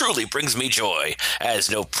know truly brings me joy, as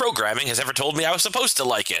no programming has ever told me I was supposed to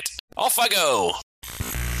like it. Off I go!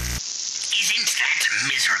 Isn't that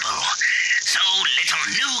miserable? So little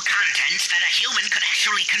new content that a human could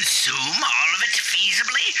actually consume, all of it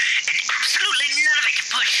feasibly, and absolutely none of it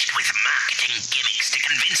pushed with marketing gimmicks to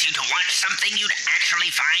convince you to watch something you'd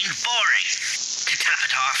actually find boring. To top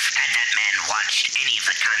it off, had that man watched any of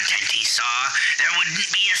the content he saw, there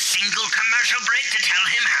wouldn't be a single commercial break to tell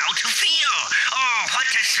him how to feel, or what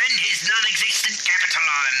to spend his non-existent capital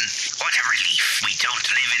on. What a relief we don't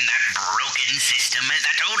live in that broken system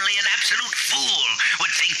that only an absolute fool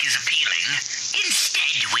would think is appealing.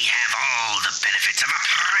 Instead, we have all the benefits of a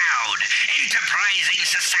proud, enterprising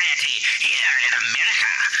society here in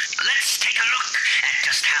America. Let's take a look at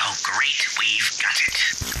just how great we've got it.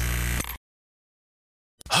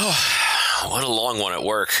 Oh, what a long one at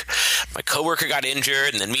work. My coworker got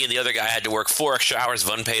injured, and then me and the other guy had to work 4 extra hours of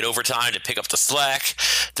unpaid overtime to pick up the slack.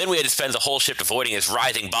 Then we had to spend the whole shift avoiding his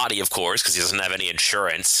writhing body, of course, because he doesn't have any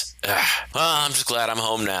insurance. Well, I'm just glad I'm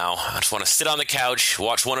home now. I just want to sit on the couch,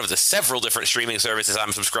 watch one of the several different streaming services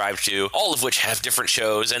I'm subscribed to, all of which have different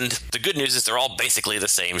shows, and the good news is they're all basically the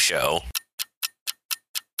same show.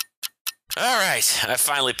 Alright, I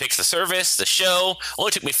finally picked the service, the show.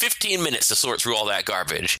 Only took me 15 minutes to sort through all that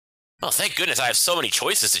garbage. Well, thank goodness I have so many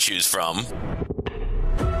choices to choose from.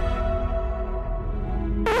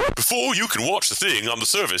 Before you can watch the thing on the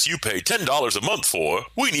service you pay $10 a month for,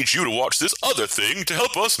 we need you to watch this other thing to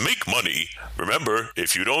help us make money. Remember,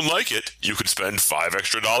 if you don't like it, you can spend $5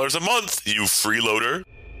 extra a month, you freeloader.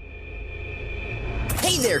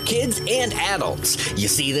 Hey there, kids and adults. You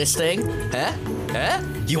see this thing? Huh?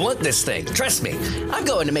 You want this thing? Trust me, I'm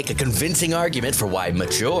going to make a convincing argument for why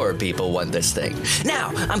mature people want this thing.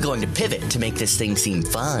 Now, I'm going to pivot to make this thing seem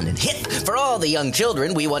fun and hip for all the young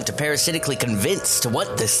children we want to parasitically convince to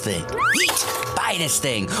want this thing. Eat! Buy this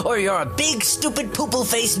thing, or you're a big, stupid,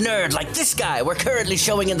 poople-faced nerd like this guy we're currently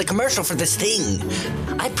showing in the commercial for this thing.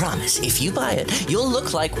 I promise, if you buy it, you'll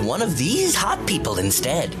look like one of these hot people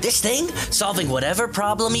instead. This thing, solving whatever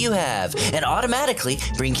problem you have, and automatically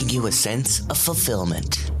bringing you a sense of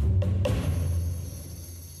fulfillment.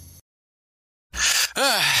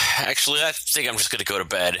 Actually, I think I'm just going to go to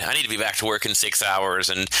bed. I need to be back to work in 6 hours,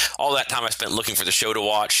 and all that time I spent looking for the show to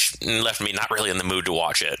watch left me not really in the mood to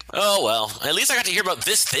watch it. Oh well, at least I got to hear about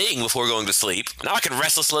this thing before going to sleep. Now I can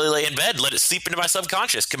restlessly lay in bed and let it seep into my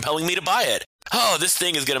subconscious, compelling me to buy it. Oh, this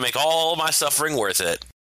thing is going to make all my suffering worth it.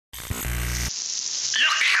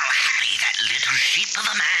 Look how happy that little sheep of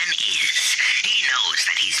a man is. He knows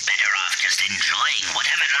that he's better off just enjoying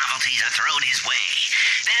whatever novelties are thrown his way.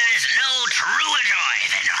 There is no truer joy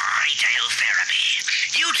than retail therapy.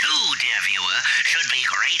 You too, dear viewer, should be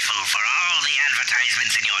grateful for all the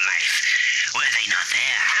advertisements in your life. Were they not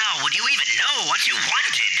there, how would you even know what you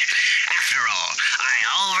wanted? After all, I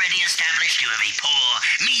already established you have a poor,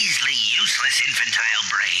 measly, useless infantile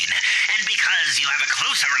brain. And because you have a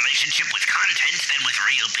closer relationship with content than with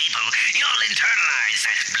real people, you'll internalize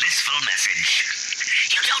that blissful message.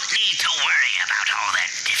 You don't need to worry about all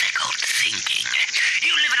that difficult thinking.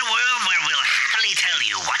 You live in a world where we'll happily tell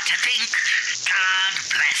you what to think. God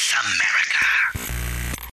bless America.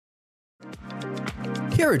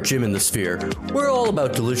 Here at Jim in the Sphere, we're all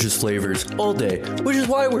about delicious flavors all day, which is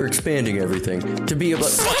why we're expanding everything to be about—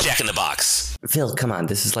 Fuck Jack in the Box. Phil, come on,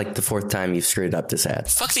 this is like the 4th time you've screwed up this ad.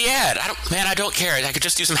 Fuck the ad. I don't care. I could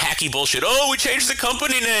just do some hacky bullshit. Oh, we changed the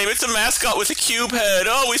company name. It's a mascot with a cube head.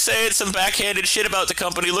 Oh, we say it's some backhanded shit about the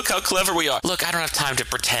company. Look how clever we are. Look, I don't have time to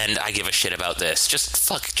pretend I give a shit about this. Just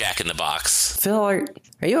fuck Jack in the Box. Phil, are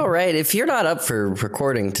you all right? If you're not up for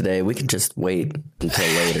recording today, we can just wait until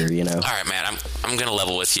later, you know? All right, man, I'm going to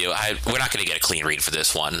level with you. We're not going to get a clean read for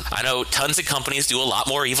this one. I know tons of companies do a lot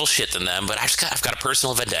more evil shit than them, but I've got a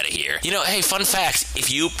personal vendetta here. You know, hey, fun fact,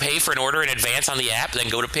 if you pay for an order in advance on the app, then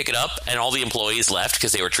go to pick it up, and all the employees left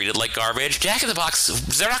because they were treated like garbage, Jack in the Box,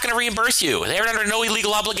 they're not going to reimburse you. They're under no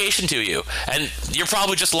illegal obligation to you. And you're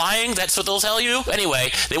probably just lying. That's what they'll tell you.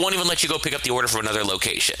 Anyway, they won't even let you go pick up the order from another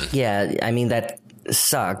location. Yeah, I mean, that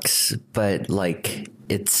sucks, but, like,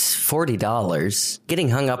 it's $40. Getting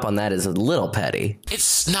hung up on that is a little petty.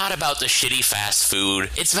 It's not about the shitty fast food.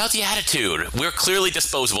 It's about the attitude. We're clearly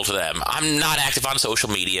disposable to them. I'm not active on social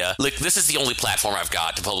media. Like, this is the only platform I've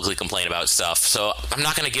got to publicly complain about stuff, so I'm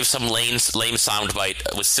not going to give some lame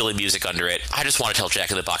soundbite with silly music under it. I just want to tell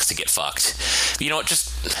Jack in the Box to get fucked. You know what?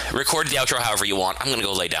 Just record the outro however you want. I'm going to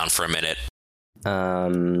go lay down for a minute.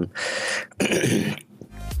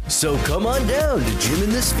 So come on down to Jim in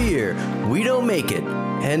the Sphere. We don't make it.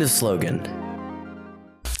 And a slogan.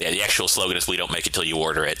 Yeah, the actual slogan is "We don't make it till you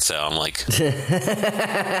order it." So I'm like,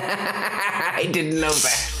 I didn't know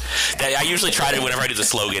that. I usually try to, whenever I do the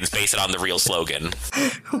slogans, base it on the real slogan.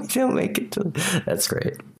 We don't make it till. That's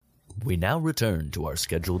great. We now return to our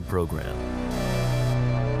scheduled program.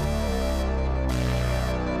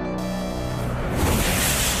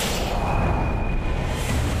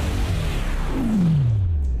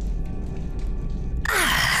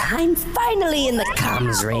 I'm finally in the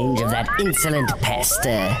comms range of that insolent pest.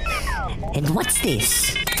 And what's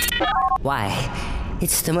this? Why,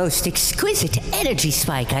 it's the most exquisite energy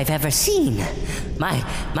spike I've ever seen. My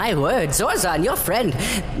word, Zorzon, your friend,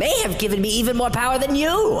 may have given me even more power than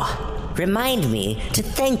you. Remind me to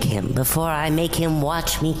thank him before I make him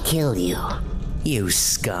watch me kill you. You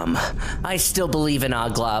scum. I still believe in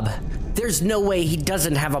Oglob. There's no way he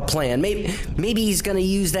doesn't have a plan. Maybe he's gonna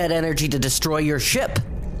use that energy to destroy your ship.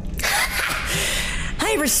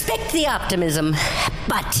 I respect the optimism,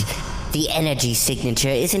 but the energy signature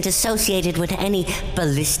isn't associated with any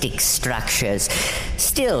ballistic structures.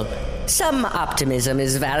 Still, some optimism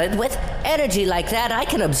is valid. With energy like that, I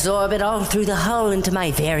can absorb it all through the hull into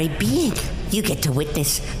my very being. You get to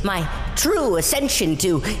witness my true ascension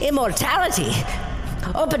to immortality.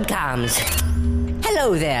 Open comms.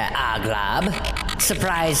 Hello there, Oglob.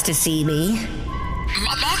 Surprised to see me?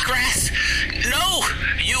 Mockrath! No!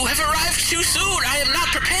 You have arrived too soon! I am not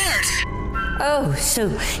prepared! Oh, so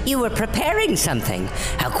you were preparing something.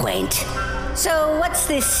 How quaint. So what's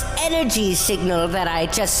this energy signal that I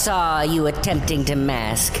just saw you attempting to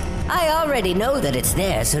mask? I already know that it's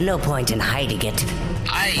there, so no point in hiding it.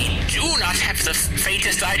 I do not have the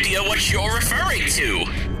faintest idea what you're referring to.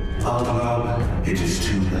 Oglob, it is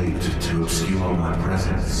too late to obscure my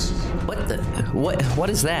presence. What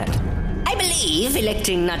is that? I believe,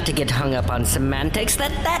 electing not to get hung up on semantics,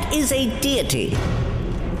 that is a deity.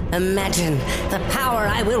 Imagine the power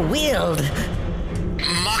I will wield.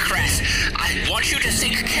 Mockrath, I want you to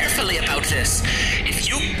think carefully about this. If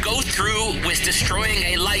you go through with destroying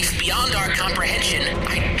a life beyond our comprehension,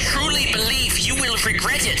 I truly believe you will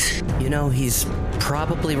regret it. You know, he's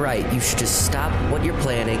probably right. You should just stop what you're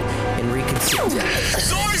planning and reconsider.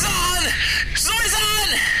 Zorzon!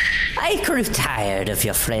 Zorzon! I grew tired of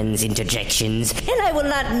your friend's interjections, and I will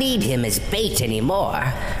not need him as bait anymore.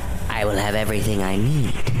 I will have everything I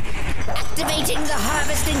need. Activating the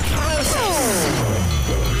harvesting process!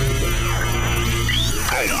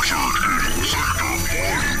 Power surge in Sector 1.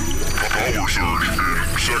 Power surge in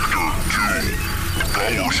Sector 2.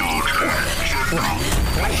 Power surge in Sector...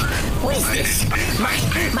 What is this?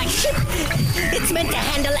 My ship? It's meant to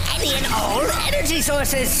handle any and all energy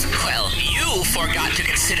sources. Well, you forgot to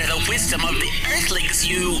consider the wisdom of the Earthlings,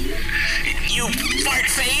 you fart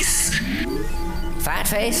face. Fat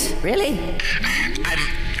face? Really?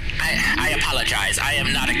 I apologize. I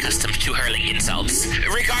am not accustomed to hurling insults.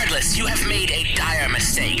 Regardless, you have made a dire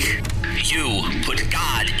mistake. You put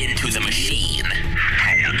God into the machine.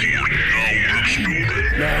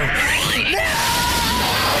 No.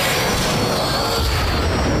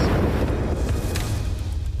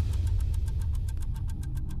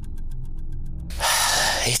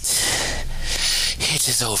 It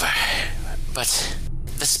is over. But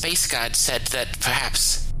the space god said that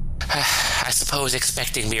perhaps... I suppose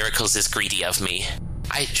expecting miracles is greedy of me.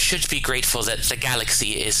 I should be grateful that the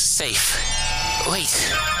galaxy is safe.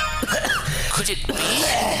 Wait. Could it be?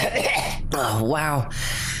 Oh, wow.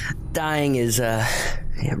 Dying is,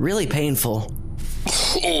 really painful.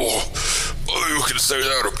 Oh, you can say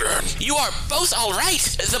that again. You are both all right.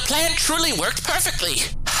 The plan truly worked perfectly.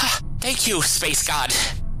 Thank you, space god.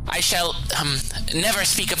 I shall, never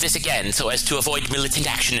speak of this again so as to avoid militant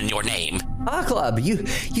action in your name. Oglob,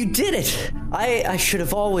 you did it. I should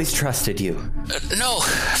have always trusted you. No,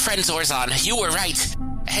 friend Zorzon, you were right.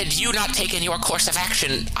 Had you not taken your course of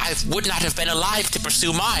action, I would not have been alive to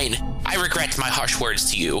pursue mine. I regret my harsh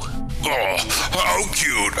words to you. Oh, how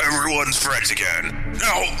cute. Everyone's friends again.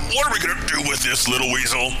 Now, what are we gonna do with this little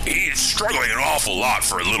weasel? He's struggling an awful lot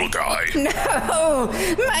for a little guy. No!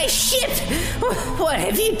 My ship! What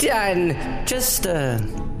have you done? Just,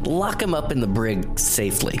 lock him up in the brig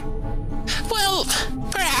safely. Well,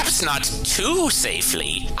 perhaps. perhaps not too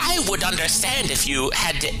safely. I would understand if you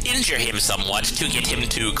had to injure him somewhat to get him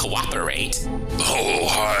to cooperate. Oh,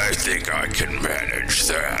 I think I can manage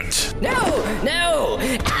that. No!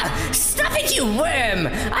 Stop it, you worm!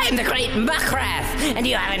 I am the great Muckrath, and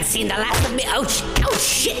you haven't seen the last of me. Ouch! Ouch!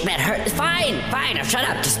 Shit, that hurt. Fine. Now shut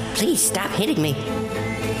up. Just please stop hitting me.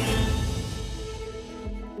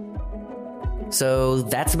 So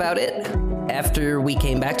that's about it. After we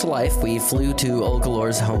came back to life, we flew to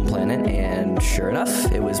Oglobor's home planet, and sure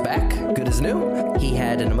enough, it was back, good as new. He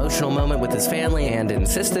had an emotional moment with his family and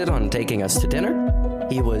insisted on taking us to dinner.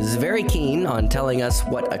 He was very keen on telling us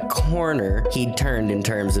what a corner he'd turned in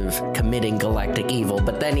terms of committing galactic evil,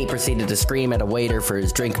 but then he proceeded to scream at a waiter for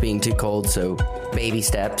his drink being too cold, so baby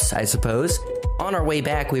steps, I suppose. On our way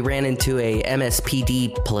back, we ran into a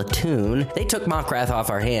MSPD platoon. They took Mockrath off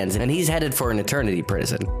our hands, and he's headed for an eternity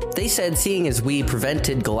prison. They said seeing as we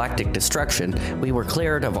prevented galactic destruction, we were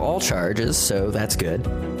cleared of all charges, so that's good.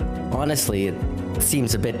 Honestly, it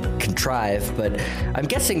seems a bit contrived, but I'm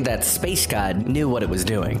guessing that Space God knew what it was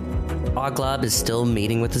doing. Oglob is still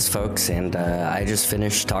meeting with his folks, and I just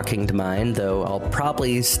finished talking to mine, though I'll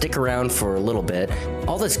probably stick around for a little bit.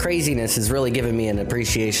 All this craziness has really given me an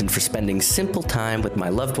appreciation for spending simple time with my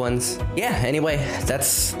loved ones. Yeah, anyway,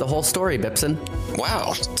 that's the whole story, Bipson.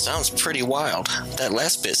 Wow, sounds pretty wild. That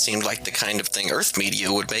last bit seemed like the kind of thing Earth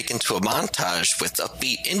Media would make into a montage with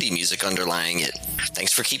upbeat indie music underlying it.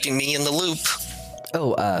 Thanks for keeping me in the loop.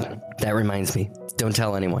 Oh, that reminds me. Don't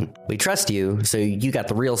tell anyone. We trust you, so you got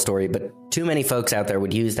the real story, but too many folks out there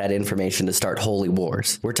would use that information to start holy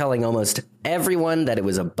wars. We're telling almost everyone that it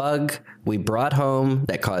was a bug we brought home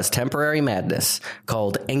that caused temporary madness,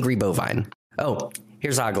 called Angry Bovine. Oh,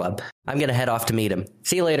 here's Oglob. I'm gonna head off to meet him.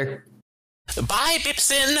 See you later. Bye,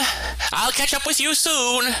 Bipson. I'll catch up with you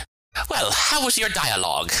soon. Well, how was your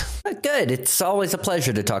dialogue? Good. It's always a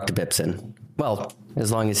pleasure to talk to Bipson. Well,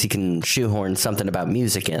 as long as he can shoehorn something about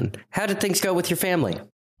music in. How did things go with your family?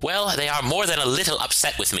 Well, they are more than a little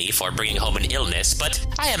upset with me for bringing home an illness, but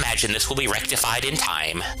I imagine this will be rectified in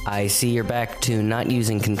time. I see you're back to not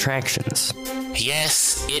using contractions.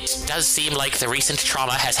 Yes, it does seem like the recent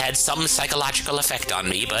trauma has had some psychological effect on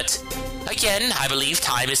me, but again, I believe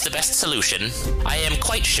time is the best solution. I am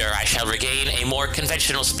quite sure I shall regain a more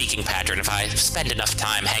conventional speaking pattern if I spend enough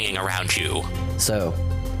time hanging around you. So,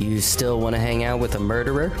 you still want to hang out with a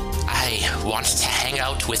murderer? I want to hang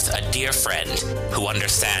out with a dear friend who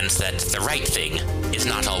understands that the right thing is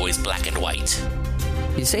not always black and white.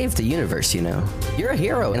 You saved the universe, you know. You're a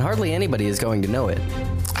hero, and hardly anybody is going to know it.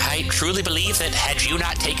 I truly believe that had you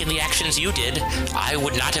not taken the actions you did, I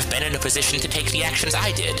would not have been in a position to take the actions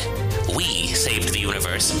I did. We saved the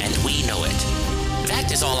universe, and we know it.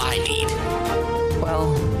 That is all I need.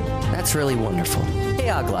 Well, that's really wonderful. Hey,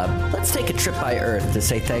 Oglob, let's take a trip by Earth to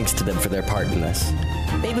say thanks to them for their part in this.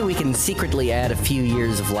 Maybe we can secretly add a few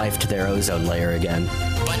years of life to their ozone layer again.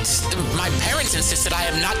 But my parents insisted I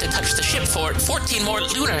am not to touch the ship for 14 more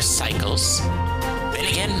lunar cycles. Then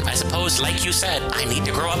again, I suppose, like you said, I need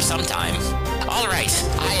to grow up sometime. All right,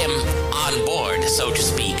 I am on board, so to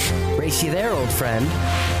speak. Race you there, old friend.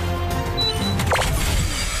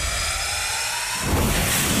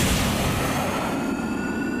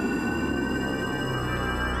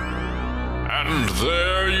 And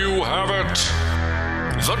there you have it.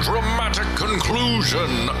 The dramatic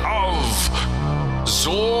conclusion of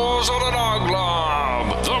Zorzon and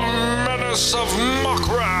Oglob, the menace of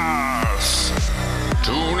Mockrath.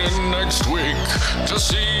 Tune in next week to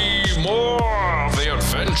see more of the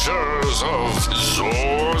adventures of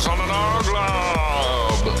Zorzon and Oglob.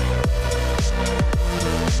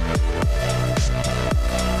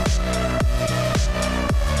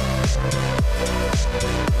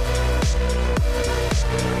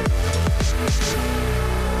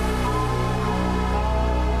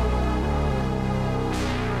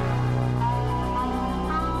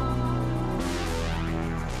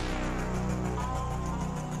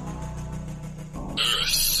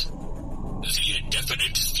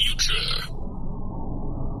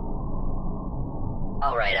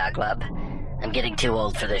 Alright, Oglob. I'm getting too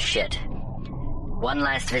old for this shit. One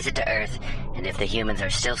last visit to Earth, and if the humans are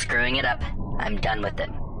still screwing it up, I'm done with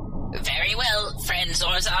them. Very well, friend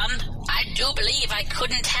Zorzon. I do believe I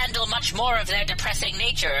couldn't handle much more of their depressing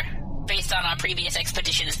nature, based on our previous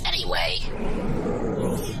expeditions anyway.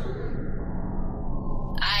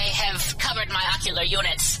 I have covered my ocular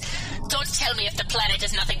units. Don't tell me if the planet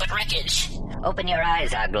is nothing but wreckage. Open your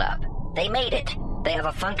eyes, Oglob. They made it. They have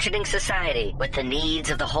a functioning society, with the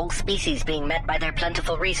needs of the whole species being met by their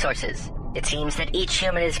plentiful resources. It seems that each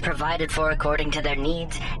human is provided for according to their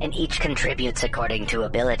needs, and each contributes according to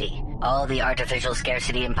ability. All the artificial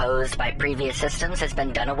scarcity imposed by previous systems has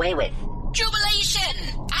been done away with.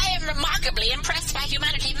 Jubilation! I am remarkably impressed by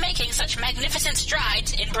humanity making such magnificent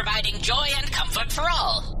strides in providing joy and comfort for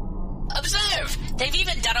all. Observe, they've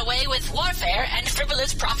even done away with warfare and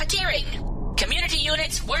frivolous profiteering. Community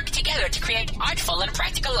units work together to create artful and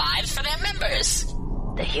practical lives for their members.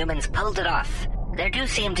 The humans pulled it off. There do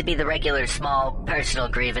seem to be the regular small personal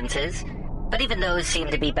grievances, but even those seem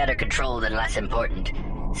to be better controlled and less important,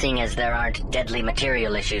 seeing as there aren't deadly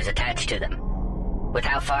material issues attached to them. With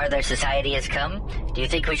how far their society has come, do you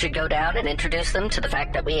think we should go down and introduce them to the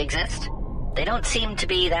fact that we exist? They don't seem to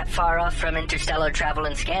be that far off from interstellar travel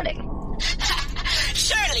and scanning.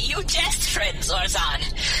 Surely you jest, friend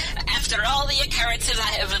Zorzon. After all the occurrences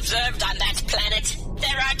I have observed on that planet,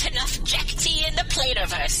 there aren't enough Jack-T in the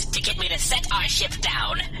Planoverse to get me to set our ship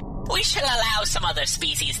down. We shall allow some other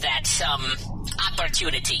species that,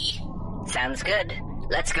 opportunity. Sounds good.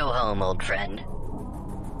 Let's go home, old friend.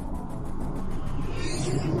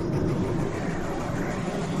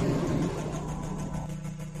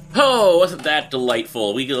 Oh, wasn't that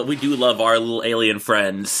delightful? We do love our little alien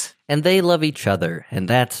friends. And they love each other, and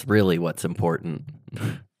that's really what's important.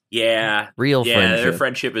 Yeah. Real friendship. Their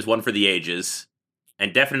friendship is one for the ages.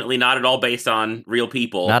 And definitely not at all based on real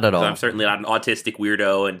people. Not at all. I'm certainly not an autistic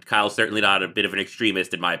weirdo, and Kyle's certainly not a bit of an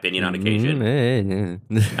extremist, in my opinion, on occasion.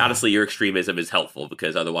 Honestly, your extremism is helpful,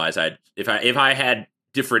 because otherwise, if I had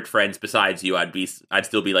different friends besides you, I'd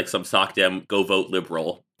still be like some sock dem, go vote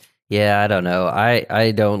liberal. Yeah, I don't know.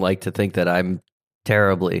 I don't like to think that I'm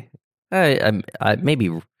terribly. I maybe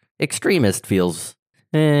extremist feels.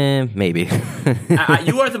 Maybe.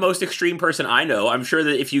 You are the most extreme person I know. I'm sure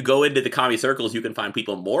that if you go into the commie circles, you can find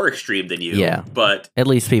people more extreme than you. Yeah, but at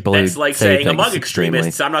least people. That's who like say saying among extremely.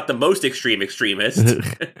 extremists, I'm not the most extreme extremist.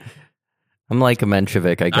 I'm like a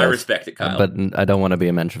Menshevik, I guess. I respect it, Kyle. But I don't want to be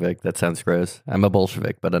a Menshevik. That sounds gross. I'm a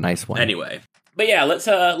Bolshevik, but a nice one. Anyway. But yeah, let's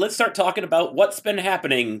start talking about what's been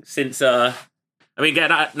happening since, I mean,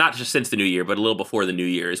 not just since the new year, but a little before the new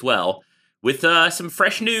year as well, with some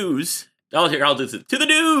fresh news. I'll do this. To the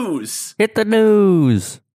news! Hit the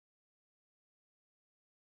news!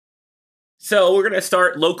 So we're going to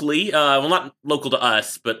start locally, well, not local to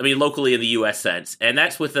us, but I mean locally in the U.S. sense, and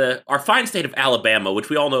that's with our fine state of Alabama, which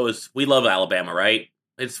we all know we love Alabama, right?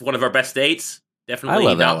 It's one of our best states. Definitely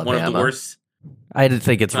not Alabama. One of the worst. I did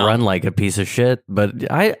think it's run like a piece of shit, but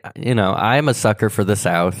I'm a sucker for the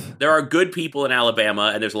South. There are good people in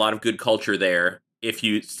Alabama, and there's a lot of good culture there if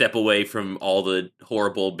you step away from all the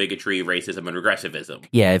horrible bigotry, racism, and regressivism.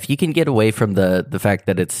 Yeah, if you can get away from the fact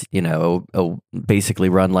that it's, basically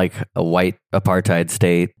run like a white apartheid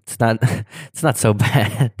state, it's not so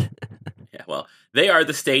bad. Yeah, well, they are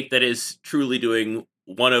the state that is truly doing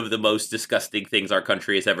one of the most disgusting things our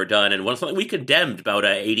country has ever done, and something we condemned about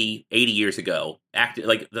 80 years ago,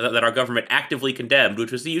 that our government actively condemned,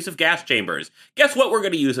 which was the use of gas chambers. Guess what? We're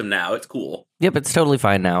going to use them now. It's cool. Yep, it's totally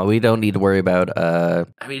fine now. We don't need to worry about. I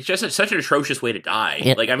mean, it's just such an atrocious way to die.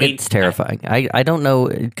 It's terrifying. I don't know,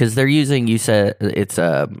 because they're using. You said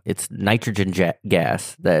it's nitrogen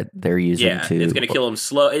gas that they're using. Yeah, it's going to kill them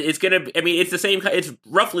slow. It's going to. I mean, it's the same. It's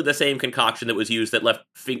roughly the same concoction that was used that left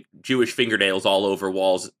Jewish fingernails all over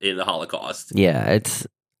walls in the Holocaust. Yeah,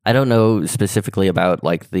 I don't know specifically about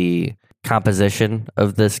like the composition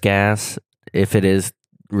of this gas, if it is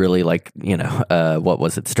really like, what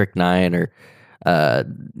was it, strychnine or,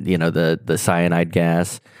 the cyanide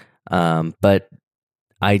gas. But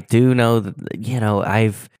I do know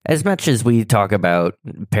that, as much as we talk about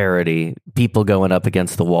parody, people going up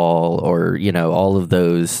against the wall or,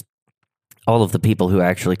 all of the people who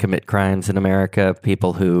actually commit crimes in America,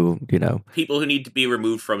 people who need to be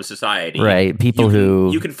removed from society, right? People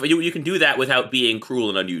you can do that without being cruel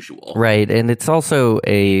and unusual, right? And it's also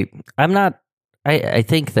I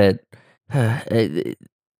think that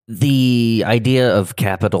the idea of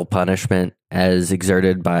capital punishment as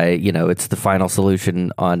exerted by it's the final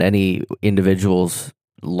solution on any individual's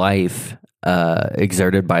life,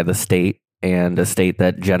 exerted by the state. And a state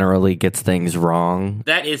that generally gets things wrong.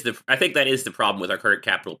 I think that is the problem with our current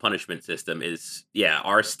capital punishment system is,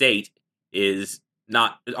 our state is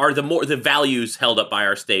not, the values held up by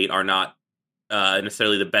our state are not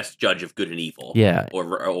necessarily the best judge of good and evil. Yeah.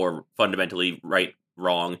 Or fundamentally right,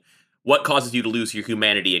 wrong. What causes you to lose your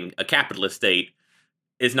humanity in a capitalist state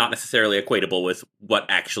is not necessarily equatable with what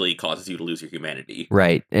actually causes you to lose your humanity.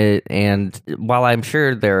 Right. And while I'm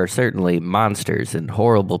sure there are certainly monsters and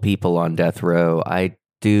horrible people on death row, I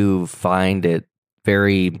do find it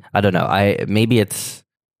very, I don't know, maybe it's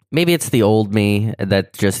maybe it's the old me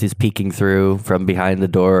that just is peeking through from behind the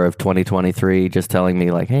door of 2023, just telling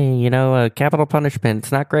me like, hey, capital punishment,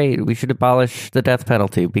 it's not great. We should abolish the death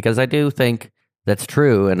penalty, because I do think that's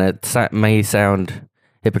true. And it may sound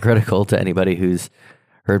hypocritical to anybody who's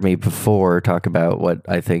heard me before talk about what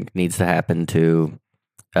I think needs to happen to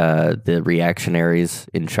the reactionaries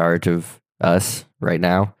in charge of us right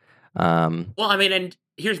now. Well, I mean, and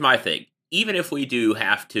here's my thing. Even if we do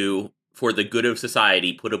have to, for the good of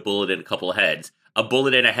society, put a bullet in a couple of heads, a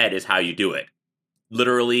bullet in a head is how you do it.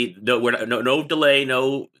 Literally, no delay,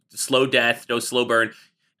 no slow death, no slow burn.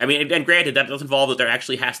 I mean, and granted, that does involve that there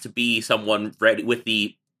actually has to be someone ready with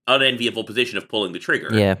the unenviable position of pulling the trigger.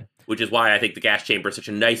 Yeah. Which is why I think the gas chamber is such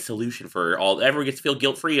a nice solution for everyone gets to feel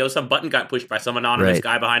guilt-free. Some button got pushed by some anonymous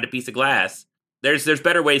guy behind a piece of glass. There's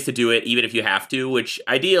better ways to do it, even if you have to, which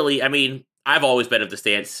ideally, I mean, I've always been of the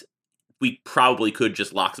stance we probably could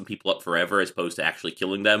just lock some people up forever as opposed to actually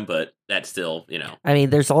killing them, but that's still, I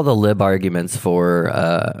mean, there's all the lib arguments for,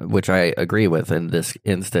 which I agree with in this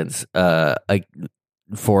instance,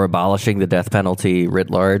 for abolishing the death penalty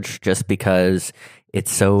writ large, just because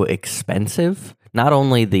it's so expensive. Not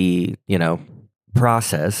only the,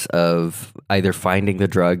 process of either finding the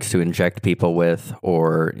drugs to inject people with,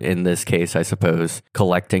 or in this case, I suppose,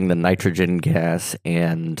 collecting the nitrogen gas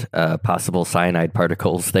and possible cyanide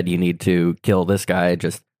particles that you need to kill this guy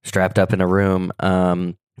just strapped up in a room.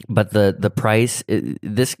 But the price,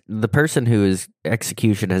 the person whose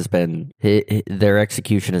execution has been, their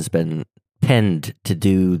execution has been penned to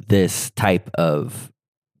do this type of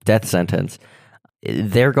death sentence,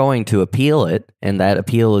 they're going to appeal it, and that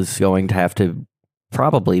appeal is going to have to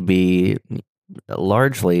probably be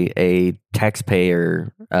largely a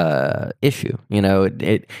taxpayer issue.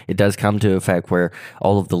 It does come to a fact where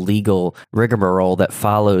all of the legal rigmarole that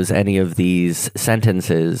follows any of these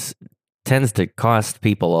sentences tends to cost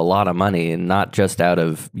people a lot of money, and not just out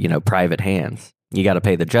of, private hands. You got to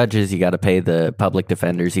pay the judges, you got to pay the public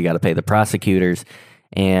defenders, you got to pay the prosecutors,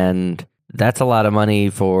 and that's a lot of money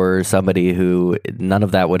for somebody who none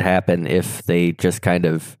of that would happen if they just kind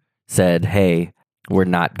of said, hey, we're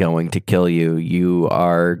not going to kill you. You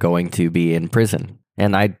are going to be in prison.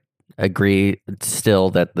 And I agree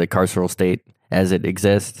still that the carceral state as it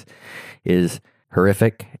exists is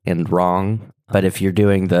horrific and wrong. But if you're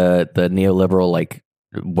doing the neoliberal, like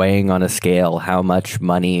weighing on a scale how much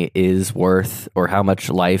money is worth, or how much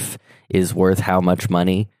life is worth how much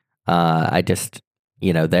money, I just...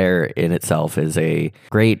 there in itself is a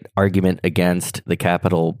great argument against the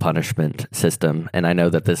capital punishment system. And I know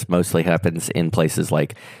that this mostly happens in places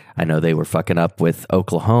like, I know they were fucking up with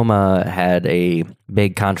Oklahoma, had a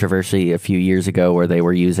big controversy a few years ago where they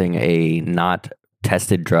were using a not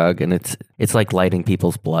tested drug. And it's like lighting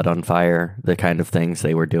people's blood on fire, the kind of things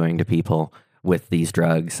they were doing to people with these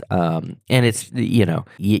drugs. And it's,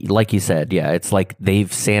 like you said, yeah, it's like they've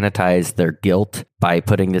sanitized their guilt by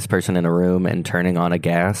putting this person in a room and turning on a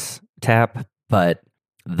gas tap. But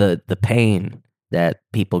the pain that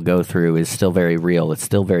people go through is still very real. It's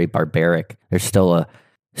still very barbaric. There's still a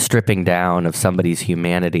stripping down of somebody's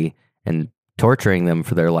humanity and torturing them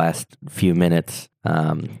for their last few minutes.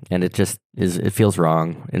 And it just it feels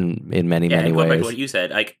wrong in many going ways. Back to what you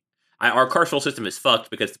said, our carceral system is fucked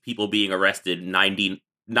because the people being arrested 98%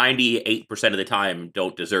 of the time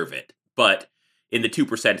don't deserve it. But in the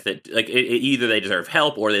 2% that, either they deserve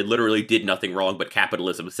help or they literally did nothing wrong, but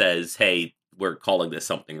capitalism says, hey, we're calling this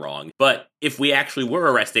something wrong. But if we actually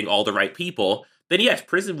were arresting all the right people, then yes,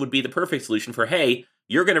 prison would be the perfect solution for, hey,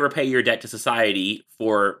 you're going to repay your debt to society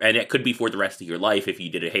and it could be for the rest of your life if you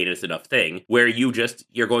did a heinous enough thing, where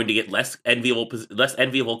you're going to get less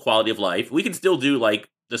enviable quality of life. We can still do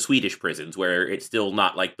the Swedish prisons where it's still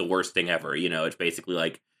not the worst thing ever. It's basically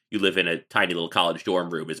like you live in a tiny little college dorm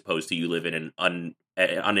room as opposed to you live in an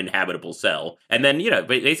uninhabitable cell. And then,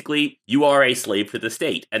 basically you are a slave to the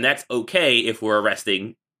state. And that's okay if we're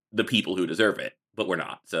arresting the people who deserve it, but we're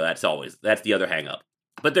not. So that's the other hang up.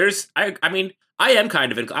 But I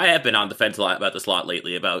have been on the fence a lot about this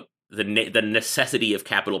lately, about the necessity of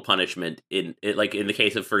capital punishment in the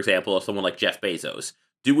case of, for example, someone like Jeff Bezos.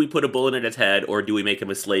 Do we put a bullet in his head, or do we make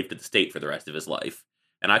him a slave to the state for the rest of his life?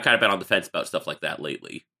 And I've kind of been on the fence about stuff like that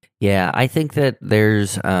lately. Yeah, I think that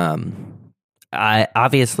there's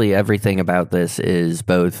obviously everything about this is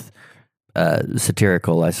both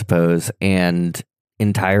satirical, I suppose, and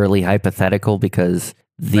entirely hypothetical, because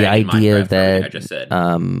the idea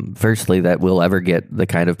that, firstly, that we'll ever get the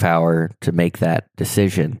kind of power to make that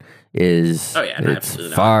decision is it's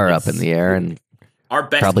far up in the air, and Our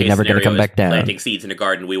best probably case never going to come scenario is back down. planting seeds in a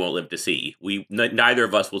garden we won't live to see. Neither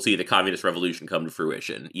of us will see the communist revolution come to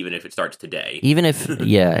fruition, even if it starts today. Even if,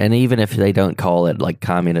 and even if they don't call it like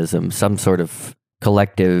communism, some sort of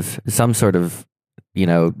collective, some sort of,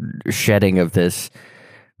 shedding of this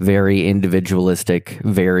very individualistic,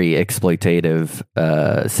 very exploitative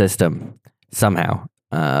system somehow.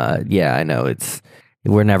 I know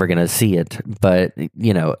we're never going to see it, but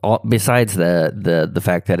besides the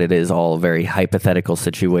fact that it is all a very hypothetical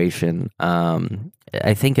situation,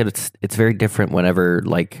 I think it's very different whenever,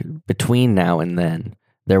 like, between now and then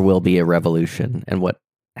there will be a revolution, and what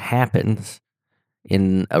happens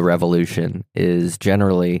in a revolution is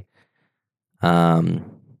generally,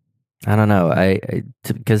 I don't know.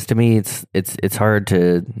 Because to me, it's hard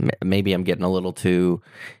to. Maybe I'm getting a little too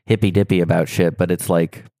hippy dippy about shit, but it's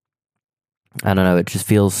like, I don't know. It just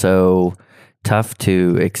feels so tough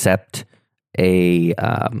to accept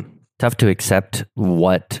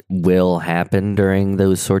what will happen during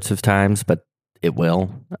those sorts of times, but it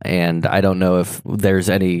will. And I don't know if there's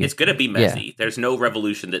any. It's going to be messy. Yeah. There's no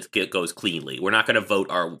revolution that goes cleanly. We're not going to vote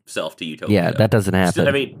ourselves to utopia. Yeah, that doesn't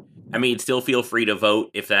happen. I mean, still feel free to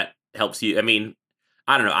vote if that helps you. I mean,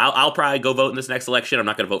 I don't know. I'll probably go vote in this next election. I'm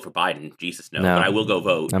not going to vote for Biden. Jesus, no. But I will go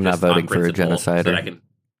vote. I'm not voting for a genocider. So that I can.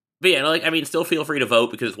 But yeah, still feel free to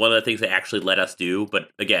vote, because it's one of the things they actually let us do. But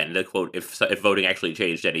again, the quote, if voting actually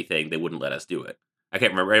changed anything, they wouldn't let us do it. I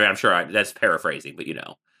can't remember. I'm sure that's paraphrasing, but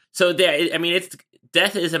So yeah,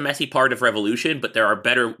 death is a messy part of revolution, but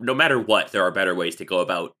no matter what, there are better ways to go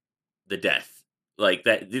about the death. Like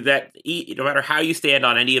that no matter how you stand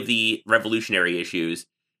on any of the revolutionary issues,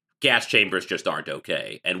 gas chambers just aren't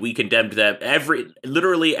okay. And we condemned them.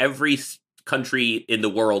 Literally every country in the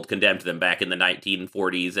world condemned them back in the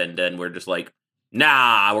 1940s, and then we're just like,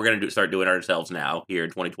 nah, we're going to start doing it ourselves now here in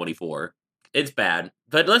 2024. It's bad.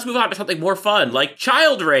 But let's move on to something more fun, like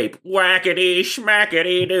child rape. Whackity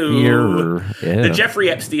schmackity doo. Yeah. The Jeffrey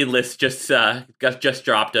Epstein list just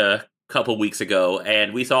dropped a couple weeks ago,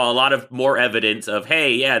 and we saw a lot of more evidence of,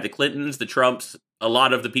 hey, yeah, the Clintons, the Trumps, a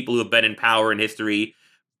lot of the people who have been in power in history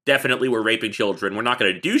definitely were raping children. We're not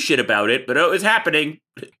going to do shit about it, but it was happening.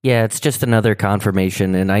 Yeah, it's just another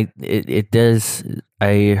confirmation, and it does.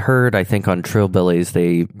 I heard, I think on Trillbillies,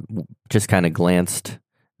 they just kind of glanced.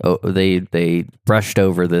 Oh, they brushed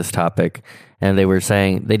over this topic, and they were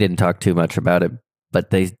saying they didn't talk too much about it, but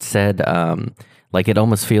they said like it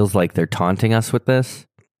almost feels like they're taunting us with this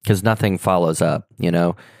because nothing follows up.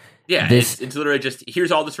 Yeah, it's literally just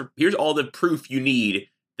here's all the proof you need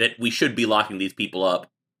that we should be locking these people up,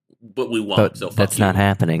 but we won't. But so fuck that's you. not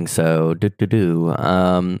happening. So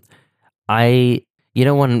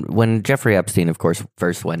when Jeffrey Epstein, of course,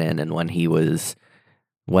 first went in, and when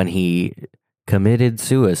he committed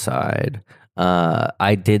suicide,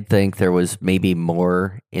 I did think there was maybe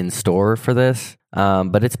more in store for this,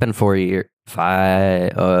 but it's been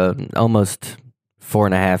almost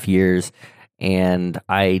 4.5 years, and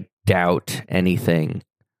I doubt anything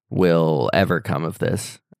will ever come of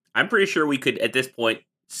this. I'm pretty sure we could, at this point,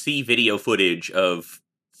 see video footage of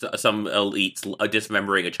some elites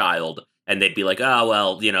dismembering a child, and they'd be like, oh,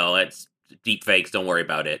 well, it's deep fakes, don't worry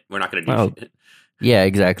about it. We're not going to do shit. Yeah,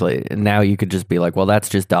 exactly. And now you could just be like, well, that's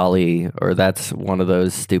just Dolly, or that's one of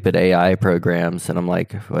those stupid AI programs. And I'm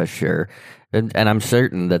like, well, sure. And I'm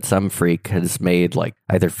certain that some freak has made like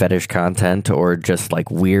either fetish content or just like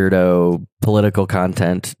weirdo political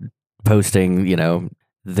content, posting,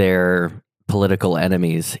 their political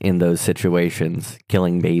enemies in those situations,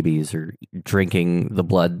 killing babies or drinking the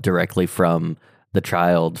blood directly from the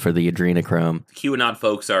child for the adrenochrome. QAnon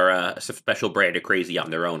folks are a special brand of crazy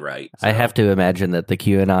on their own right. So. I have to imagine that the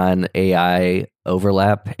QAnon AI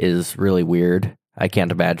overlap is really weird. I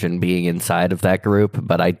can't imagine being inside of that group,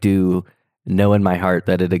 but I do know in my heart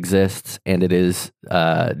that it exists, and it is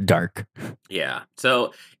dark. Yeah.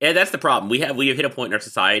 So, and that's the problem. We have hit a point in our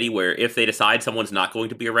society where if they decide someone's not going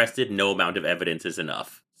to be arrested, no amount of evidence is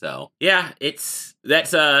enough. So, yeah,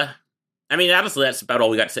 honestly, that's about all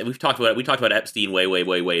we got to say. We talked about Epstein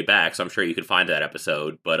way back, so I'm sure you could find that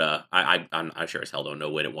episode. But I'm sure as hell don't know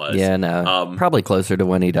when it was. Yeah, no, probably closer to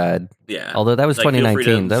when he died. Yeah, although that was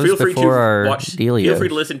 2019. That was before our Dealio. Feel free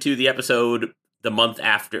to listen to the episode the month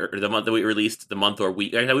after, or the month that we released, the month or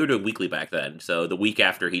week. We were doing weekly back then, so the week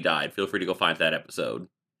after he died. Feel free to go find that episode.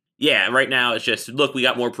 Yeah, right now it's just, look, we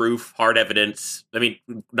got more proof, hard evidence. I mean,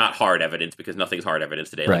 not hard evidence, because nothing's hard evidence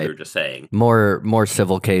today, like we were just saying. More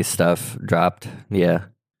civil case stuff dropped, yeah.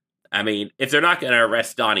 I mean, if they're not going to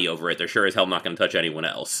arrest Donnie over it, they're sure as hell not going to touch anyone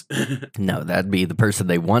else. No, that'd be the person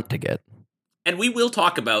they want to get. And we will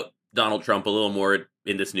talk about Donald Trump a little more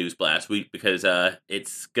in this news blast because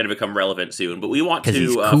it's going to become relevant soon. But we want 'Cause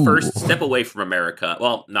he's to cool. first step away from America.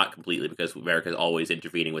 Well, not completely, because America is always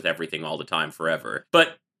intervening with everything all the time forever.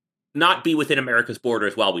 But not be within America's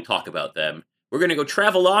borders while we talk about them. We're going to go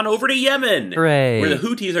travel on over to Yemen, Hooray. where the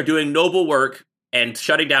Houthis are doing noble work and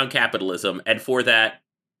shutting down capitalism. And for that,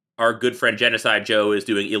 our good friend Genocide Joe is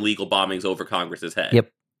doing illegal bombings over Congress's head. Yep.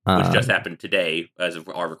 Which just happened today as of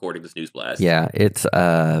our recording this news blast. Yeah, it's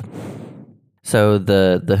so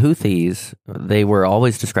the Houthis, they were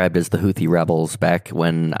always described as the Houthi rebels back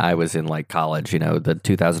when I was in like college, the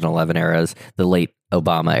 2011 eras, the late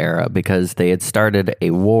Obama era, because they had started a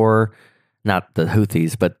war, not the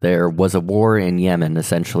Houthis, but there was a war in Yemen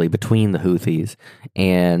essentially between the Houthis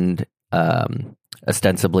and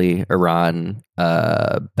ostensibly Iran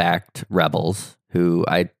backed rebels who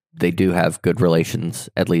they do have good relations,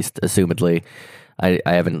 at least assumedly. I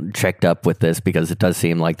haven't checked up with this because it does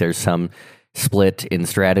seem like there's some split in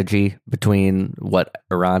strategy between what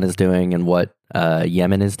Iran is doing and what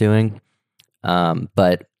Yemen is doing.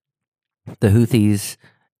 But the Houthis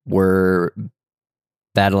were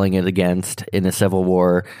battling it against, in a civil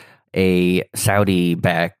war, a Saudi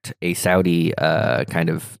kind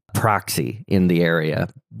of proxy in the area,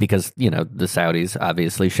 because the Saudis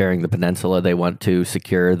obviously sharing the peninsula, they want to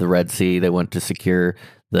secure the Red Sea, they want to secure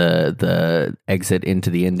the exit into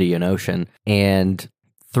the Indian Ocean, and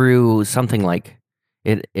through something like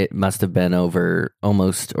it must have been over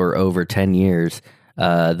 10 years,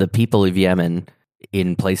 the people of Yemen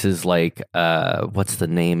in places like what's the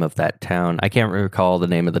name of that town? I can't recall the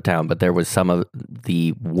name of the town, but there was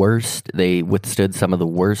they withstood some of the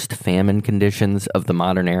worst famine conditions of the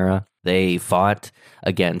modern era. They fought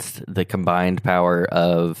against the combined power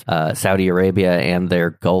of Saudi Arabia and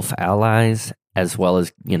their Gulf allies, as well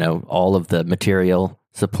as, all of the material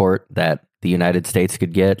support that the United States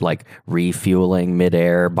could get, like refueling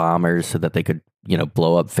midair bombers so that they could,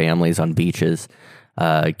 blow up families on beaches.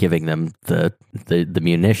 Giving them the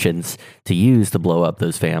munitions to use to blow up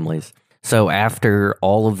those families. So after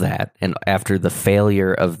all of that, and after the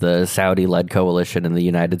failure of the Saudi-led coalition and the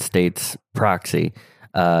United States proxy,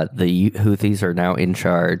 the Houthis are now in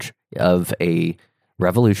charge of a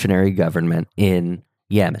revolutionary government in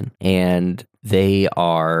Yemen. And they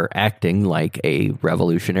are acting like a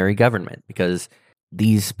revolutionary government because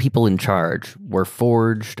these people in charge were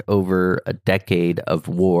forged over a decade of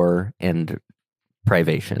war and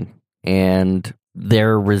privation, and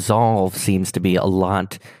their resolve seems to be a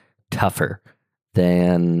lot tougher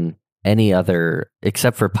than any other,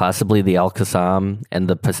 except for possibly the Al-Qassam and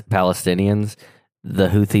the Palestinians. The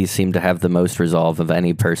Houthis seem to have the most resolve of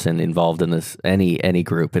any person involved in this, any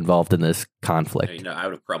group involved in this conflict. I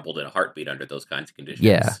would have crumbled in a heartplate under those kinds of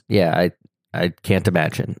conditions. Yeah, I can't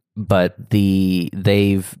imagine. But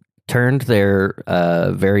they've turned their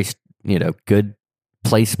very good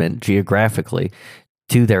placement geographically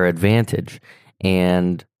to their advantage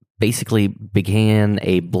and basically began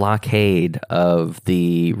a blockade of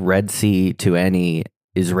the Red Sea to any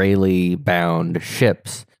Israeli-bound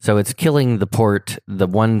ships. So it's killing the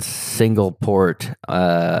one single port,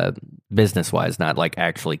 business-wise, not like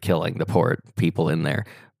actually killing the port, people in there.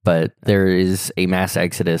 But there is a mass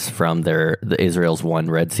exodus from the Israel's one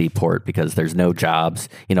Red Sea port because there's no jobs.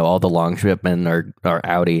 All the longshippmen are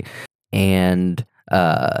outie, and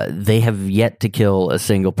they have yet to kill a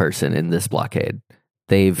single person in this blockade.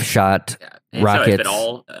 They've shot rockets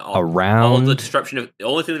around. All the disruption the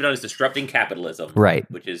only thing they've done is disrupting capitalism, right?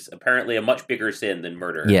 Which is apparently a much bigger sin than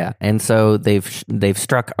murder. Yeah, and so they've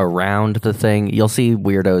struck around the thing. You'll see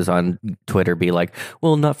weirdos on Twitter be like,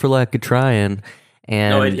 "Well, not for lack of trying."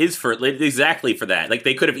 And no, it is exactly for that. Like,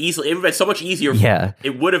 they could have easily, it would have been so much easier. Yeah.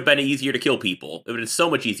 It would have been easier to kill people. It would have been so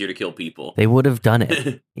much easier to kill people. They would have done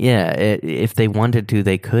it. Yeah. If they wanted to,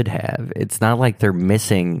 they could have. It's not like they're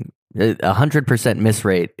missing. 100% miss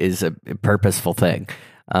rate is a purposeful thing.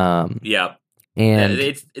 Yeah. And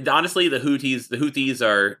it's honestly, the Houthis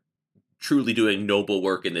are truly doing noble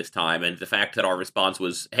work in this time. And the fact that our response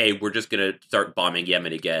was, hey, we're just going to start bombing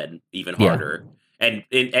Yemen again, even harder. Yeah. And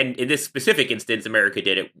in this specific instance, America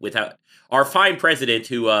did it without our fine president,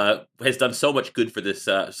 who has done so much good for this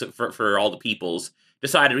for all the peoples,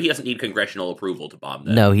 decided he doesn't need congressional approval to bomb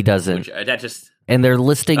them. No, he doesn't. And they're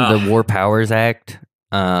listing the War Powers Act,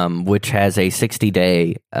 which has a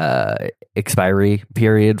 60-day expiry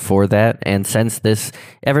period for that. And since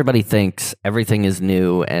everybody thinks everything is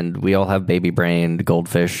new and we all have baby-brained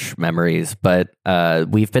goldfish memories, but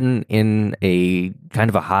we've been in a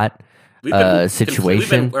kind of a hot situation.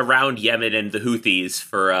 We've been around Yemen and the Houthis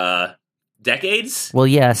for decades. Well,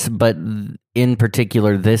 yes, but in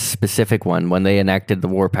particular, this specific one, when they enacted the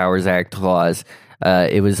War Powers Act clause,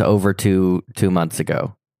 it was over 2 months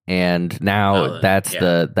ago, and now that's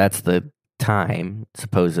the time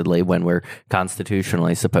supposedly when we're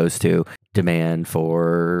constitutionally supposed to demand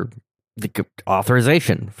for the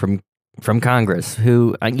authorization from Congress,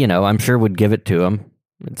 who I'm sure would give it to him.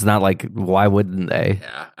 It's not like, why wouldn't they?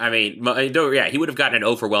 Yeah, I mean, he would have gotten an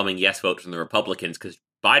overwhelming yes vote from the Republicans because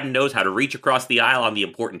Biden knows how to reach across the aisle on the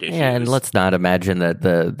important issues. Yeah, and let's not imagine that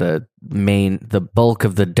the bulk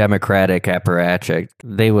of the Democratic apparatchik,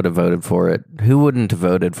 they would have voted for it. Who wouldn't have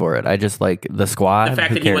voted for it? I just like the squad. The fact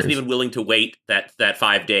Who that cares? he wasn't even willing to wait that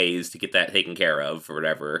 5 days to get that taken care of or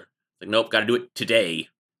whatever. Like, nope, got to do it today.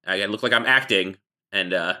 I got to look like I'm acting,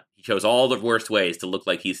 and he chose all the worst ways to look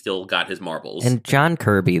like he's still got his marbles. And John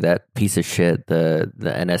Kirby, that piece of shit, the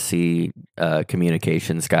NSC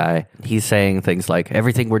communications guy, he's saying things like,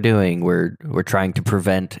 everything we're doing, we're trying to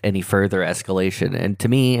prevent any further escalation. And to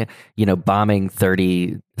me, bombing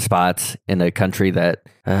 30 spots in a country that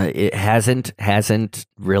it hasn't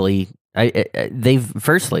really.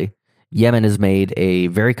 Firstly, Yemen has made a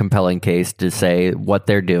very compelling case to say what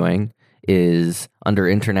they're doing is under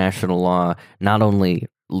international law, not only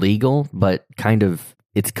legal, but kind of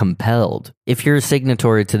it's compelled. If you're a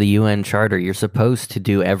signatory to the UN Charter, you're supposed to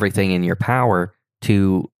do everything in your power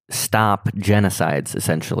to stop genocides,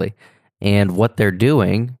 essentially. And what they're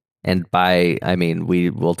doing, and we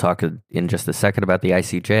will talk in just a second about the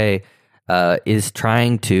ICJ, is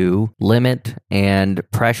trying to limit and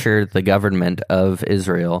pressure the government of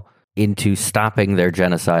Israel into stopping their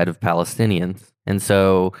genocide of Palestinians. And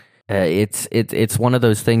so it's one of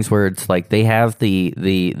those things where it's like they have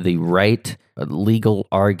the right legal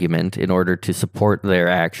argument in order to support their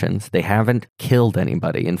actions. They haven't killed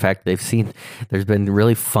anybody. In fact, there's been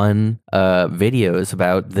really fun videos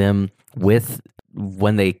about them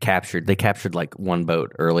when they captured like one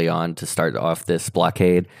boat early on to start off this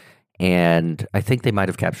blockade. And I think they might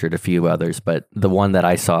have captured a few others, but the one that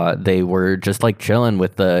I saw, they were just like chilling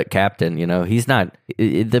with the captain. He's not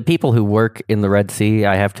the people who work in the Red Sea.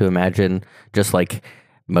 I have to imagine, just like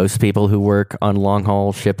most people who work on long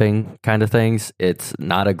haul shipping kind of things, it's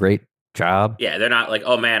not a great job. Yeah, they're not like,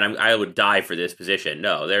 oh man, I would die for this position.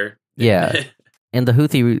 No, they're yeah. And the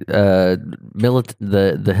Houthi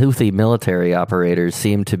the Houthi military operators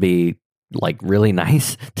seem to be like really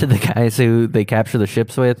nice to the guys who they capture the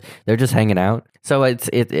ships with. They're just hanging out. So it's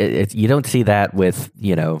you don't see that with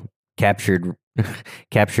captured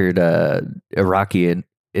Iraqi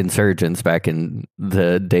insurgents back in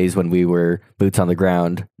the days when we were boots on the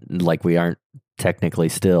ground, like we aren't technically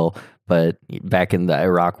still, but back in the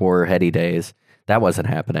Iraq War heady days, that wasn't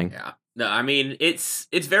happening. Yeah. No, I mean, it's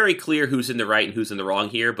very clear who's in the right and who's in the wrong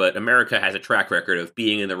here, but America has a track record of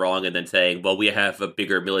being in the wrong and then saying, well, we have a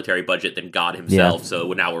bigger military budget than God himself,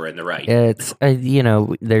 so now we're in the right. It's,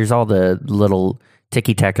 there's all the little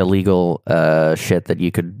ticky-tack illegal shit that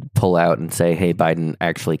you could pull out and say, hey, Biden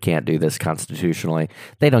actually can't do this constitutionally.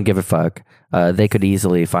 They don't give a fuck. They could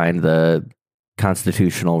easily find the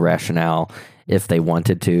constitutional rationale if they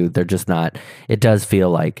wanted to. They're just not. It does feel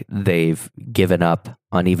like they've given up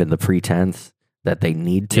on even the pretense that they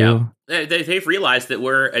need to. Yeah. They've realized that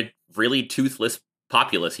we're a really toothless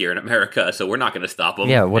populace here in America, so we're not going to stop them.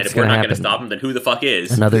 Yeah, what's and if we're not going to stop them, then who the fuck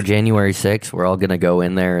is? Another January 6th, we're all going to go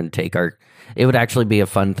in there and take our... It would actually be a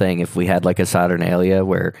fun thing if we had like a Saturnalia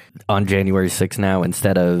where on January 6th now,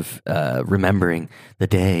 instead of remembering the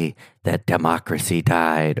day that democracy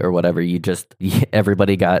died or whatever,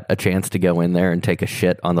 everybody got a chance to go in there and take a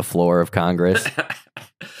shit on the floor of Congress.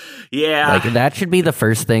 Yeah. Like that should be the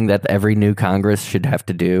first thing that every new Congress should have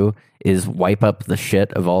to do, is wipe up the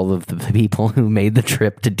shit of all of the people who made the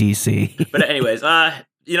trip to DC. But anyways,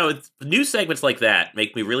 news segments like that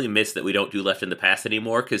make me really miss that we don't do Left in the Past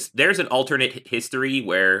anymore, because there's an alternate history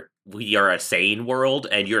where we are a sane world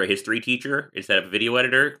and you're a history teacher instead of a video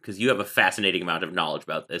editor, because you have a fascinating amount of knowledge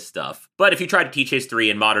about this stuff. But if you tried to teach history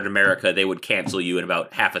in modern America, they would cancel you in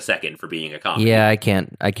about half a second for being a comic. Yeah, I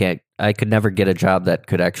can't. I could never get a job that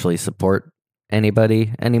could actually support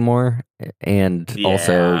anybody anymore. And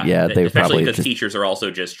also, they especially probably because teachers are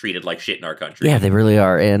also just treated like shit in our country. Yeah, they really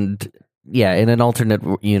are. And yeah, in an alternate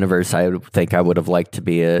universe, I would think I would have liked to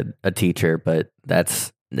be a teacher, but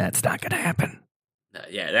that's not going to happen.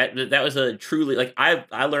 That was a truly, like,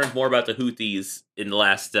 I learned more about the Houthis in the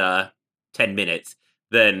last 10 minutes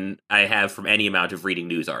than I have from any amount of reading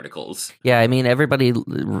news articles. Yeah, I mean, everybody,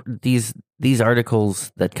 these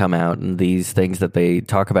articles that come out and these things that they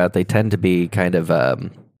talk about, they tend to be kind of,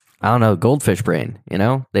 goldfish brain,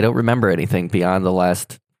 They don't remember anything beyond the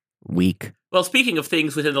last week. Well, speaking of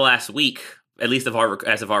things within the last week, at least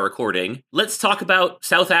as of our recording, let's talk about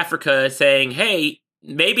South Africa saying, hey,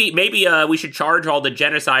 maybe we should charge all the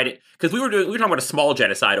genocide, because we were talking about a small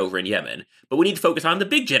genocide over in Yemen, but we need to focus on the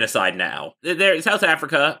big genocide now. South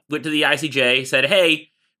Africa went to the ICJ, said, hey,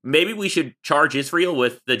 maybe we should charge Israel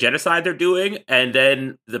with the genocide they're doing, and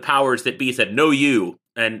then the powers that be said, no, you.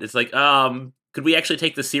 And it's like, could we actually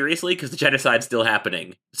take this seriously? Because the genocide's still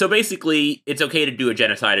happening. So basically, it's okay to do a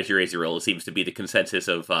genocide if you're Israel. It seems to be the consensus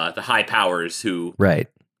of the high powers who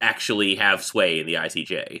actually have sway in the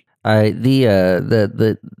ICJ.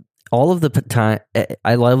 All of the time,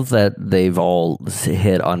 I love that they've all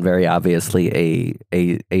hit on very obviously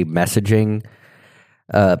a messaging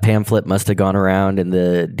pamphlet must have gone around in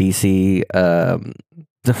the DC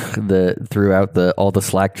throughout all the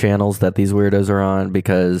Slack channels that these weirdos are on,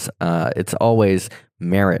 because it's always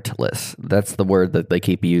meritless. That's the word that they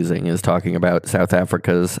keep using, is talking about South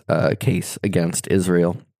Africa's case against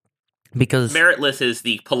Israel. Because meritless is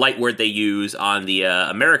the polite word they use on the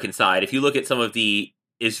American side. If you look at some of the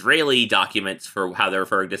Israeli documents for how they're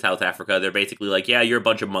referring to South Africa, they're basically like, yeah, you're a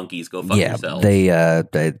bunch of monkeys, go fuck yourselves.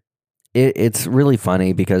 It's really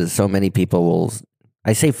funny because so many people will,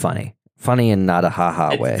 I say funny in not a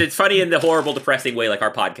ha-ha way. It's funny in the horrible, depressing way like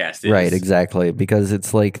our podcast is. Right, exactly. Because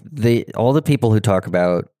it's like all the people who talk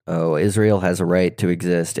about, oh, Israel has a right to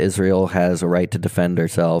exist, Israel has a right to defend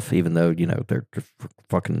herself, even though, they're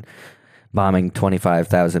fucking bombing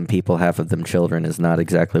 25,000 people, half of them children, is not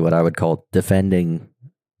exactly what I would call defending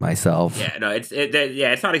myself. Yeah, no,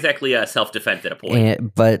 it's not exactly a self-defense at a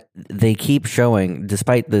point. But they keep showing,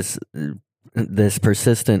 despite this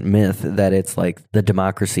persistent myth that it's like the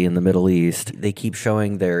democracy in the Middle East, they keep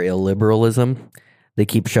showing their illiberalism. They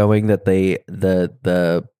keep showing that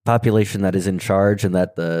the population that is in charge and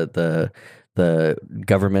that the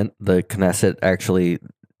government, the Knesset, actually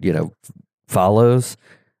follows,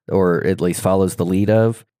 or at least follows the lead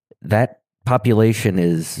of, that population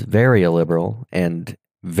is very illiberal and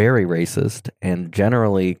very racist and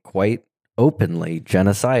generally quite openly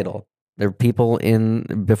genocidal. There are people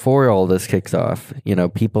before all this kicks off,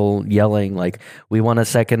 people yelling like, we want a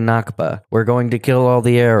second Nakba. We're going to kill all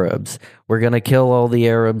the Arabs. We're going to kill all the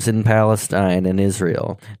Arabs in Palestine and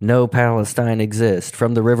Israel. No Palestine exists,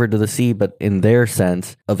 from the river to the sea, but in their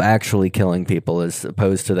sense of actually killing people, as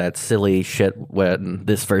opposed to that silly shit when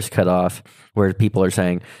this first cut off, where people are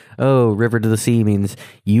saying, oh, river to the sea means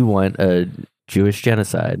you want a Jewish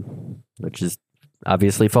genocide, which is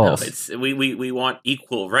obviously false. No, we want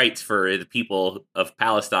equal rights for the people of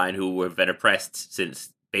Palestine who have been oppressed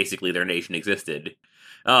since basically their nation existed.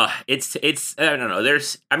 It's I don't know.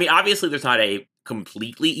 Obviously there's not a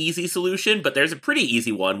completely easy solution, but there's a pretty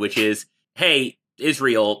easy one, which is, hey,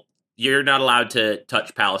 Israel, you're not allowed to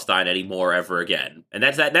touch Palestine anymore ever again. And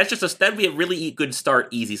that'd be a really good start,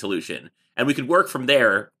 easy solution. And we could work from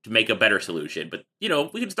there to make a better solution. But,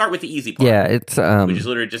 we could start with the easy part. Yeah, it's which is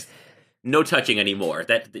literally just no touching anymore.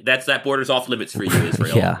 That border's off limits for you,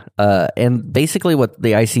 Israel. Yeah. And basically what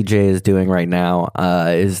the ICJ is doing right now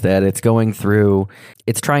is that it's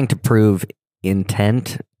trying to prove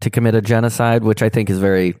intent to commit a genocide, which I think is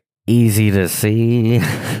very easy to see.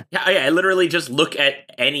 Yeah, literally just look at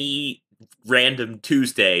any random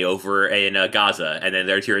Tuesday over in Gaza, and then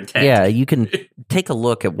there's your intent. Yeah, you can take a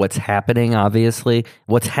look at what's happening, obviously.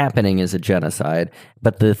 What's happening is a genocide,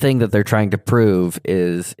 but the thing that they're trying to prove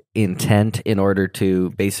is intent in order to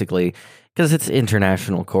basically, because it's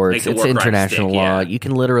international courts, it's international law, you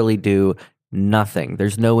can literally do nothing.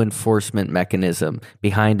 There's no enforcement mechanism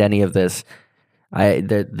behind any of this.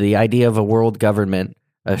 The idea of a world government,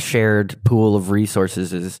 a shared pool of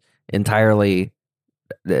resources, is entirely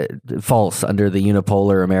false under the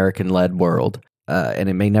unipolar American-led world, and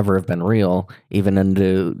it may never have been real, even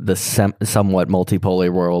into the somewhat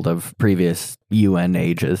multipolar world of previous UN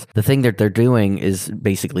ages. The thing that they're doing is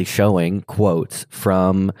basically showing quotes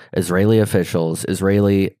from Israeli officials,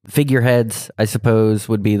 Israeli figureheads, I suppose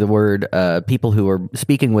would be the word, people who are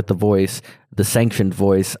speaking with the sanctioned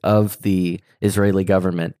voice of the Israeli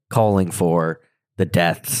government, calling for the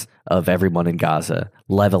deaths of everyone in Gaza,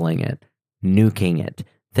 leveling it, nuking it,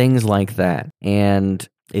 things like that. And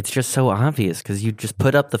it's just so obvious because you just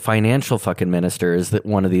put up the financial fucking minister as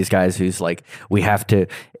one of these guys who's like, we have to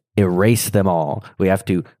erase them all. We have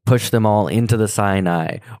to push them all into the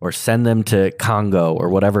Sinai or send them to Congo or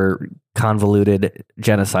whatever convoluted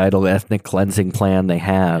genocidal ethnic cleansing plan they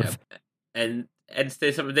have. Yeah.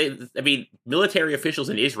 Military officials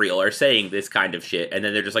in Israel are saying this kind of shit, and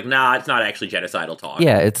then they're just like, nah, it's not actually genocidal talk.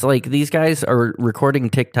 Yeah, it's like these guys are recording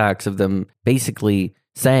TikToks of them basically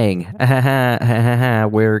saying,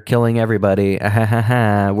 we're killing everybody,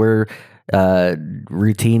 we're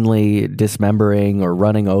routinely dismembering or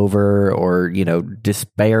running over or,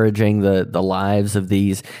 disparaging the lives of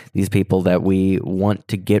these people that we want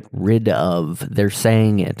to get rid of. They're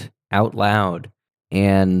saying it out loud.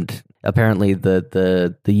 And apparently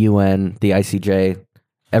the UN, the ICJ,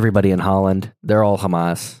 everybody in Holland, they're all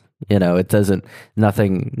Hamas. It doesn't,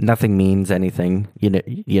 nothing means anything.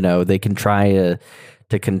 They can try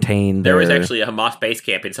to contain There was actually a Hamas base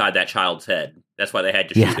camp inside that child's head. That's why they had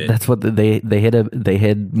to shoot it. That's what they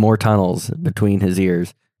hid more tunnels between his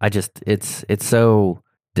ears. It's so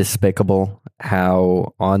despicable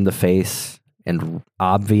how on the face and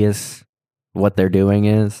obvious what they're doing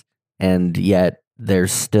is, and yet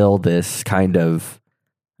there's still this kind of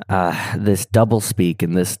this doublespeak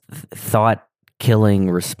and this thought-killing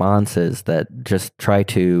responses that just try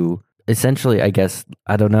to essentially, I guess,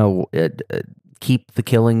 I don't know, keep the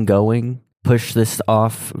killing going, push this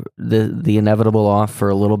off, the inevitable off for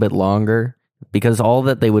a little bit longer, because all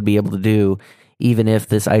that they would be able to do, even if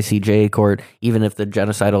this ICJ court, even if the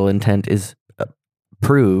genocidal intent is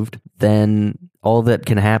proved, then all that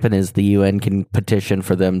can happen is the UN can petition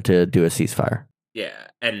for them to do a ceasefire. Yeah,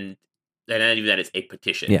 and not even that, it's a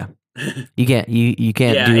petition. Yeah, you can't do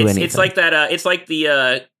anything. It's like that. It's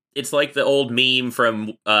like the old meme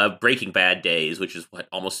from Breaking Bad days, which is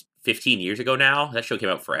almost 15 years ago now. That show came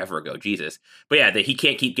out forever ago. Jesus, but yeah, he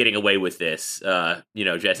can't keep getting away with this.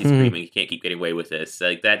 Jesse's screaming, he can't keep getting away with this.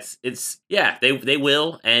 Like they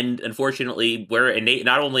will, and unfortunately, we're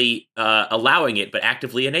not only allowing it, but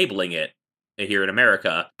actively enabling it here in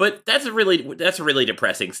America. But that's really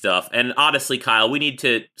depressing stuff. And honestly, Kyle, we need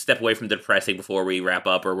to step away from the depressing before we wrap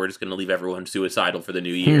up, or we're just going to leave everyone suicidal for the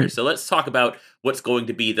new year. So let's talk about what's going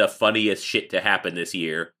to be the funniest shit to happen this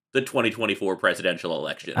year, the 2024 presidential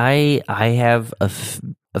election. I have a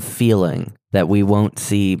feeling that we won't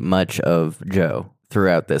see much of Joe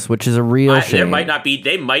throughout this, which is a real shame. There might not be.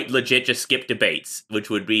 They might legit just skip debates, which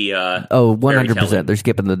would be 100%. They're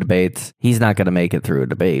skipping the debates. He's not going to make it through a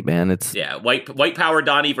debate, man. White Power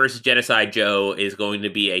Donnie versus Genocide Joe is going to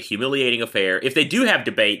be a humiliating affair. If they do have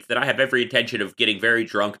debates, then I have every intention of getting very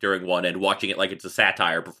drunk during one and watching it like it's a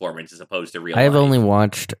satire performance as opposed to real life. I have only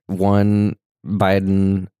watched one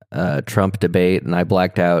Biden Trump debate, and I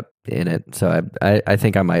blacked out in it. So I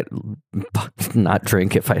think I might not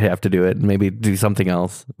drink if I have to do it. Maybe do something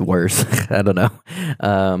else worse. I don't know.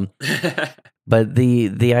 But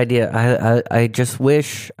the idea, I just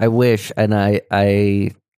wish, and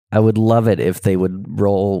I would love it if they would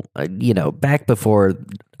roll, back before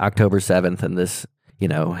October 7th and this,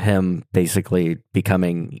 him basically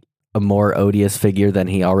becoming a more odious figure than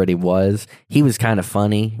he already was. He was kind of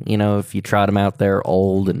funny, if you trot him out there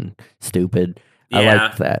old and stupid. Yeah. I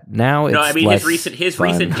liked that. Now it's his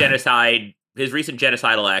recent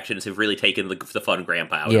genocidal actions have really taken the fun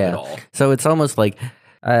grandpa out of it all. So it's almost like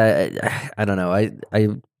I don't know. I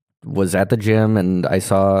was at the gym and I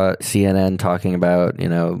saw CNN talking about,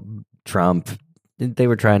 Trump. They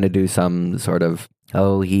were trying to do some sort of,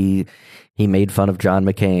 he made fun of John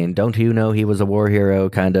McCain. Don't you know he was a war hero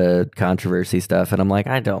kind of controversy stuff? And I'm like,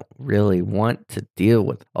 I don't really want to deal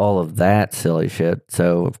with all of that silly shit.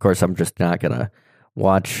 So, of course, I'm just not going to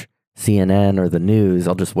watch CNN or the news.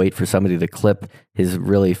 I'll just wait for somebody to clip his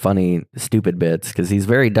really funny, stupid bits because he's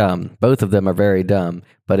very dumb. Both of them are very dumb,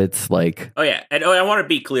 but it's like... Oh, yeah. And I want to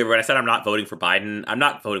be clear when I said I'm not voting for Biden, I'm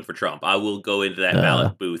not voting for Trump. I will go into that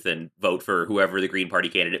ballot booth and vote for whoever the Green Party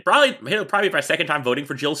candidate. Probably my second time voting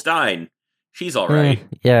for Jill Stein. She's all right.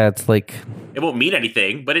 Yeah, it's like... It won't mean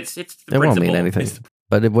anything, but it's the principle. It won't mean anything.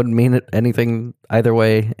 But it wouldn't mean anything either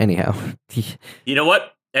way anyhow. You know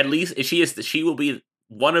what? At least she will be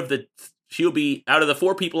out of the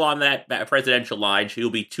four people on that presidential line, she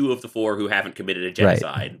will be two of the four who haven't committed a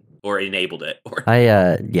genocide or enabled it.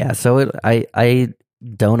 So I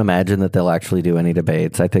don't imagine that they'll actually do any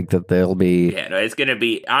debates. I think that they'll be... Yeah, no, it's going to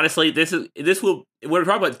be... Honestly, we're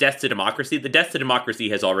talking about death to democracy. The death to democracy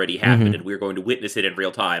has already happened, and we're going to witness it in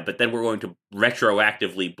real time, but then we're going to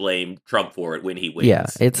retroactively blame Trump for it when he wins. Yeah,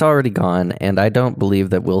 it's already gone, and I don't believe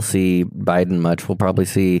that we'll see Biden much. We'll probably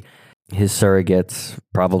see his surrogates,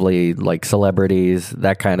 probably like celebrities,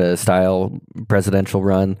 that kind of style presidential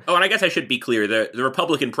run. Oh, and I guess I should be clear, the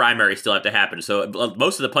Republican primaries still have to happen, so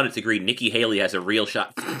most of the pundits agree Nikki Haley has a real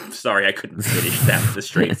shot. Sorry, I couldn't finish that with a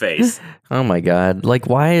straight face. Oh my God. Like,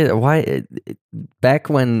 why, back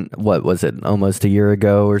when, what was it, almost a year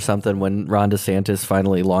ago or something, when Ron DeSantis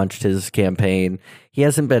finally launched his campaign, he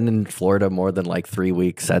hasn't been in Florida more than like 3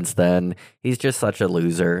 weeks since then. He's just such a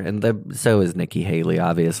loser, and so is Nikki Haley.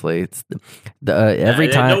 Obviously, it's every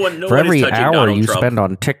time for every hour you spend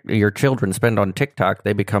on your children spend on TikTok,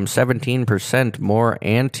 they become 17% more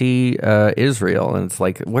anti-Israel, and it's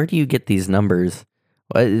like, where do you get these numbers?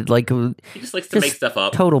 Like, he just likes to make stuff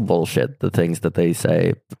up. Total bullshit. The things that they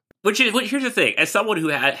say. Which here's the thing: as someone who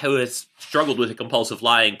has struggled with a compulsive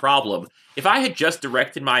lying problem, if I had just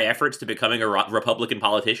directed my efforts to becoming a Republican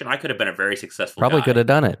politician, I could have been a very successful. Probably could have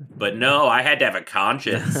done it, but no, I had to have a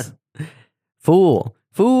conscience. Fool.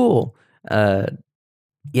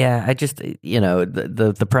 Yeah, I just,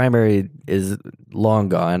 the primary is long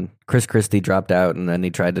gone. Chris Christie dropped out, and then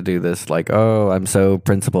he tried to do this like, oh, I'm so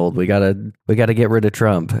principled. We gotta get rid of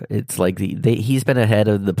Trump. It's like he's been ahead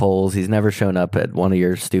of the polls. He's never shown up at one of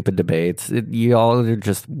your stupid debates. You all are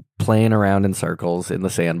just playing around in circles in the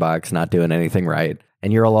sandbox, not doing anything right,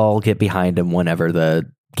 and you'll all get behind him whenever the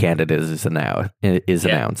candidate is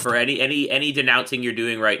announced. For any denouncing you're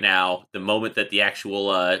doing right now, the moment that the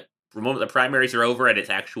actual the moment the primaries are over and it's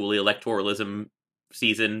actually electoralism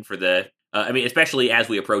season for the especially as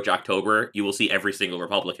we approach October, you will see every single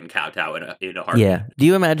Republican kowtow in a heartbeat. Yeah. Do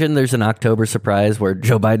you imagine there's an October surprise where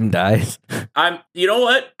Joe Biden dies? You know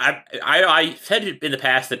what? I said in the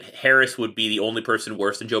past that Harris would be the only person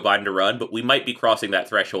worse than Joe Biden to run, but we might be crossing that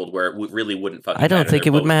threshold where it really wouldn't fucking matter. I don't think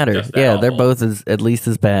it would matter. Yeah, they're both at least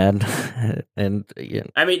as bad. And yeah.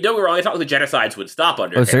 I mean, don't get me wrong, it's not like the genocides would stop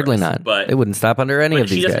under Harris. Certainly not. But it wouldn't stop under any of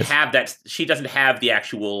these guys. She doesn't have the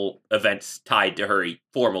actual events tied to her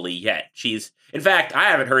formally yet. In fact,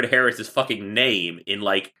 I haven't heard Harris's fucking name in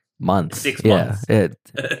like months. 6 months. Yeah,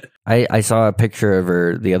 I saw a picture of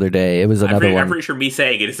her the other day. It was another one. I'm pretty sure me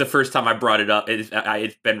saying it's the first time I brought it up.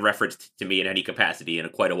 It's been referenced to me in any capacity in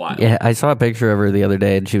quite a while. Yeah, I saw a picture of her the other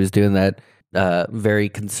day, and she was doing that very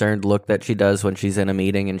concerned look that she does when she's in a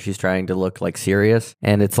meeting and she's trying to look like serious.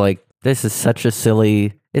 And it's like, this is such a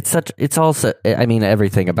silly. It's also. I mean,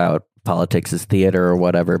 everything about politics is theater or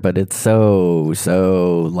whatever, but it's so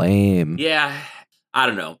lame. Yeah, I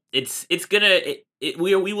don't know.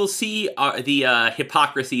 We will see the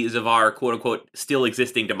hypocrisies of our quote unquote still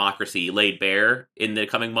existing democracy laid bare in the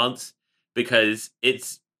coming months, because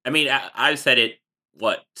I said it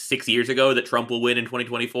 6 years ago that Trump will win in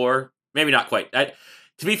 2024. Maybe not quite.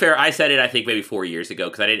 To be fair, I said it I think maybe 4 years ago,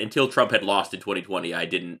 because until Trump had lost in 2020, I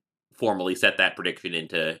didn't formally set that prediction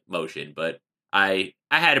into motion, but I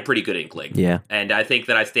had a pretty good inkling. Yeah. And I think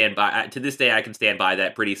that I stand by, to this day, I can stand by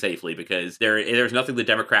that pretty safely, because there's nothing the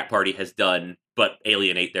Democrat Party has done but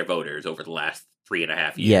alienate their voters over the last 3.5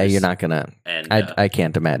 years. Yeah, you're not going to. And I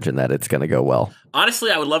can't imagine that it's going to go well. Honestly,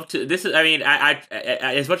 I would love to. I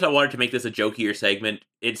as much as I wanted to make this a jokier segment,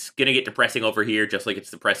 it's going to get depressing over here, just like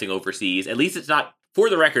it's depressing overseas. At least it's not, for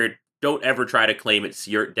the record, don't ever try to claim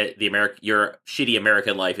your shitty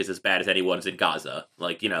American life is as bad as anyone's in Gaza.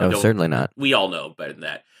 Like, certainly not. We all know better than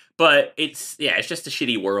that. But it's just a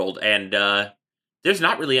shitty world, and there's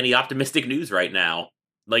not really any optimistic news right now.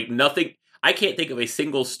 Like, nothing. I can't think of a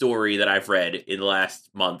single story that I've read in the last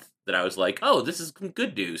month that I was like, oh, this is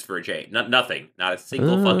good news for a change. Nothing. Not a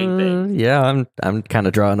single fucking thing. Yeah, I'm kind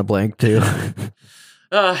of drawing a blank too.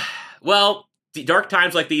 Well, dark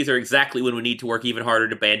times like these are exactly when we need to work even harder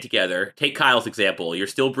to band together. Take Kyle's example. You're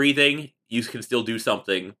still breathing. You can still do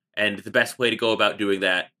something. And the best way to go about doing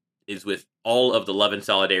that is with all of the love and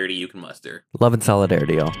solidarity you can muster. Love and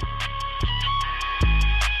solidarity, y'all.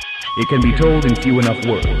 It can be told in few enough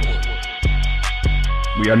words.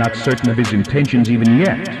 We are not certain of his intentions even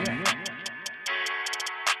yet.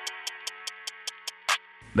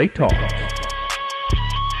 They talk.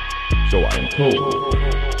 So I'm told.